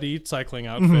sweaty cycling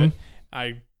outfit. Mm-hmm.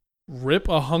 I rip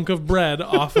a hunk of bread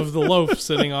off of the loaf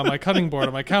sitting on my cutting board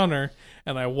on my counter,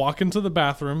 and I walk into the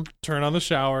bathroom, turn on the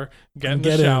shower, get in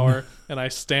the shower, and I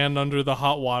stand under the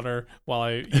hot water while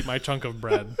I eat my chunk of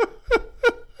bread.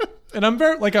 And I'm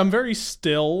very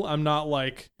still. I'm not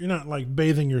you're not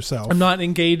bathing yourself. I'm not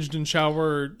engaged in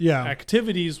shower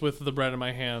activities with the bread in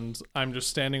my hands. I'm just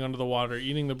standing under the water,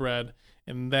 eating the bread,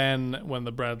 and then when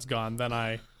the bread's gone, then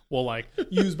I will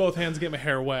use both hands to get my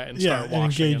hair wet and start washing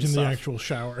and engage in stuff. The actual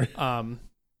shower.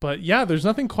 But yeah, there's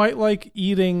nothing quite like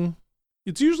eating.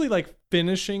 It's usually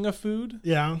finishing a food.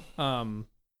 Yeah.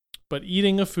 But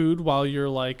eating a food while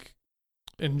you're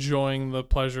enjoying the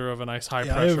pleasure of a nice high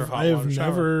pressure hot water shower.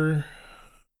 I have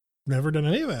never done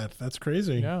any of that. That's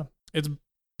crazy. Yeah.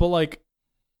 But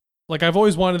I've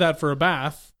always wanted that for a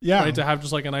bath. Yeah. Right? To have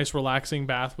just a nice relaxing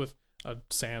bath with a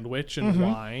sandwich and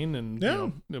wine and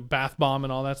bath bomb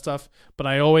and all that stuff. But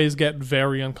I always get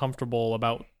very uncomfortable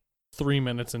about 3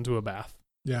 minutes into a bath.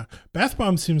 Yeah. Bath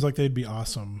bomb seems like they'd be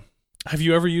awesome. Have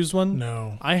you ever used one?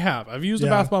 No. I have. I've used a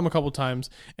bath bomb a couple times,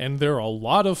 and they're a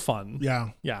lot of fun. Yeah.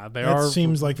 Yeah, they are. It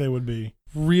seems like they would be.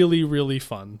 really, really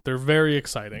fun. They're very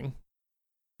exciting,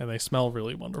 and they smell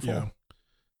really wonderful. Yeah.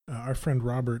 Our friend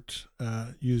Robert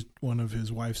used one of his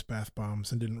wife's bath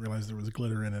bombs and didn't realize there was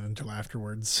glitter in it until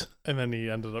afterwards. And then he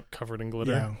ended up covered in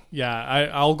glitter. Yeah. Yeah,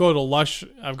 I'll go to Lush.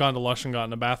 I've gone to Lush and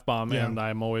gotten a bath bomb, Yeah. and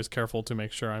I'm always careful to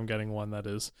make sure I'm getting one that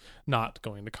is not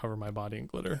going to cover my body in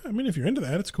glitter. I mean, if you're into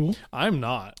that, it's cool. I'm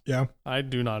not. Yeah. I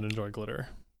do not enjoy glitter.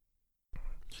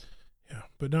 Yeah.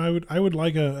 But no, I would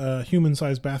like a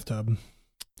human-sized bathtub.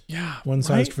 Yeah. One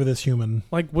sized right? for this human.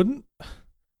 Like, wouldn't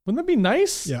that be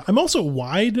nice? Yeah. I'm also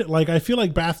wide. Like, I feel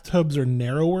like bathtubs are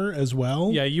narrower as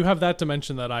well. Yeah, you have that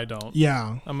dimension that I don't.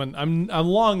 Yeah. I'm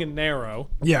long and narrow.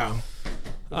 Yeah.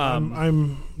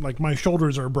 I'm like, my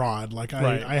shoulders are broad. Like,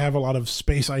 Right. I have a lot of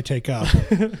space I take up.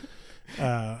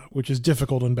 Which is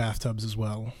difficult in bathtubs as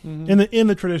well. Mhm. In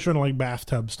the traditional like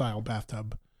bathtub style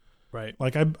bathtub. Right.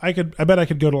 Like I bet I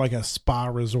could go to like a spa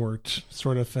resort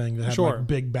sort of thing that had Sure. like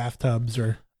big bathtubs.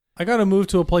 Or I got to move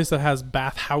to a place that has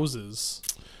bath houses.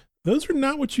 those are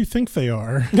not what you think they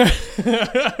are.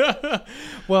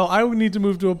 Well, I would need to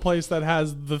move to a place that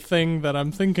has the thing that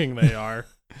I'm thinking they are.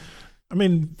 I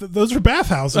mean, those are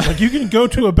bathhouses. Like you can go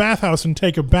to a bathhouse and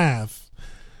take a bath.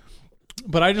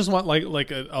 But I just want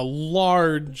like a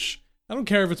large. I don't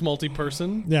care if it's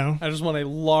multi-person. Yeah. I just want a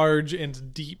large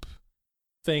and deep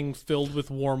thing filled with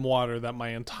warm water that my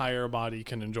entire body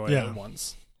can enjoy Yeah. at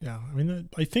once. Yeah. I mean,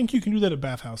 I think you can do that at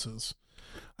bathhouses.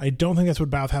 I don't think that's what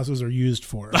bathhouses are used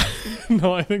for.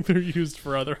 No, I think they're used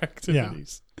for other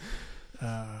activities.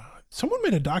 Someone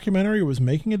made a documentary or was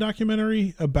making a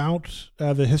documentary about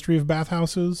the history of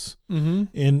bathhouses Mm-hmm.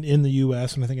 in the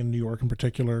U.S. and I think in New York in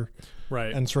particular.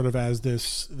 Right. And sort of as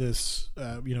this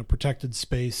protected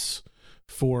space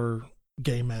for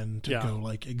gay men to Yeah. go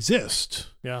like exist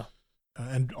Yeah.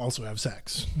 and also have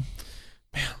sex.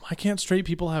 Man, why can't straight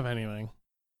people have anything?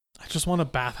 I just want a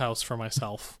bathhouse for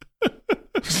myself.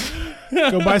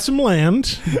 Go buy some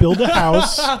land, build a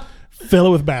house, fill it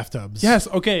with bathtubs. Yes.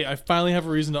 Okay. I finally have a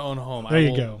reason to own a home. There I you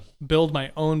will go. Build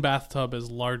my own bathtub as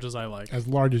large as I like. As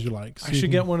large as you like. So I you should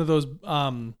can- get one of those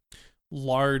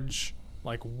large,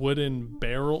 like wooden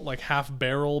barrel, like half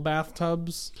barrel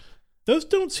bathtubs, Those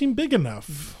don't seem big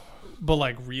enough. but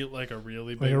like a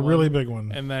really big, Like a one. really big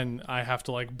one. And then I have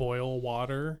to like boil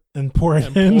water And pour it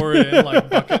and in. pour it in like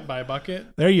bucket by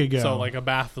bucket. There you go. So like a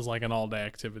bath is like an all day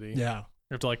activity. yeah.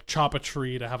 You have to like chop a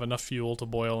tree to have enough fuel to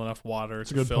boil enough water a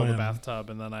to good fill the plan. bathtub,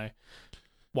 and then I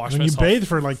wash And you myself. bathe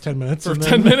for like 10 minutes. For and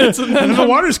 10 minutes and then the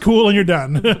water's cool and you're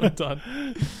done. I'm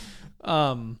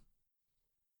done.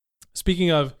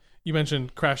 Speaking of, you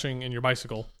mentioned crashing in your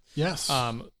bicycle. Yes.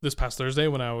 This past Thursday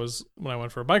when I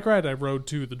went for a bike ride, I rode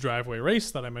to the driveway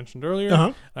race that I mentioned earlier. Uh-huh.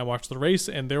 And I watched the race,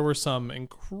 and there were some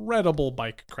incredible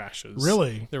bike crashes.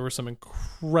 Really? There were some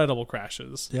incredible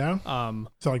crashes. Yeah.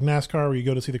 So like NASCAR where you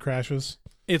go to see the crashes.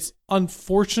 It's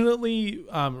unfortunately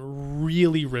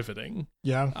really riveting.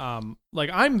 Yeah. Like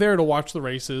I'm there to watch the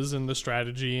races and the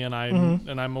strategy, and Mm-hmm.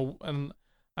 and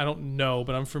I don't know,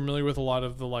 but I'm familiar with a lot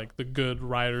of the good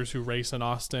riders who race in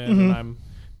Austin, Mm-hmm.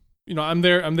 and I'm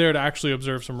there to actually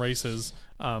observe some races.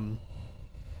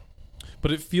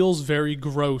 But it feels very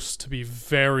gross to be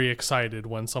very excited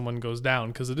when someone goes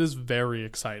down, because it is very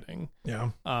exciting. Yeah.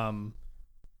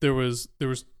 There was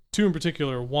two in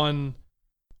particular. One,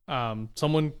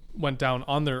 someone went down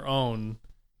on their own,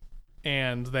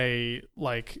 and they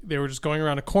were just going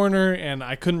around a corner, and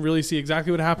I couldn't really see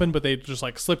exactly what happened, but they just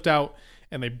like slipped out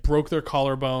and they broke their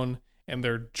collarbone, and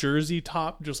their jersey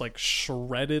top just like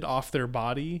shredded off their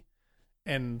body,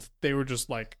 and they were just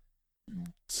like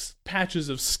patches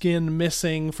of skin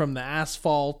missing from the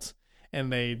asphalt,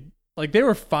 and they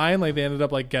were fine. Like they ended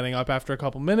up like getting up after a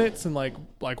couple minutes and like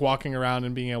walking around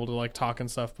and being able to like talk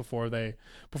and stuff before they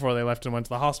left and went to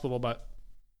the hospital. But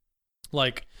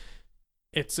like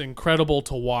it's incredible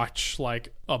to watch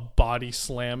like a body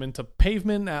slam into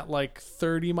pavement at like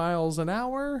 30 miles an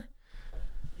hour.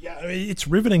 Yeah. I mean, it's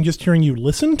riveting just hearing you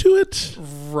listen to it.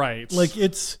 Right. Like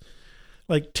it's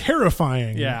like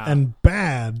terrifying Yeah. and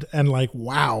bad and like,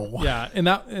 wow. Yeah. And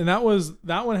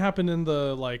that one happened in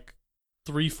the like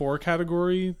 3-4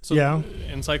 category. So Yeah.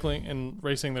 in cycling and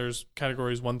racing, there's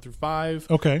categories 1 through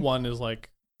 5. Okay. 1 is like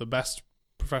the best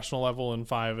professional level, and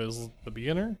 5 is the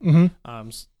beginner. Mm-hmm.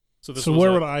 So this So was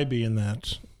where would I be in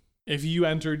that? if you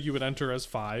entered, you would enter as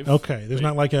 5. Okay. There's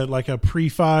But not like a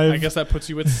pre-5. I guess that puts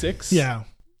you at 6. Yeah.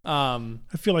 I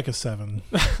I feel like a 7.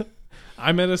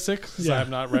 I'm at a 6 because Yeah. I have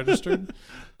not registered.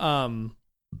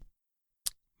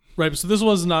 Right. So this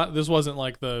wasn't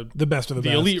like the The best of the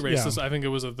best. elite race. Yeah. This, I think it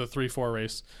was the 3-4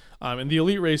 race. And the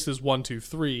elite race is 1, 2,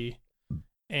 3,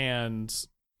 and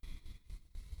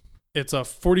it's a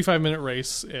 45-minute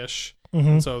race ish.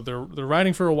 And so they're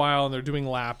riding for a while and they're doing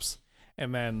laps,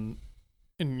 and then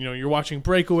you're watching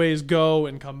breakaways go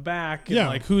and come back, and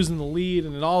like who's in the lead,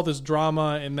 and then all this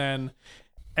drama, and then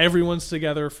everyone's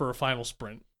together for a final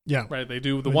sprint. Yeah. Right. They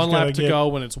do the one lap to go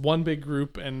when it's one big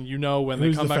group, and when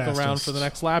they come back around for the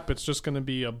next lap, it's just going to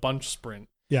be a bunch sprint.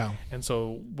 Yeah. And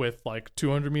so with like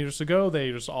 200 meters to go,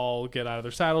 they just all get out of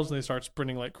their saddles and they start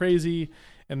sprinting like crazy.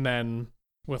 And then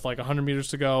with like 100 meters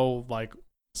to go, like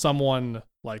someone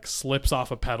like slips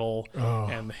off a pedal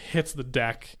and hits the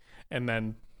deck, and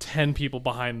then 10 people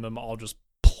behind them all just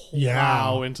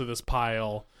plow into this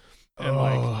pile. And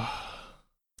like,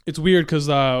 it's weird because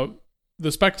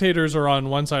the spectators are on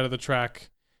one side of the track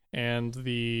and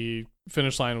the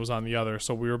finish line was on the other.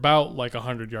 So we were about like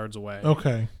 100 yards away.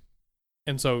 Okay.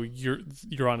 And so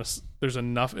you're on there's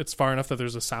enough, it's far enough that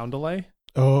there's a sound delay.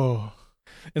 Oh.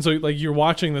 And so like you're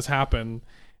watching this happen,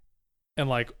 and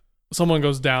like someone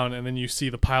goes down, and then you see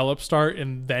the pileup start,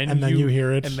 and then you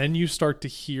hear it. And then you start to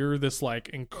hear this like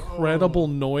incredible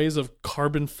noise of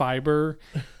carbon fiber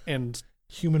and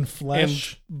human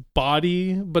flesh and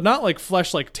body, but not like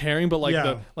flesh like tearing, but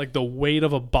like the weight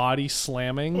of a body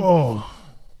slamming.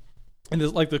 And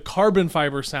it's like the carbon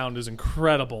fiber sound is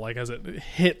incredible, like as it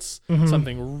hits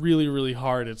something really, really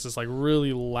hard. It's just like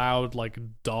really loud, like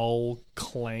dull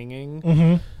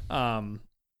clanging.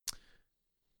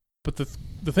 But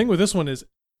the thing with this one is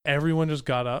everyone just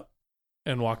got up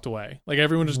and walked away. Like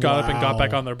everyone just got up and got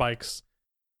back on their bikes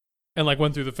and like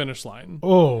went through the finish line.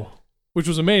 Which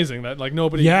was amazing that like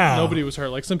nobody was hurt.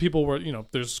 Like some people were,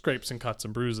 there's scrapes and cuts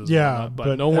and bruises. Yeah, and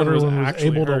but no one was actually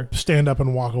able hurt. to stand up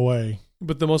and walk away.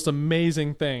 But the most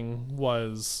amazing thing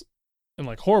was, and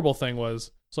like horrible thing was,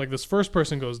 so like this first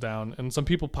person goes down and some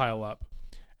people pile up,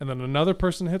 and then another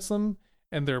person hits them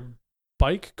and their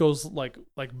bike goes like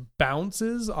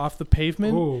bounces off the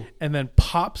pavement and then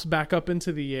pops back up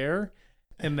into the air,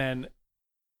 and then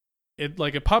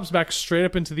it pops back straight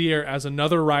up into the air as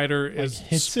another rider is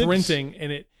sprinting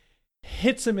and it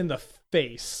hits him in the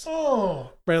face.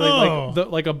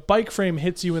 Like a bike frame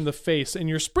hits you in the face, and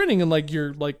you're sprinting and like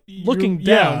you're like looking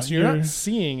down, so you're not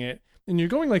seeing it, and you're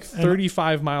going like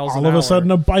 35 miles an hour. All of a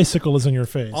sudden a bicycle is in your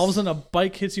face. All of a sudden a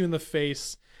bike hits you in the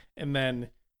face, and then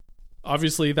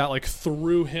obviously that like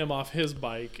threw him off his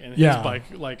bike, and his bike,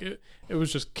 like it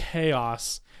was just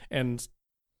chaos. And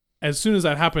as soon as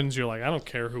that happens, you're like, I don't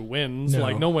care who wins.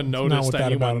 Like no one noticed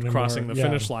anyone crossing the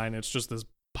finish line. It's just this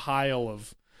pile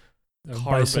of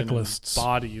carbon bicyclists,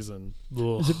 bodies, and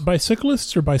is it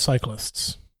bicyclists or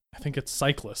bicyclists? I think it's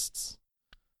cyclists.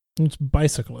 It's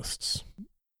bicyclists.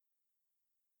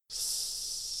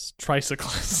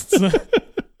 Tricyclists.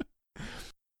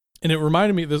 And it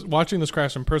reminded me, watching this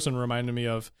crash in person reminded me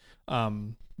of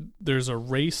there's a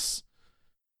race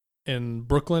in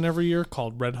Brooklyn every year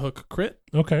called Red Hook Crit.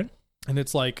 Okay. And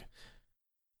it's like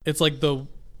the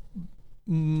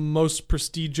most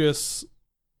prestigious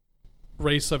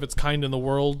race of its kind in the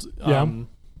world.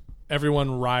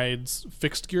 Everyone rides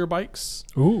fixed gear bikes.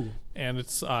 And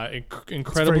it's incredibly,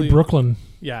 it's very Brooklyn.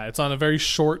 Yeah, it's on a very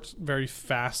short, very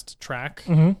fast track.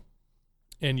 And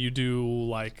you do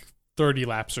like 30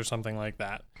 laps or something like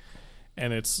that.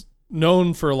 And it's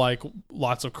known for like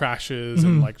lots of crashes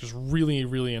and like just really,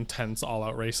 really intense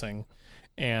all-out racing.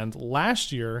 And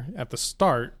last year at the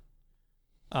start,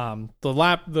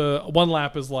 the one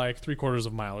lap is like 3/4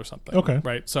 of a mile or something. Okay.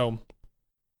 Right. So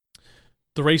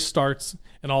the race starts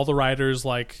and all the riders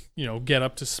like, get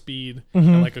up to speed,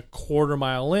 and like a 1/4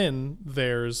 mile in,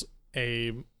 there's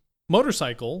a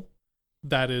motorcycle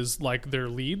that is like their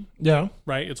lead. Yeah.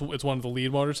 Right. It's one of the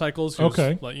lead motorcycles.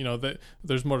 Okay. Like,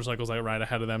 there's motorcycles that ride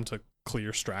ahead of them to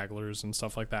clear stragglers and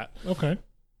stuff like that. Okay.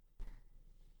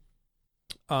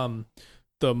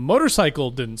 The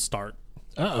motorcycle didn't start.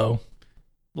 Uh-oh.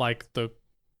 Like the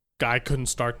guy couldn't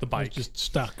start the bike. Just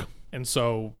stuck. And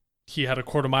so he had a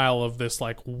 1/4 mile of this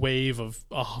like wave of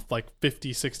like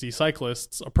 50, 60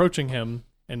 cyclists approaching him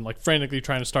and like frantically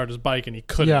trying to start his bike, and he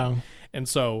couldn't. Yeah. And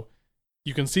so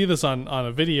you can see this on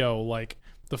a video, like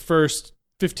the first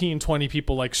 15, 20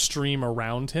 people like stream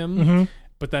around him,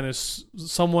 but then as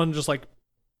someone just like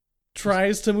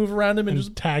tries to move around him and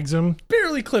just tags him,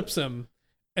 barely clips him,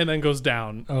 and then goes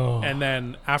down. And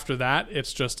then after that,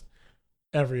 it's just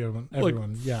everyone, like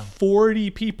 40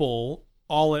 people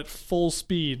all at full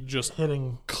speed just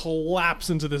collapse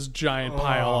into this giant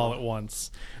pile all at once.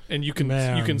 And you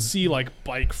can see like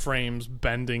bike frames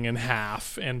bending in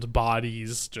half and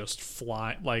bodies just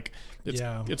fly. Like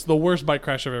it's the worst bike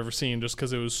crash I've ever seen, just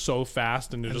because it was so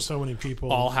fast and just so many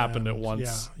people all happened at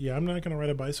once. Yeah, I'm not gonna ride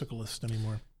a bicyclist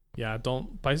anymore. Yeah,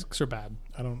 bikes are bad.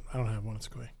 I don't have one. It's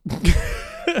okay.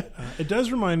 It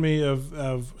does remind me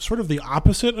of sort of the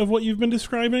opposite of what you've been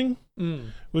describing,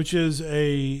 which is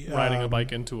riding a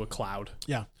bike into a cloud.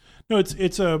 Yeah. No,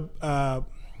 it's a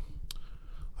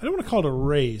I don't want to call it a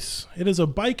race. It is a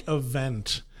bike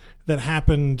event that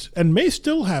happened and may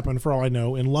still happen for all I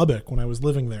know in Lubbock when I was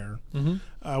living there,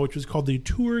 which was called the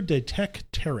Tour de Tech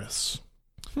Terrace.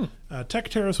 Tech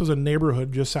Terrace was a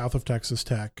neighborhood just south of Texas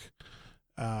Tech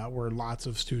where lots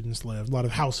of students lived, a lot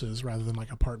of houses rather than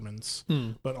like apartments,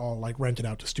 but all like rented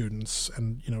out to students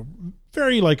and,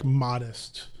 very like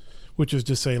modest, which is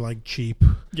to say like cheap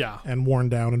and worn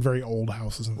down and very old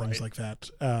houses and things like that.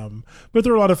 But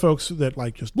there were a lot of folks that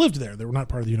like just lived there. They were not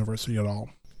part of the university at all.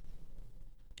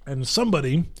 And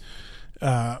somebody,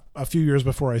 a few years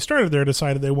before I started there,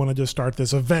 decided they wanted to start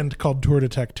this event called Tour de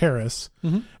Tech Terrace.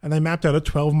 And they mapped out a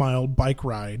 12-mile bike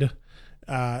ride,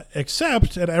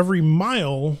 except at every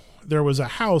mile there was a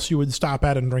house you would stop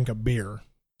at and drink a beer.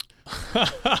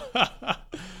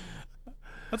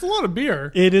 That's a lot of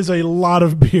beer. It is a lot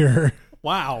of beer.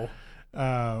 Wow.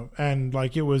 And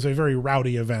like it was a very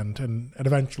rowdy event, and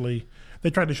eventually they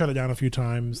tried to shut it down a few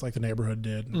times, like the neighborhood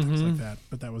did, and things like that.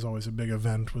 But that was always a big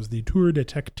event. Was the Tour de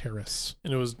Tech Terrace,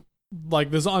 and it was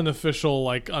like this unofficial,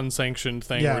 like unsanctioned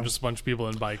thing where just a bunch of people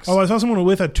in bikes. Oh, I saw someone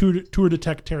with a Tour de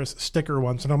Tech Terrace sticker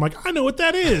once, and I'm like, I know what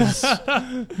that is.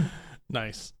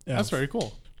 Nice. Yeah. That's very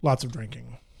cool. Lots of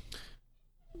drinking.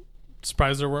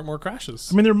 Surprised there weren't more crashes.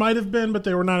 I mean, there might have been, but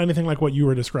they were not anything like what you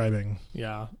were describing.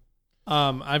 Yeah.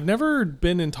 I've never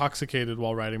been intoxicated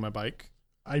while riding my bike.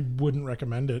 I wouldn't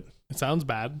recommend it. It sounds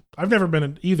bad. I've never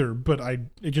been either, but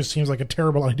it just seems like a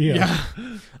terrible idea. Yeah.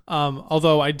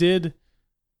 Although I think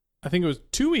it was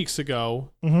 2 weeks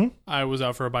ago, I was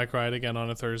out for a bike ride again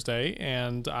on a Thursday,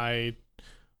 and I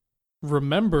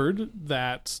remembered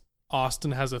that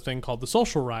Austin has a thing called the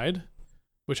Social Ride,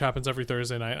 which happens every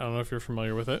Thursday night. I don't know if you're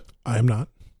familiar with it. I am not.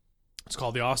 It's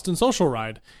called the Austin Social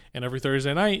Ride. And every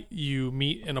Thursday night, you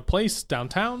meet in a place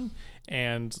downtown,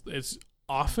 and it's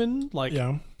often like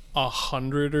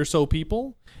 100 or so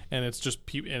people. And it's just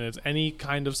and it's any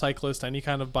kind of cyclist, any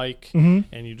kind of bike. And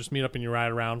you just meet up and you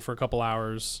ride around for a couple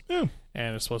hours. Yeah.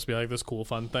 And it's supposed to be like this cool,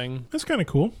 fun thing. That's kind of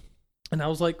cool. And I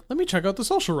was like, let me check out the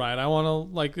Social Ride. I want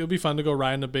to, like, it would be fun to go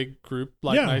ride in a big group,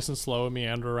 like nice and slow and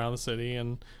meander around the city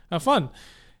and have fun.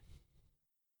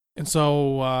 And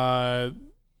so I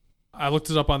looked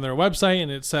it up on their website, and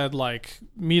it said, like,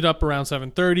 meet up around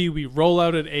 7:30. We roll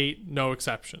out at 8, no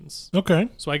exceptions. Okay.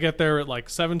 So I get there at, like,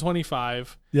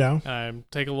 7:25. Yeah. I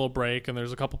take a little break, and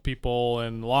there's a couple people,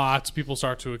 and lots of people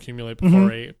start to accumulate before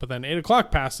 8. But then 8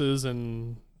 o'clock passes,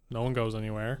 and no one goes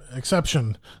anywhere.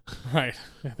 Exception. Right.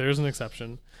 There's an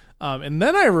exception. And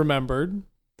then I remembered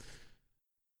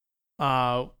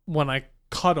when I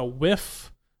caught a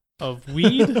whiff of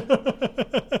weed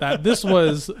that this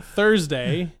was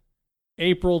Thursday,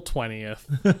 April 20th.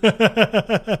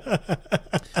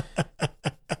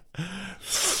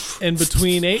 And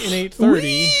between 8 and 8:30...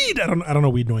 Weed! I don't know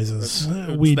weed noises.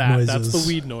 Weed noises. That's the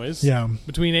weed noise. Yeah.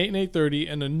 Between 8 and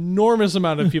 8:30, an enormous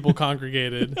amount of people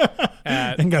congregated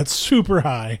and got super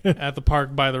high at the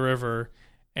park by the river,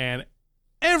 and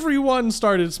everyone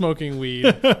started smoking weed.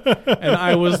 And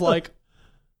I was like,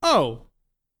 oh,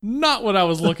 not what I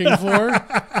was looking for.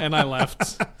 And I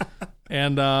left.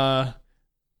 And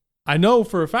I know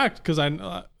for a fact, because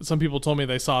some people told me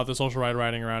they saw the Social Ride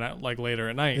riding around at, like, later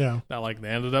at night. Yeah. That, like, they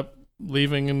ended up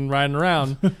leaving and riding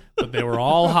around, but they were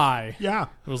all high. Yeah.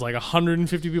 It was like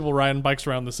 150 people riding bikes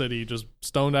around the city, just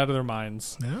stoned out of their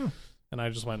minds. Yeah. And I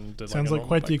just went and did Sounds like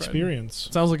quite the experience.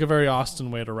 Sounds like a very Austin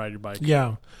way to ride your bike.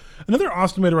 Yeah. Another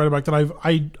Austin way to ride a bike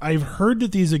that I've heard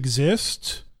that these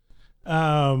exist,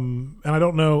 and I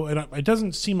don't know, and it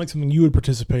doesn't seem like something you would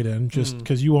participate in just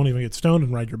because you won't even get stoned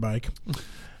and ride your bike.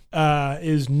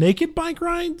 Is naked bike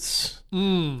rides?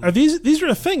 Are these are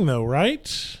a thing though,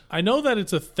 right? I know that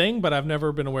it's a thing, but I've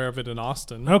never been aware of it in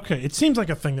Austin. Okay, it seems like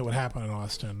a thing that would happen in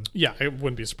Austin. Yeah, I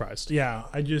wouldn't be surprised. Yeah,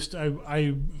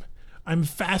 I'm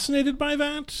fascinated by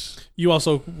that. You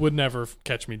also would never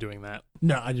catch me doing that.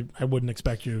 No, I wouldn't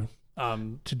expect you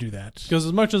to do that. Because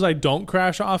as much as I don't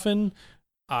crash often,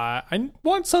 I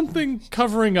want something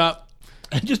covering up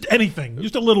just anything,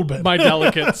 just a little bit. My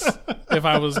delicates, if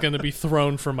I was going to be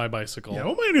thrown from my bicycle. Yeah,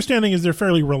 well, my understanding is they're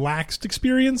fairly relaxed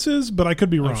experiences, but I could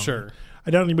be wrong. I'm sure.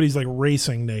 I doubt anybody's like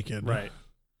racing naked. Right.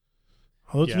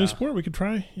 Although it's a new sport, we could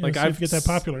try. Like, see if we get that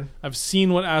popular. I've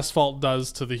seen what asphalt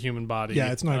does to the human body.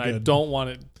 Yeah, it's not good. I don't want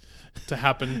it to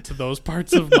happen to those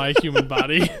parts of my human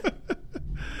body.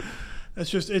 That's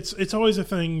just it's always a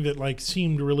thing that like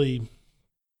seemed really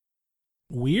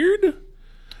weird.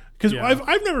 Because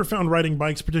I've never found riding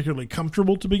bikes particularly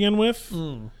comfortable to begin with.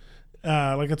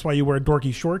 Like that's why you wear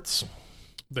dorky shorts.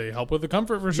 They help with the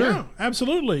comfort for sure. Yeah,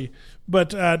 absolutely.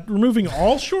 But removing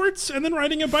all shorts and then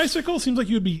riding a bicycle seems like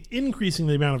you would be increasing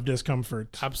the amount of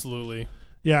discomfort. Absolutely.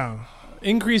 Yeah.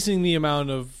 Increasing the amount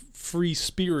of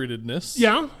free-spiritedness.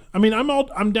 Yeah. I mean,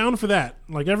 I'm down for that.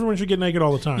 Like everyone should get naked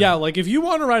all the time. Yeah, like if you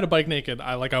want to ride a bike naked,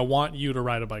 I want you to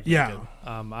ride a bike Yeah. naked.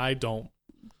 I don't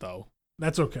though.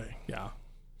 That's okay. Yeah.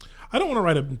 I don't want to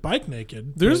ride a bike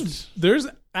naked. There's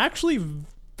actually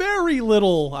very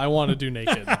little I want to do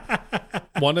naked.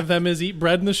 One of them is eat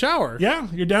bread in the shower. Yeah,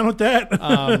 you're down with that.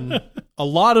 A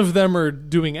lot of them are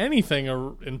doing anything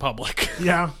in public.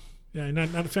 Yeah. Yeah,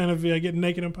 not a fan of getting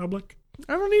naked in public.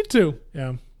 I don't need to.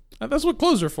 Yeah. That's what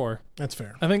clothes are for. That's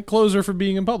fair. I think clothes are for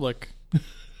being in public.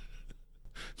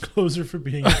 Clothes are for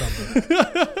being in public.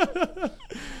 But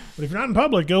if you're not in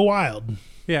public, go wild.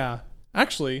 Yeah.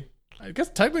 Actually, I guess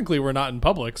technically we're not in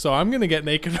public, so I'm going to get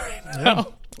naked right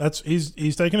now. Yeah.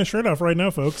 He's taking his shirt off right now,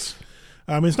 folks.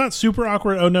 It's not super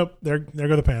awkward. Oh, nope. There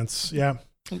go the pants. Yeah.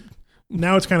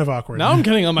 Now it's kind of awkward. Now I'm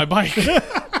getting on my bike.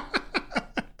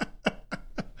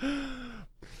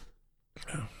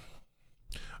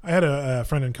 I had a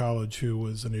friend in college who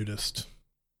was a nudist.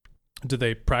 Did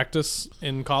they practice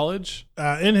in college?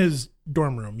 In his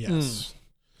dorm room, yes.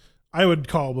 I would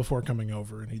call before coming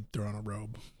over, and he'd throw on a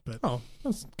robe. But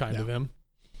that's kind of him.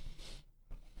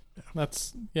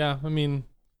 Yeah. I mean,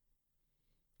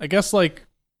 I guess like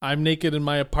I'm naked in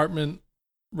my apartment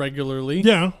regularly.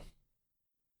 Yeah.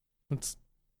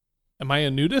 Am I a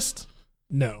nudist?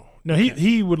 No.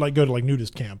 He would like go to like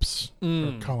nudist camps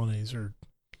or colonies or.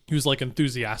 He was like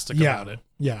enthusiastic about it.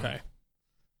 Yeah. Okay.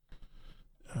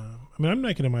 I mean, I'm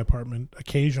naked in my apartment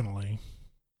occasionally.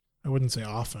 I wouldn't say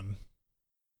often.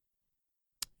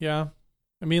 Yeah.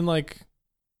 I mean, like,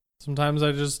 sometimes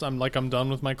I'm done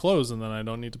with my clothes and then I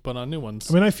don't need to put on new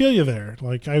ones. I mean, I feel you there.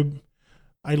 Like, I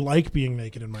like being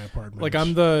naked in my apartment. Like,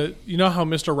 you know how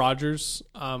Mr. Rogers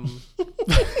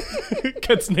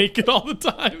gets naked all the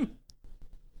time?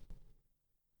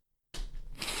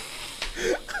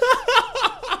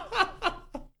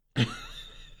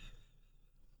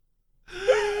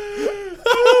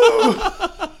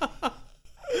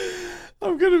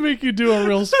 I'm gonna make you do a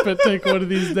real spit take one of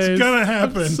these days. It's gonna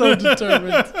happen. I'm so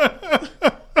determined.